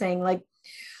like you're saying, like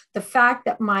the fact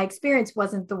that my experience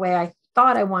wasn't the way I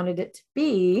thought I wanted it to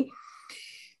be,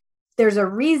 there's a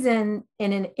reason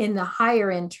in the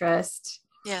higher interest.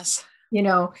 Yes.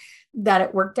 That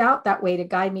it worked out that way to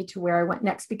guide me to where I went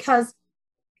next. Because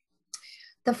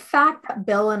the fact that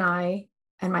Bill and I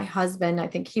and my husband, I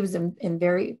think he was in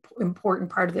very important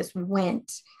part of this, we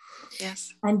went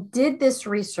and did this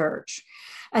research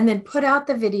and then put out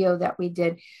the video that we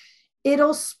did.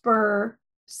 It'll spur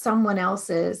someone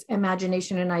else's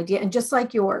imagination and idea. And just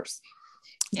like yours,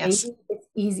 maybe it's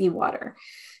easy water.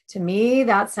 To me,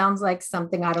 that sounds like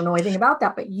something, I don't know anything about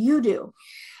that, but you do.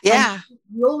 Yeah. And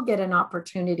you'll get an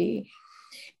opportunity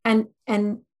and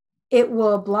it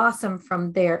will blossom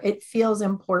from there. It feels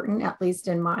important, at least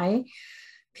in my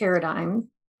paradigm,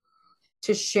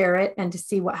 to share it and to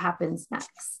see what happens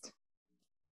next.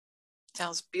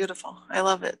 Sounds beautiful. I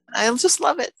love it. I just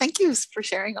love it. Thank you for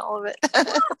sharing all of it.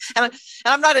 And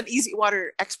I'm not an easy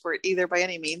water expert either by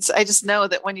any means. I just know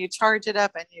that when you charge it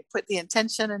up and you put the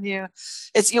intention and you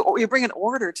bring an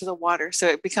order to the water. So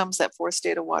it becomes that fourth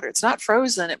state of water. It's not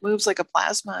frozen. It moves like a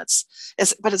plasma.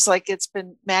 But it's like it's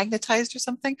been magnetized or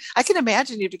something. I can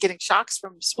imagine you getting shocks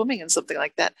from swimming in something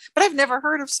like that, but I've never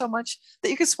heard of so much that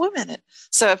you can swim in it.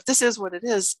 So if this is what it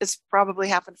is, it's probably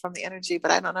happened from the energy,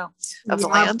 but I don't know, of the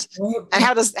land. And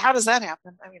how does that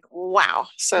happen? I mean, wow.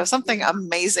 So something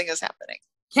amazing is happening.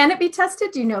 Can it be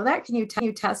tested? Do you know that? Can you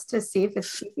test to see if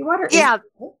it's Tiki water? Yeah.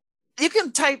 You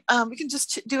can type, you can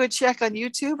just do a check on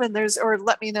YouTube or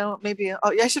let me know, maybe,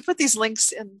 I should put these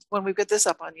links in when we get this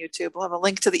up on YouTube. We'll have a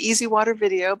link to the Easy Water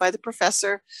video by the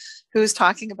professor who's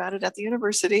talking about it at the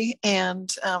university.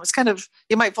 And it's kind of,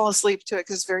 you might fall asleep to it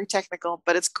because it's very technical,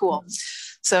 but it's cool.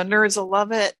 So nerds will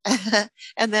love it.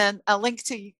 And then a link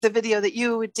to the video that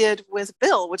you did with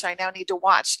Bill, which I now need to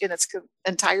watch in its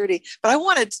entirety. But I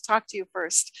wanted to talk to you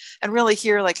first and really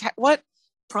hear like what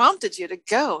prompted you to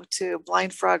go to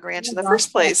Blind Frog Ranch in the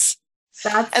first place.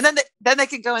 And then they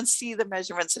can go and see the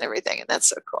measurements and everything. And that's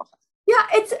so cool. Yeah,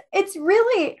 it's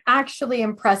really actually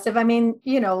impressive. I mean,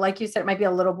 like you said, it might be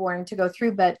a little boring to go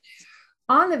through, but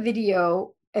on the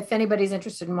video, if anybody's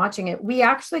interested in watching it, we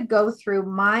actually go through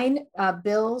mine,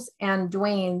 Bill's, and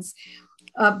Dwayne's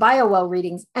BioWell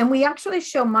readings. And we actually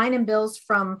show mine and Bill's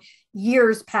from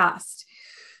years past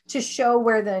to show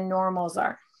where the normals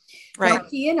are. Right. Now,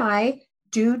 he and I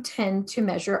do tend to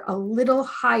measure a little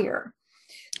higher.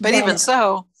 But even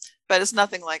so, but it's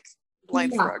nothing like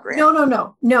Blind Frog Ranch.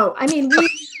 No. I mean,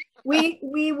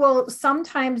 we will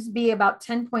sometimes be about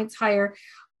 10 points higher,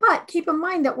 but keep in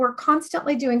mind that we're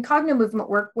constantly doing cognomovement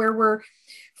work where we're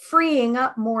freeing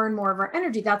up more and more of our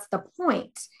energy. That's the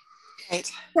point.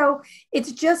 Right. So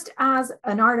it's just as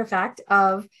an artifact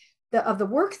of the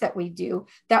work that we do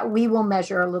that we will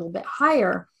measure a little bit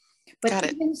higher.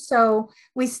 But even so,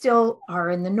 we still are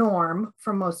in the norm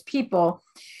for most people.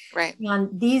 Right.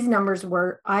 And these numbers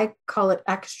I call it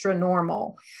extra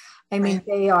normal. I mean,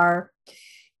 they are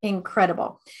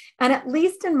incredible. And at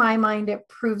least in my mind, it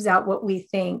proves out what we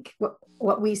think,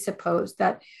 what we suppose,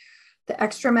 that the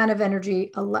extra amount of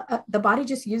energy, the body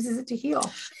just uses it to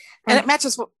heal. And it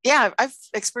matches. I've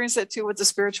experienced it too with the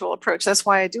spiritual approach. That's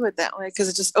why I do it that way, because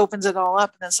it just opens it all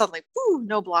up, and then suddenly, boo,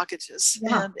 no blockages,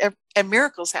 and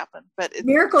miracles happen. But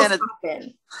miracles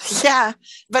happen. Yeah,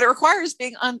 but it requires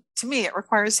to me, it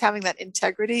requires having that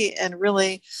integrity and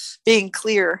really being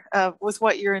clear with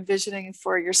what you're envisioning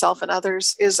for yourself and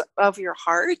others is of your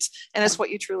heart, and it's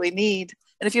what you truly need.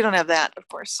 And if you don't have that, of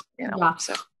course,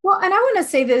 So. Well, and I want to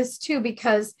say this too,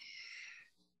 because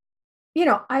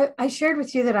I shared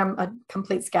with you that I'm a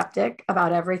complete skeptic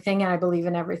about everything, and I believe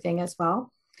in everything as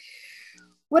well.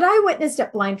 What I witnessed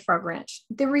at Blind Frog Ranch,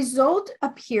 the result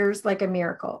appears like a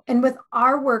miracle. And with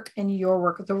our work and your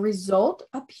work, the result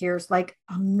appears like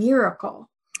a miracle.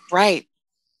 Right.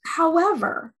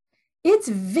 However, it's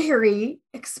very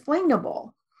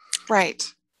explainable. Right.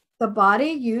 The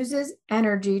body uses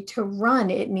energy to run.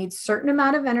 It needs a certain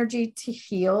amount of energy to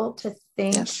heal, to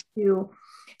think,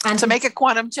 to make a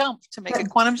quantum jump.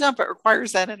 It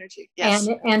requires that energy. Yes.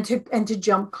 And to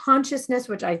jump consciousness,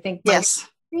 which I think yes.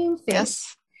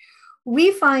 Yes.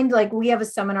 We find, like, we have a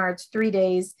seminar, it's 3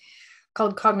 days,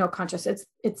 called Cogno Conscious.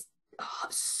 It's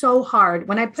so hard.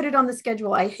 When I put it on the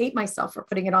schedule, I hate myself for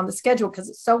putting it on the schedule because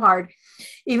it's so hard,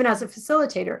 even as a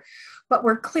facilitator. But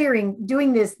we're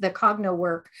doing the Cogno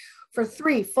work for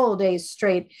 3 full days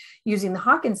straight using the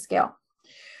Hawkins scale.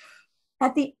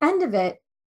 At the end of it,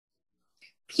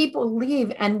 people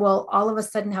leave and will all of a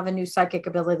sudden have a new psychic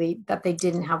ability that they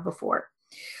didn't have before.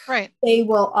 Right. They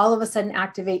will all of a sudden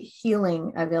activate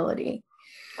healing ability.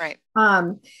 Right.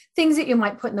 Things that you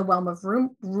might put in the realm of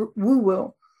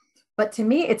woo-woo. But to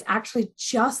me, it's actually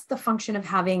just the function of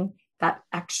having that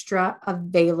extra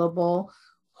available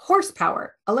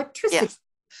horsepower, electricity. Yes.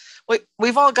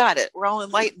 We've all got it. We're all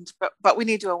enlightened, but we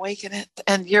need to awaken it.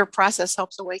 And your process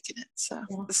helps awaken it.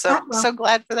 So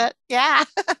glad for that. Yeah.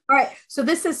 All right. So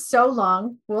this is so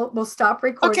long. We'll stop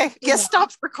recording. Okay. Yes.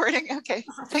 Stop recording. Okay.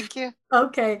 Thank you.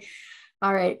 Okay.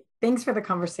 All right. Thanks for the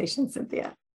conversation,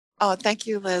 Cynthia. Oh, thank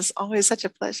you, Liz. Always such a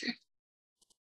pleasure.